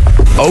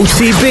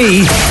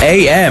 OTB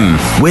AM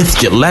with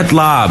Gillette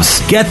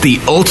Labs. Get the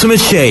ultimate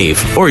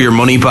shave or your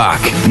money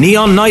back.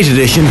 Neon Night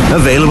Edition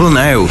available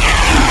now.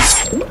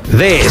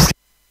 This